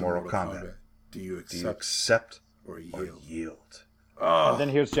challenge you to Mortal Kombat. Do you accept or yield? And then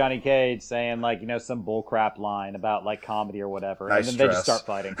here's Johnny Cage saying like, some bullcrap line about like comedy or whatever, Nice and then they just dress. start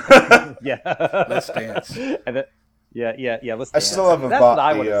fighting. Yeah, Let's dance. And then, yeah. Let's. I dance. still haven't That's what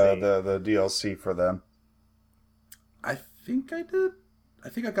I bought wanna see. the DLC for them. I think I did. I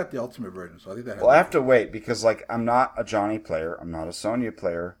think I got the ultimate version, so I think that. Well, I have to wait because like I'm not a Johnny player. I'm not a Sonya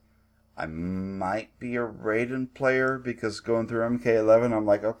player. I might be a Raiden player because going through MK11, I'm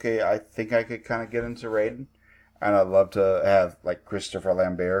like, okay, I think I could kind of get into Raiden, and I'd love to have like Christopher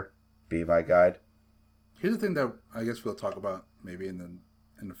Lambert be my guide. Here's the thing that I guess we'll talk about maybe in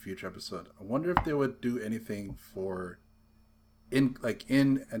a future episode. I wonder if they would do anything for in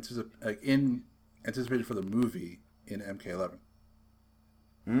anticipation for the movie in MK11.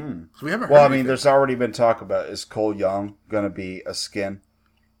 So we haven't heard Well, I anything. mean, there's already been talk about is Cole Young going to be a skin,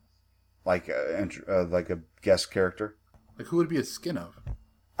 like a guest character, like who would be a skin of?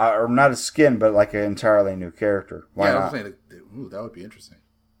 or not a skin, but like an entirely new character. Why yeah, not? I was saying, ooh, that would be interesting.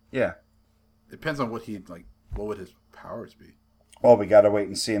 Yeah. Depends on what he'd like. What would his powers be? Well, we got to wait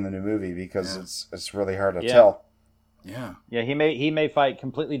and see in the new movie because it's really hard to Yeah. tell. Yeah. Yeah, he may fight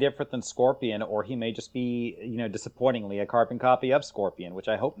completely different than Scorpion, or he may just be, disappointingly a carbon copy of Scorpion, which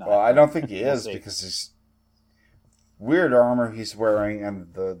I hope not. Well, I don't think he We'll is see. because his weird armor he's wearing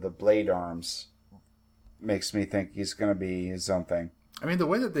and the blade arms makes me think he's going to be his own thing. I mean, the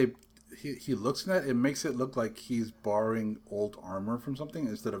way that he looks in that, it makes it look like he's borrowing old armor from something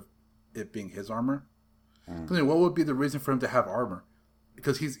instead of it being his armor. I mean, what would be the reason for him to have armor?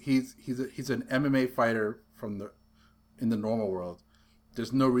 Because he's an MMA fighter in the normal world.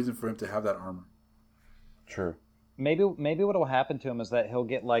 There's no reason for him to have that armor. True. Maybe what will happen to him is that he'll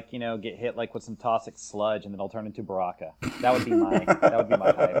get get hit like with some toxic sludge, and then he'll turn into Baraka. That would be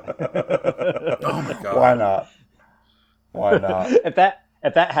my hype. Oh my god! Why not? Why not?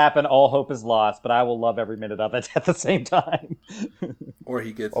 If that happened, all hope is lost. But I will love every minute of it at the same time. Or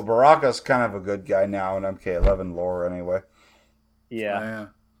he gets Well, Baraka's kind of a good guy now in MK11 lore anyway. Yeah.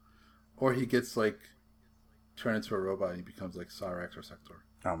 Or he gets like turned into a robot and he becomes like Cyrax or Sector.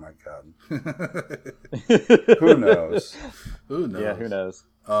 Oh my god. Who knows? Who knows? Yeah, who knows?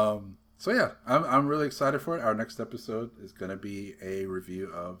 So yeah, I'm really excited for it. Our next episode is going to be a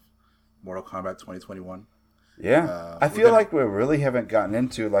review of Mortal Kombat 2021. Yeah. I we're feel gonna- like we really haven't gotten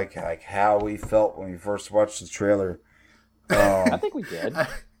into like how we felt when we first watched the trailer. I think we did. All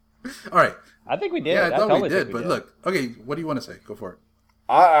right. I think we did. Yeah, I thought totally we think did. But look, okay, what do you want to say? Go for it.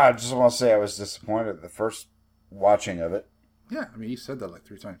 I just want to say I was disappointed at the first watching of it. Yeah, I mean, you said that like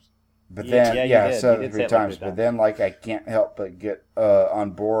 3 times. But Yeah, then, yeah, you I did. said You it did 3 say it like times. 3 But then, like, I can't help but get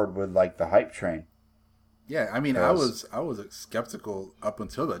on board with like the hype train. Yeah, I mean, Yes. I was skeptical up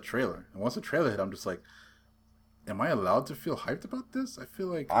until that trailer, and once the trailer hit, I'm just like, am I allowed to feel hyped about this? I feel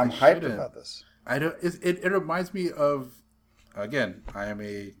like I'm I hyped shouldn't. about this. I don't. It reminds me of, again, I am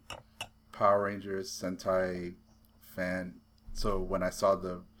a Power Rangers Sentai fan, so when I saw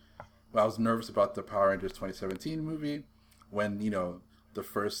I was nervous about the Power Rangers 2017 movie when the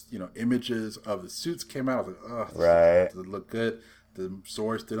first images of the suits came out. I was like, oh, this Right. doesn't look good. The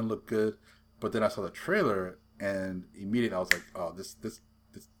swords didn't look good. But then I saw the trailer, and immediately I was like, "Oh, this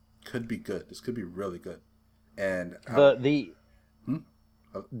could be good. This could be really good." And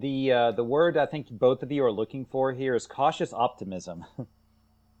The word I think both of you are looking for here is cautious optimism.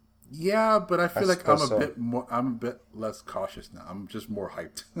 yeah, but I feel I like I'm suppose so. I'm a bit less cautious now. I'm just more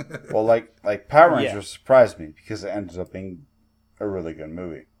hyped. Well, like Power Rangers Yeah. surprised me because it ended up being a really good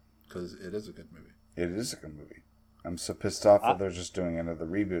movie. Because it is a good movie. It is a good movie. I'm so pissed off that they're just doing another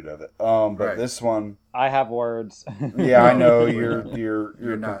reboot of it. But Right. this one, I have words. yeah, I know No, your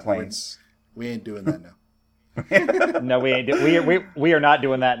You're not. complaints. We ain't doing that now. No, we ain't. We are not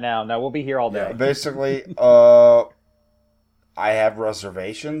doing that now. No, we'll be here all day. Basically, I have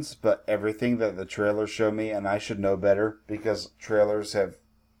reservations, but everything that the trailers show me, and I should know better because trailers have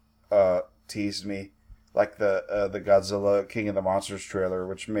teased me, like the Godzilla King of the Monsters trailer,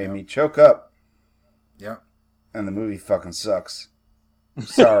 which made me choke up, Yeah. and the movie fucking sucks.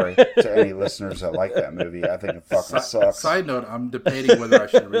 Sorry to any listeners that like that movie. I think it fucking sucks. Side note: I'm debating whether I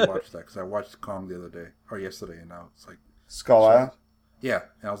should rewatch that because I watched Kong the other day or yesterday, and now it's like, Skull Island. yeah,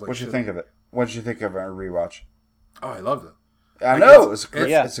 and I was like, What'd you shit. think of it? What'd you think of a rewatch? Oh, I loved it. I Like, know it's great.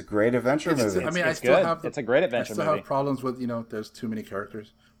 yeah. It's a great adventure It's- movie. I mean, I It's still good. have It's a great I adventure still movie. have problems with there's too many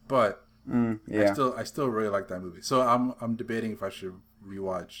characters, but Yeah. I still really like that movie. So I'm debating if I should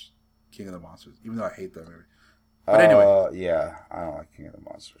rewatch King of the Monsters, even though I hate that movie. But anyway, yeah, I don't like King of the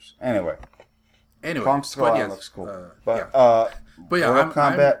Monsters. Anyway, Kong Skull but Island yes, looks cool, yeah. but But yeah, Mortal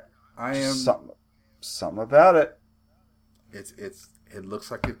Kombat, I am. something about it. It looks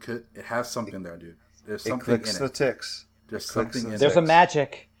like it has something there, dude. There's It something clicks in the it. ticks. There's something in There's there. a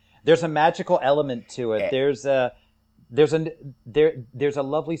magic. There's a magical element to it. There's a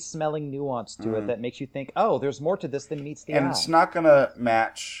lovely smelling nuance to it that makes you think, oh, there's more to this than meets the eye. And it's not going to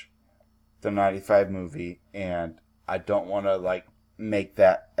match the 95 movie, and I don't want to like make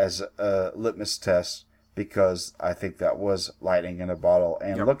that as a litmus test because I think that was lightning in a bottle.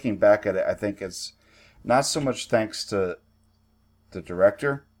 And looking back at it, I think it's not so much thanks to the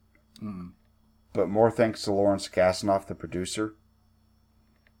director, but more thanks to Lawrence Kasanoff, the producer,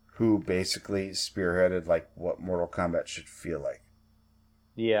 who basically spearheaded like what Mortal Kombat should feel like.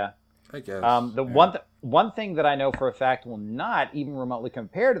 Yeah. I guess. One thing that I know for a fact will not even remotely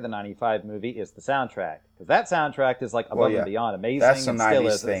compare to the 95 movie is the soundtrack. Because that soundtrack is like above and beyond amazing. That's a and still 90s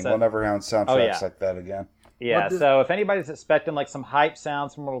is. thing. We'll never have soundtracks like that again. Yeah, so if anybody's expecting like some hype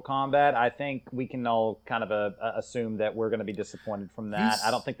sounds from Mortal Kombat, I think we can all kind of assume that we're going to be disappointed from that.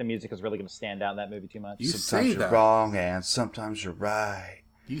 I don't think the music is really going to stand out in that movie too much. Sometimes you're wrong and sometimes you're right.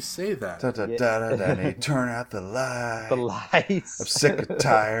 You say that. Then they turn out the light. The lights. I'm sick and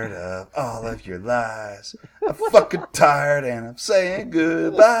tired of all of your lies. I'm fucking tired and I'm saying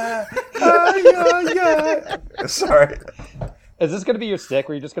goodbye. Sorry. Is this going to be your stick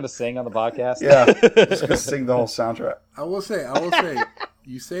where you're just going to sing on the podcast? Yeah. Just going to sing the whole soundtrack. I will say,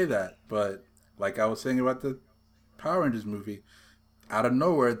 you say that, but like I was saying about the Power Rangers movie, out of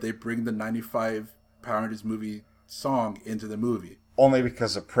nowhere, they bring the 95 Power Rangers movie song into the movie. Only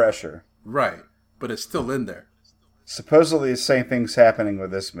because of pressure. Right. But it's still in there. Supposedly the same thing's happening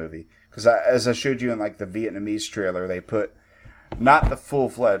with this movie. Because as I showed you in like the Vietnamese trailer, they put not the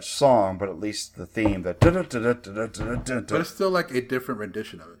full-fledged song, but at least the theme. But it's still like a different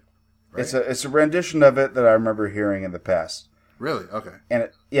rendition of it. Right? It's a rendition of it that I remember hearing in the past. Really? Okay. And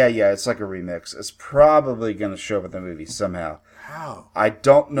it's like a remix. It's probably going to show up in the movie somehow. How? I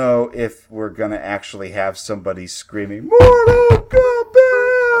don't know if we're going to actually have somebody screaming, Mortal Kombat!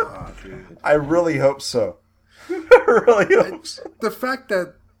 Oh, dude. I really hope so. I really hope so. The fact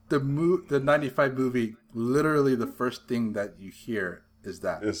that the 95 movie, literally the first thing that you hear is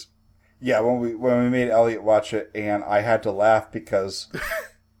that. When we made Elliot watch it, and I had to laugh because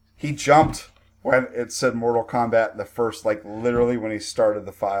he jumped when it said Mortal Kombat the first, like literally when he started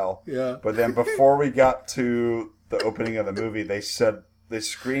the file. Yeah. But then before we got to the opening of the movie, they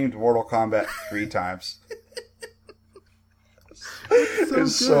screamed Mortal Kombat 3 times.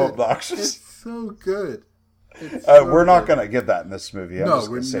 It's so obnoxious. It's so good. We're not going to get that in this movie.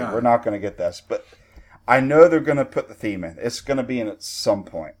 We're not going to get this. But I know they're going to put the theme in. It's going to be in at some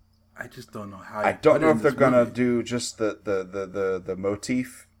point. I just don't know how. I don't know if they're going to do just the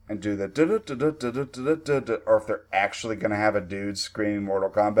motif and do the or if they're actually going to have a dude screaming Mortal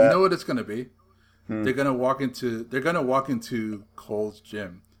Kombat. You know what it's going to be? They're going to walk into Cole's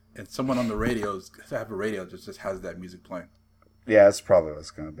gym, and someone on the radios have a radio that just has that music playing. Yeah, that's probably what it's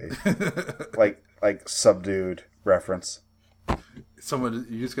going to be. like Subdued reference.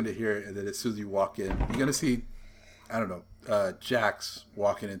 You're just going to hear it, and then as soon as you walk in, you're going to see, I don't know, Jax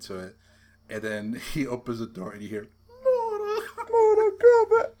walking into it, and then he opens the door, and you hear, Mortal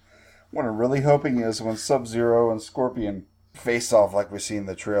Kombat. What I'm really hoping is when Sub-Zero and Scorpion face off like we see in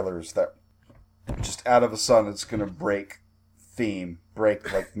the trailers, that just out of a sudden it's going to break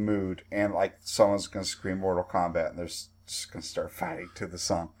like mood, and like someone's going to scream Mortal Kombat, and they're just going to start fighting to the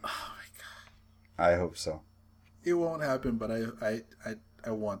song. Oh my god. I hope so. It won't happen, but I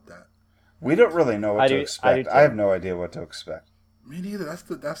want that. We don't really know what to expect. I have no idea what to expect. Me neither.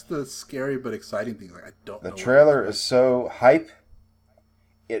 That's the scary but exciting thing. Like I don't know. The trailer is so hype.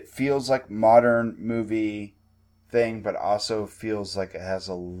 It feels like modern movie thing, but also feels like it has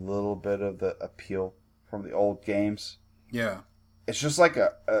a little bit of the appeal from the old games. Yeah. It's just like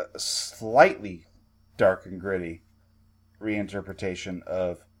a slightly dark and gritty reinterpretation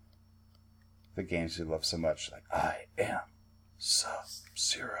of the games we love so much. Like, I am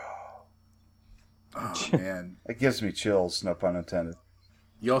Sub-Zero. Oh, man. It gives me chills, no pun intended.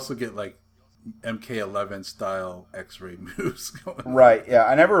 You also get, like, MK11 style X-ray moves going on. Right, yeah.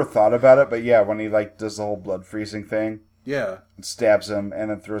 I never thought about it, but yeah, when he, like, does the whole blood freezing thing. Yeah. And stabs him and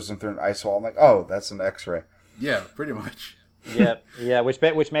then throws him through an ice wall. I'm like, oh, that's an X-ray. Yeah, pretty much. Yeah, which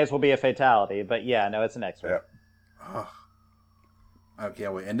may as well be a fatality, but yeah, no, it's an X-ray. Yeah. Oh, I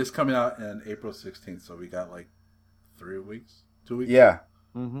can't wait. And this coming out on April 16th, so we got like 2 weeks. Yeah.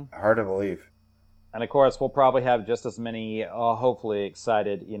 Mm-hmm. Hard to believe. And of course, we'll probably have just as many, hopefully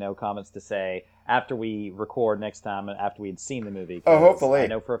excited, comments to say after we record next time and after we'd seen the movie. Oh, hopefully. I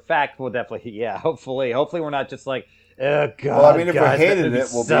know for a fact we'll definitely, hopefully we're not just like, oh God. Well, I mean, if guys, we hated it,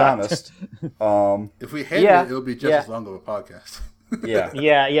 we'll be honest. If we hated it, it'll be just as long of a podcast. Yeah.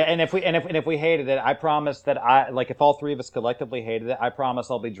 Yeah, yeah, and if we hated it, I promise that if all three of us collectively hated it, I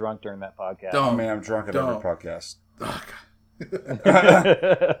promise I'll be drunk during that podcast. I mean, I'm drunk at every Don't. podcast.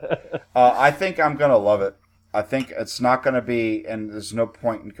 Oh, I think I'm gonna love it. I think it's not gonna be, and there's no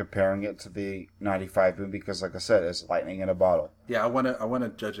point in comparing it to the '95 movie because, like I said, it's lightning in a bottle. yeah, I wanna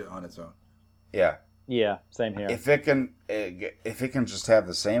judge it on its own. Yeah, Yeah, same here. if it can just have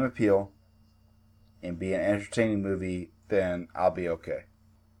the same appeal and be an entertaining movie, then I'll be okay.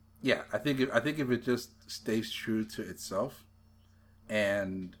 Yeah, I think if it just stays true to itself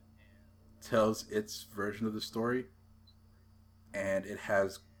and tells its version of the story, and it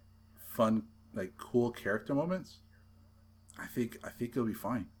has fun, like cool character moments, I think it'll be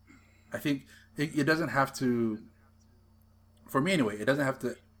fine. I think it doesn't have to, for me anyway, it doesn't have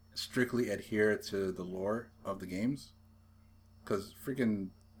to strictly adhere to the lore of the games, because freaking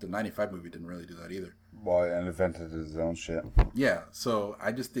the '95 movie didn't really do that either. Well, and invented his own shit. Yeah, so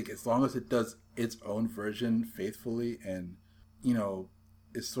I just think as long as it does its own version faithfully, and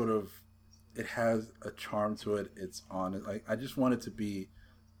it's sort of, it has a charm to it. It's on. Like, I just want it to be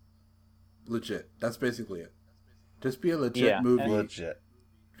legit. That's basically it. Just be a legit movie. Legit.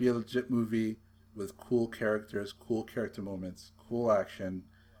 Be a legit movie with cool characters, cool character moments, cool action,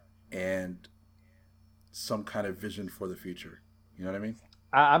 and some kind of vision for the future. You know what I mean?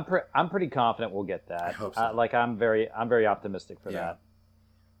 I'm pretty confident we'll get that. I hope so. I'm very optimistic for that.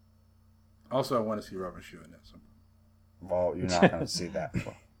 Also, I want to see Robin Shou in it. So. Well, you're not going to see that.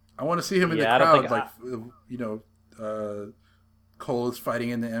 I want to see him in the I don't crowd, think Cole is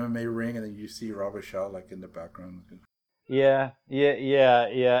fighting in the MMA ring, and then you see Robin Shaw like in the background. Yeah.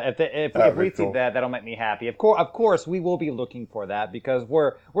 If we see cool. that, that'll make me happy. Of course, we will be looking for that because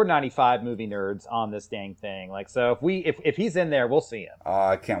we're 95 movie nerds on this dang thing. Like, so if he's in there, we'll see him.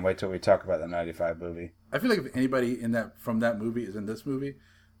 I can't wait till we talk about the '95 movie. I feel like if anybody from that movie is in this movie,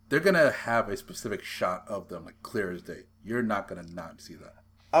 they're gonna have a specific shot of them, like clear as day. You're not gonna not see that.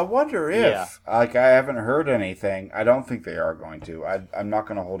 I wonder if, I haven't heard anything. I don't think they are going to. I'm not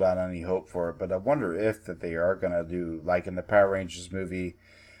going to hold out any hope for it, but I wonder if that they are going to do, like in the Power Rangers movie,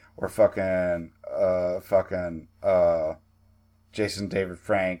 where fucking Jason David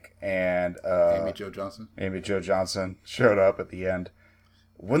Frank and Amy Jo Johnson showed up at the end.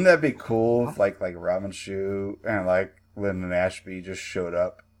 Wouldn't that be cool if like Robin Shou and like Lyndon Ashby just showed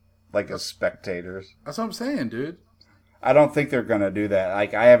up like as spectators? That's what I'm saying, dude. I don't think they're going to do that.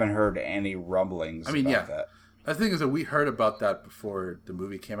 Like, I haven't heard any rumblings about that. The thing is that we heard about that before the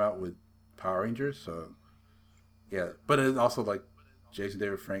movie came out with Power Rangers, so yeah. But it's also like Jason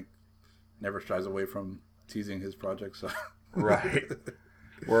David Frank never shies away from teasing his projects, so right.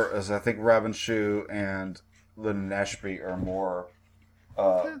 Whereas I think Robin Shou and Lyndon Ashby are more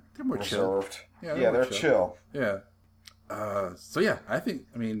they're more reserved. Chill. Yeah, they're chill. Yeah. So yeah, I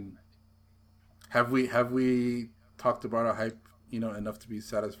mean, have we talked about our hype, enough to be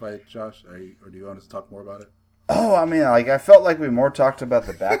satisfied, Josh? Or do you want us to talk more about it? Oh, I mean, like, I felt like we more talked about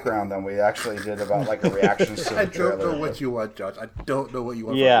the background than we actually did about, like, a reactions to the trailer. I don't know what you want, Josh. I don't know what you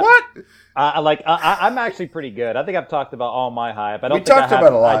want. Yeah. What? I'm actually pretty good. I think I've talked about all my hype. We talked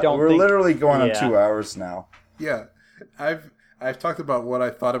about a lot. We're literally going on 2 hours now. Yeah. I've talked about what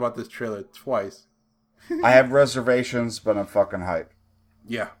I thought about this trailer twice. I have reservations, but I'm fucking hyped.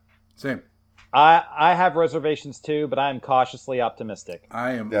 Yeah. Same. I have reservations too, but I'm cautiously optimistic.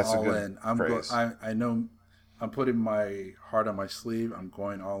 I am That's all a good in. phrase. I know I'm putting my heart on my sleeve. I'm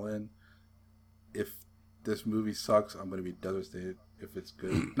going all in. If this movie sucks, I'm going to be devastated. If it's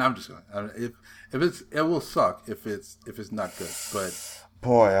good, no, I'm just going. It will suck if it's not good. But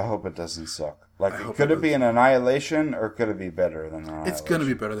boy, I hope it doesn't suck. Like, could it be an Annihilation, or could it be better than Annihilation? It's going to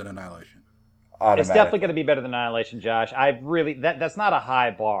be better than Annihilation. It's definitely going to be better than Annihilation, Josh. That's not a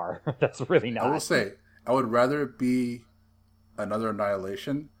high bar. That's really not. I will say, I would rather it be another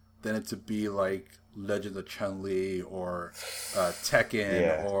Annihilation than it to be like Legend of Chun-Li or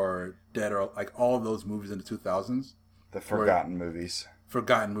Tekken or Dead or like all of those movies in the 2000s. The forgotten movies.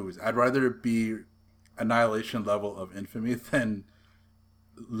 Forgotten movies. I'd rather it be Annihilation level of infamy than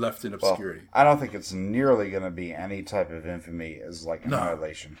left in obscurity. Well, I don't think it's nearly going to be any type of infamy as like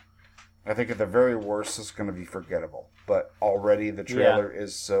Annihilation. I think at the very worst, it's going to be forgettable. But already the trailer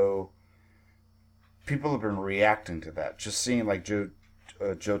is so... People have been reacting to that. Just seeing like Joe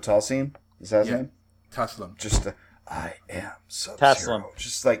Taslim, is that his name? Taslim. Just I am Sub-Zero.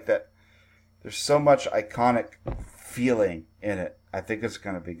 Just like that. There's so much iconic feeling in it. I think it's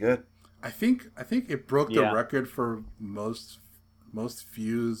going to be good. I think it broke the record for most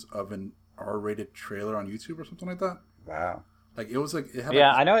views of an R-rated trailer on YouTube or something like that. Wow. Like it was like it had.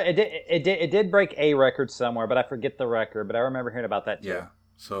 Yeah, like, I know it did break a record somewhere, but I forget the record. But I remember hearing about that too. Yeah.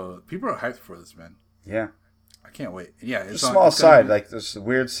 So people are hyped for this, man. Yeah. I can't wait. Yeah, It's a small side. Like it's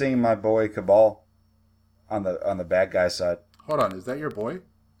weird seeing my boy Cabal on the bad guy side. Hold on, is that your boy?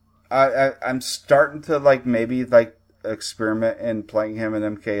 I'm starting to like maybe like experiment in playing him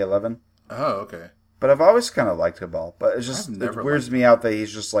in MK11. Oh, okay. But I've always kind of liked Cabal. But it's just I've it never weirds liked me out that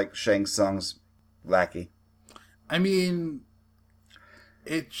he's just like Shang Tsung's lackey. I mean,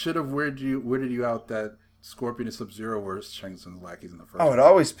 it should have weirded you out that Scorpion and Sub-Zero were Shang Tsung's lackeys in the first. Oh, it one.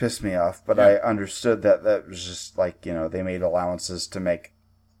 always pissed me off. But Yeah. I understood that was just like they made allowances to make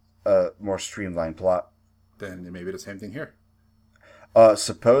a more streamlined plot. Then it may be the same thing here.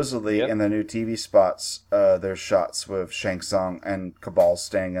 Supposedly, Yep. in the new TV spots, there's shots with Shang Tsung and Cabal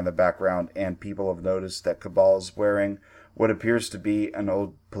staying in the background, and people have noticed that Cabal is wearing what appears to be an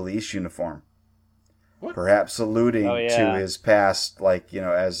old police uniform. What? Perhaps alluding Oh, to yeah. his past,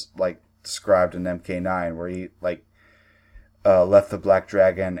 as described in MK9, where he left the Black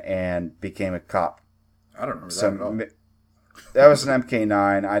Dragon and became a cop. I don't remember So that at all. that was an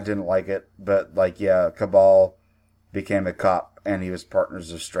MK9. I didn't like it, but Cabal became a cop and he was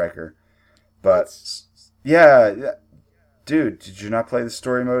partners with Stryker. But yeah, dude, did you not play the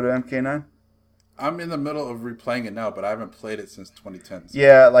story mode of MK9? I'm in the middle of replaying it now, but I haven't played it since 2010. So.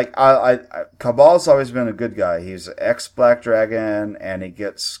 Yeah, I Cabal's always been a good guy. He's ex Black Dragon, and he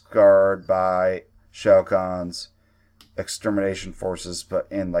gets scarred by Shao Kahn's extermination forces. But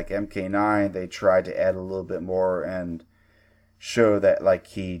in MK9, they tried to add a little bit more and show that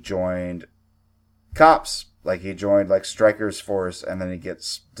he joined cops, he joined Stryker's force, and then he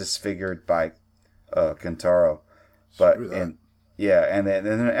gets disfigured by Kentaro. But Screw that. and then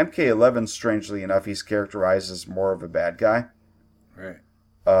in MK11, strangely enough, he's characterized as more of a bad guy. Right.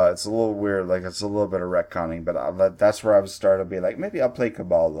 It's a little weird, it's a little bit of retconning, but that's where I was starting to be like, maybe I'll play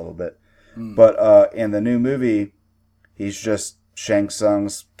Cabal a little bit. But in the new movie, he's just Shang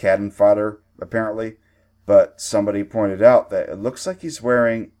Tsung's cannon fodder, apparently. But somebody pointed out that it looks like he's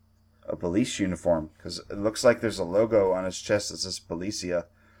wearing a police uniform, because it looks like there's a logo on his chest that says Policia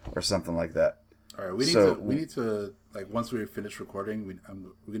or something like that. All right. We need to once we finish recording,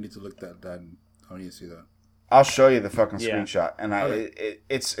 we need to look at that. And I need to see that. I'll show you the fucking Yeah. screenshot, and Okay.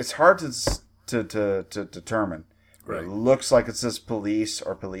 it's hard to determine. Right. It looks like it says police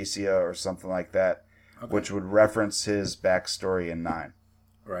or Policia or something like that, Okay. which would reference his backstory in 9.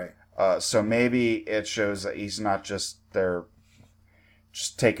 Right. So maybe it shows that he's not just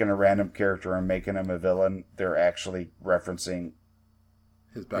taking a random character and making him a villain. They're actually referencing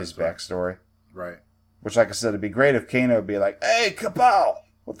His backstory. his backstory. Right. Which, like I said, it'd be great if Kano would be like, "Hey, Cabal,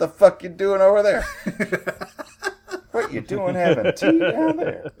 what the fuck you doing over there? What you doing having tea down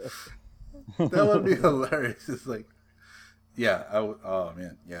there?" That would be hilarious. It's yeah. Oh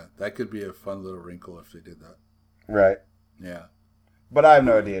man, yeah. That could be a fun little wrinkle if they did that. Right. Yeah. But I have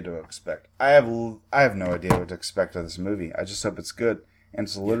no idea what to expect. I have no idea what to expect of this movie. I just hope it's good, and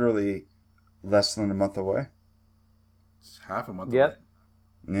it's literally less than a month away. It's half a month. Yep.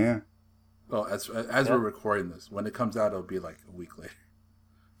 Away. Yeah. Well, as we're recording this, when it comes out, it'll be a week later.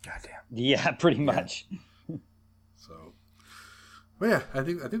 Goddamn. Yeah, pretty much. So, but yeah, I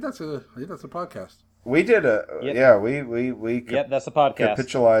think that's a podcast. We did Yep. we Yep, that's the podcast.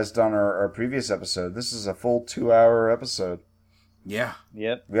 capitalized on our previous episode. This is a full 2-hour episode. Yeah.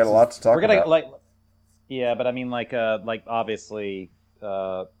 Yep. We got a lot to talk We're gonna about. yeah, but I mean, obviously,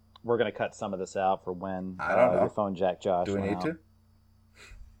 we're gonna cut some of this out for when I don't know. your phone jack Josh. Do we went need out. to?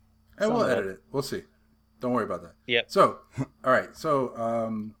 And we'll Some of edit it. We'll see. Don't worry about that. Yep. So, all right. So,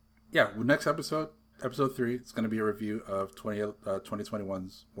 next episode, episode 3, it's going to be a review of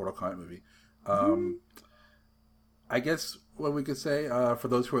 2021's Mortal Kombat movie. I guess what we could say, for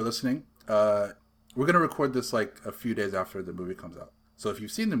those who are listening, we're going to record this a few days after the movie comes out. So if you've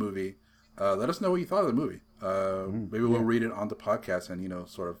seen the movie, let us know what you thought of the movie. Maybe we'll read it on the podcast and,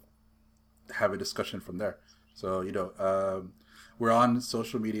 sort of have a discussion from there. So, we're on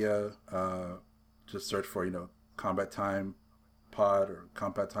social media. Just search for, Combat Time Pod or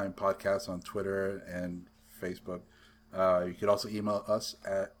Combat Time Podcast on Twitter and Facebook. You could also email us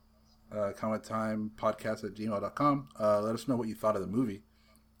at combattimepodcast@gmail.com. Let us know what you thought of the movie.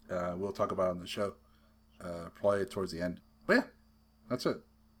 We'll talk about it on the show, probably towards the end. But yeah, that's it.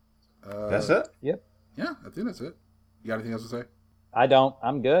 That's it? Yep. Yeah, I think that's it. You got anything else to say? I don't.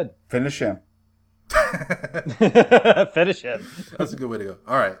 I'm good. Finish him. Finish it. That's a good way to go.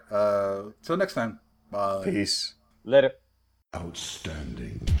 All right. Till next time. Bye. Peace. Later.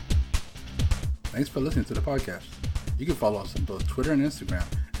 Outstanding. Thanks for listening to the podcast. You can follow us on both Twitter and Instagram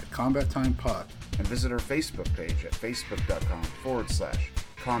at Combat Time Pod. And visit our Facebook page at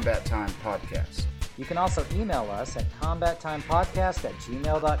facebook.com/Combat Time Podcast. You can also email us at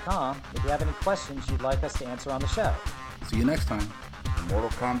combattimepodcast@gmail.com if you have any questions you'd like us to answer on the show. See you next time. Mortal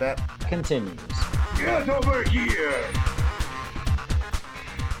Kombat Continues. Get over here!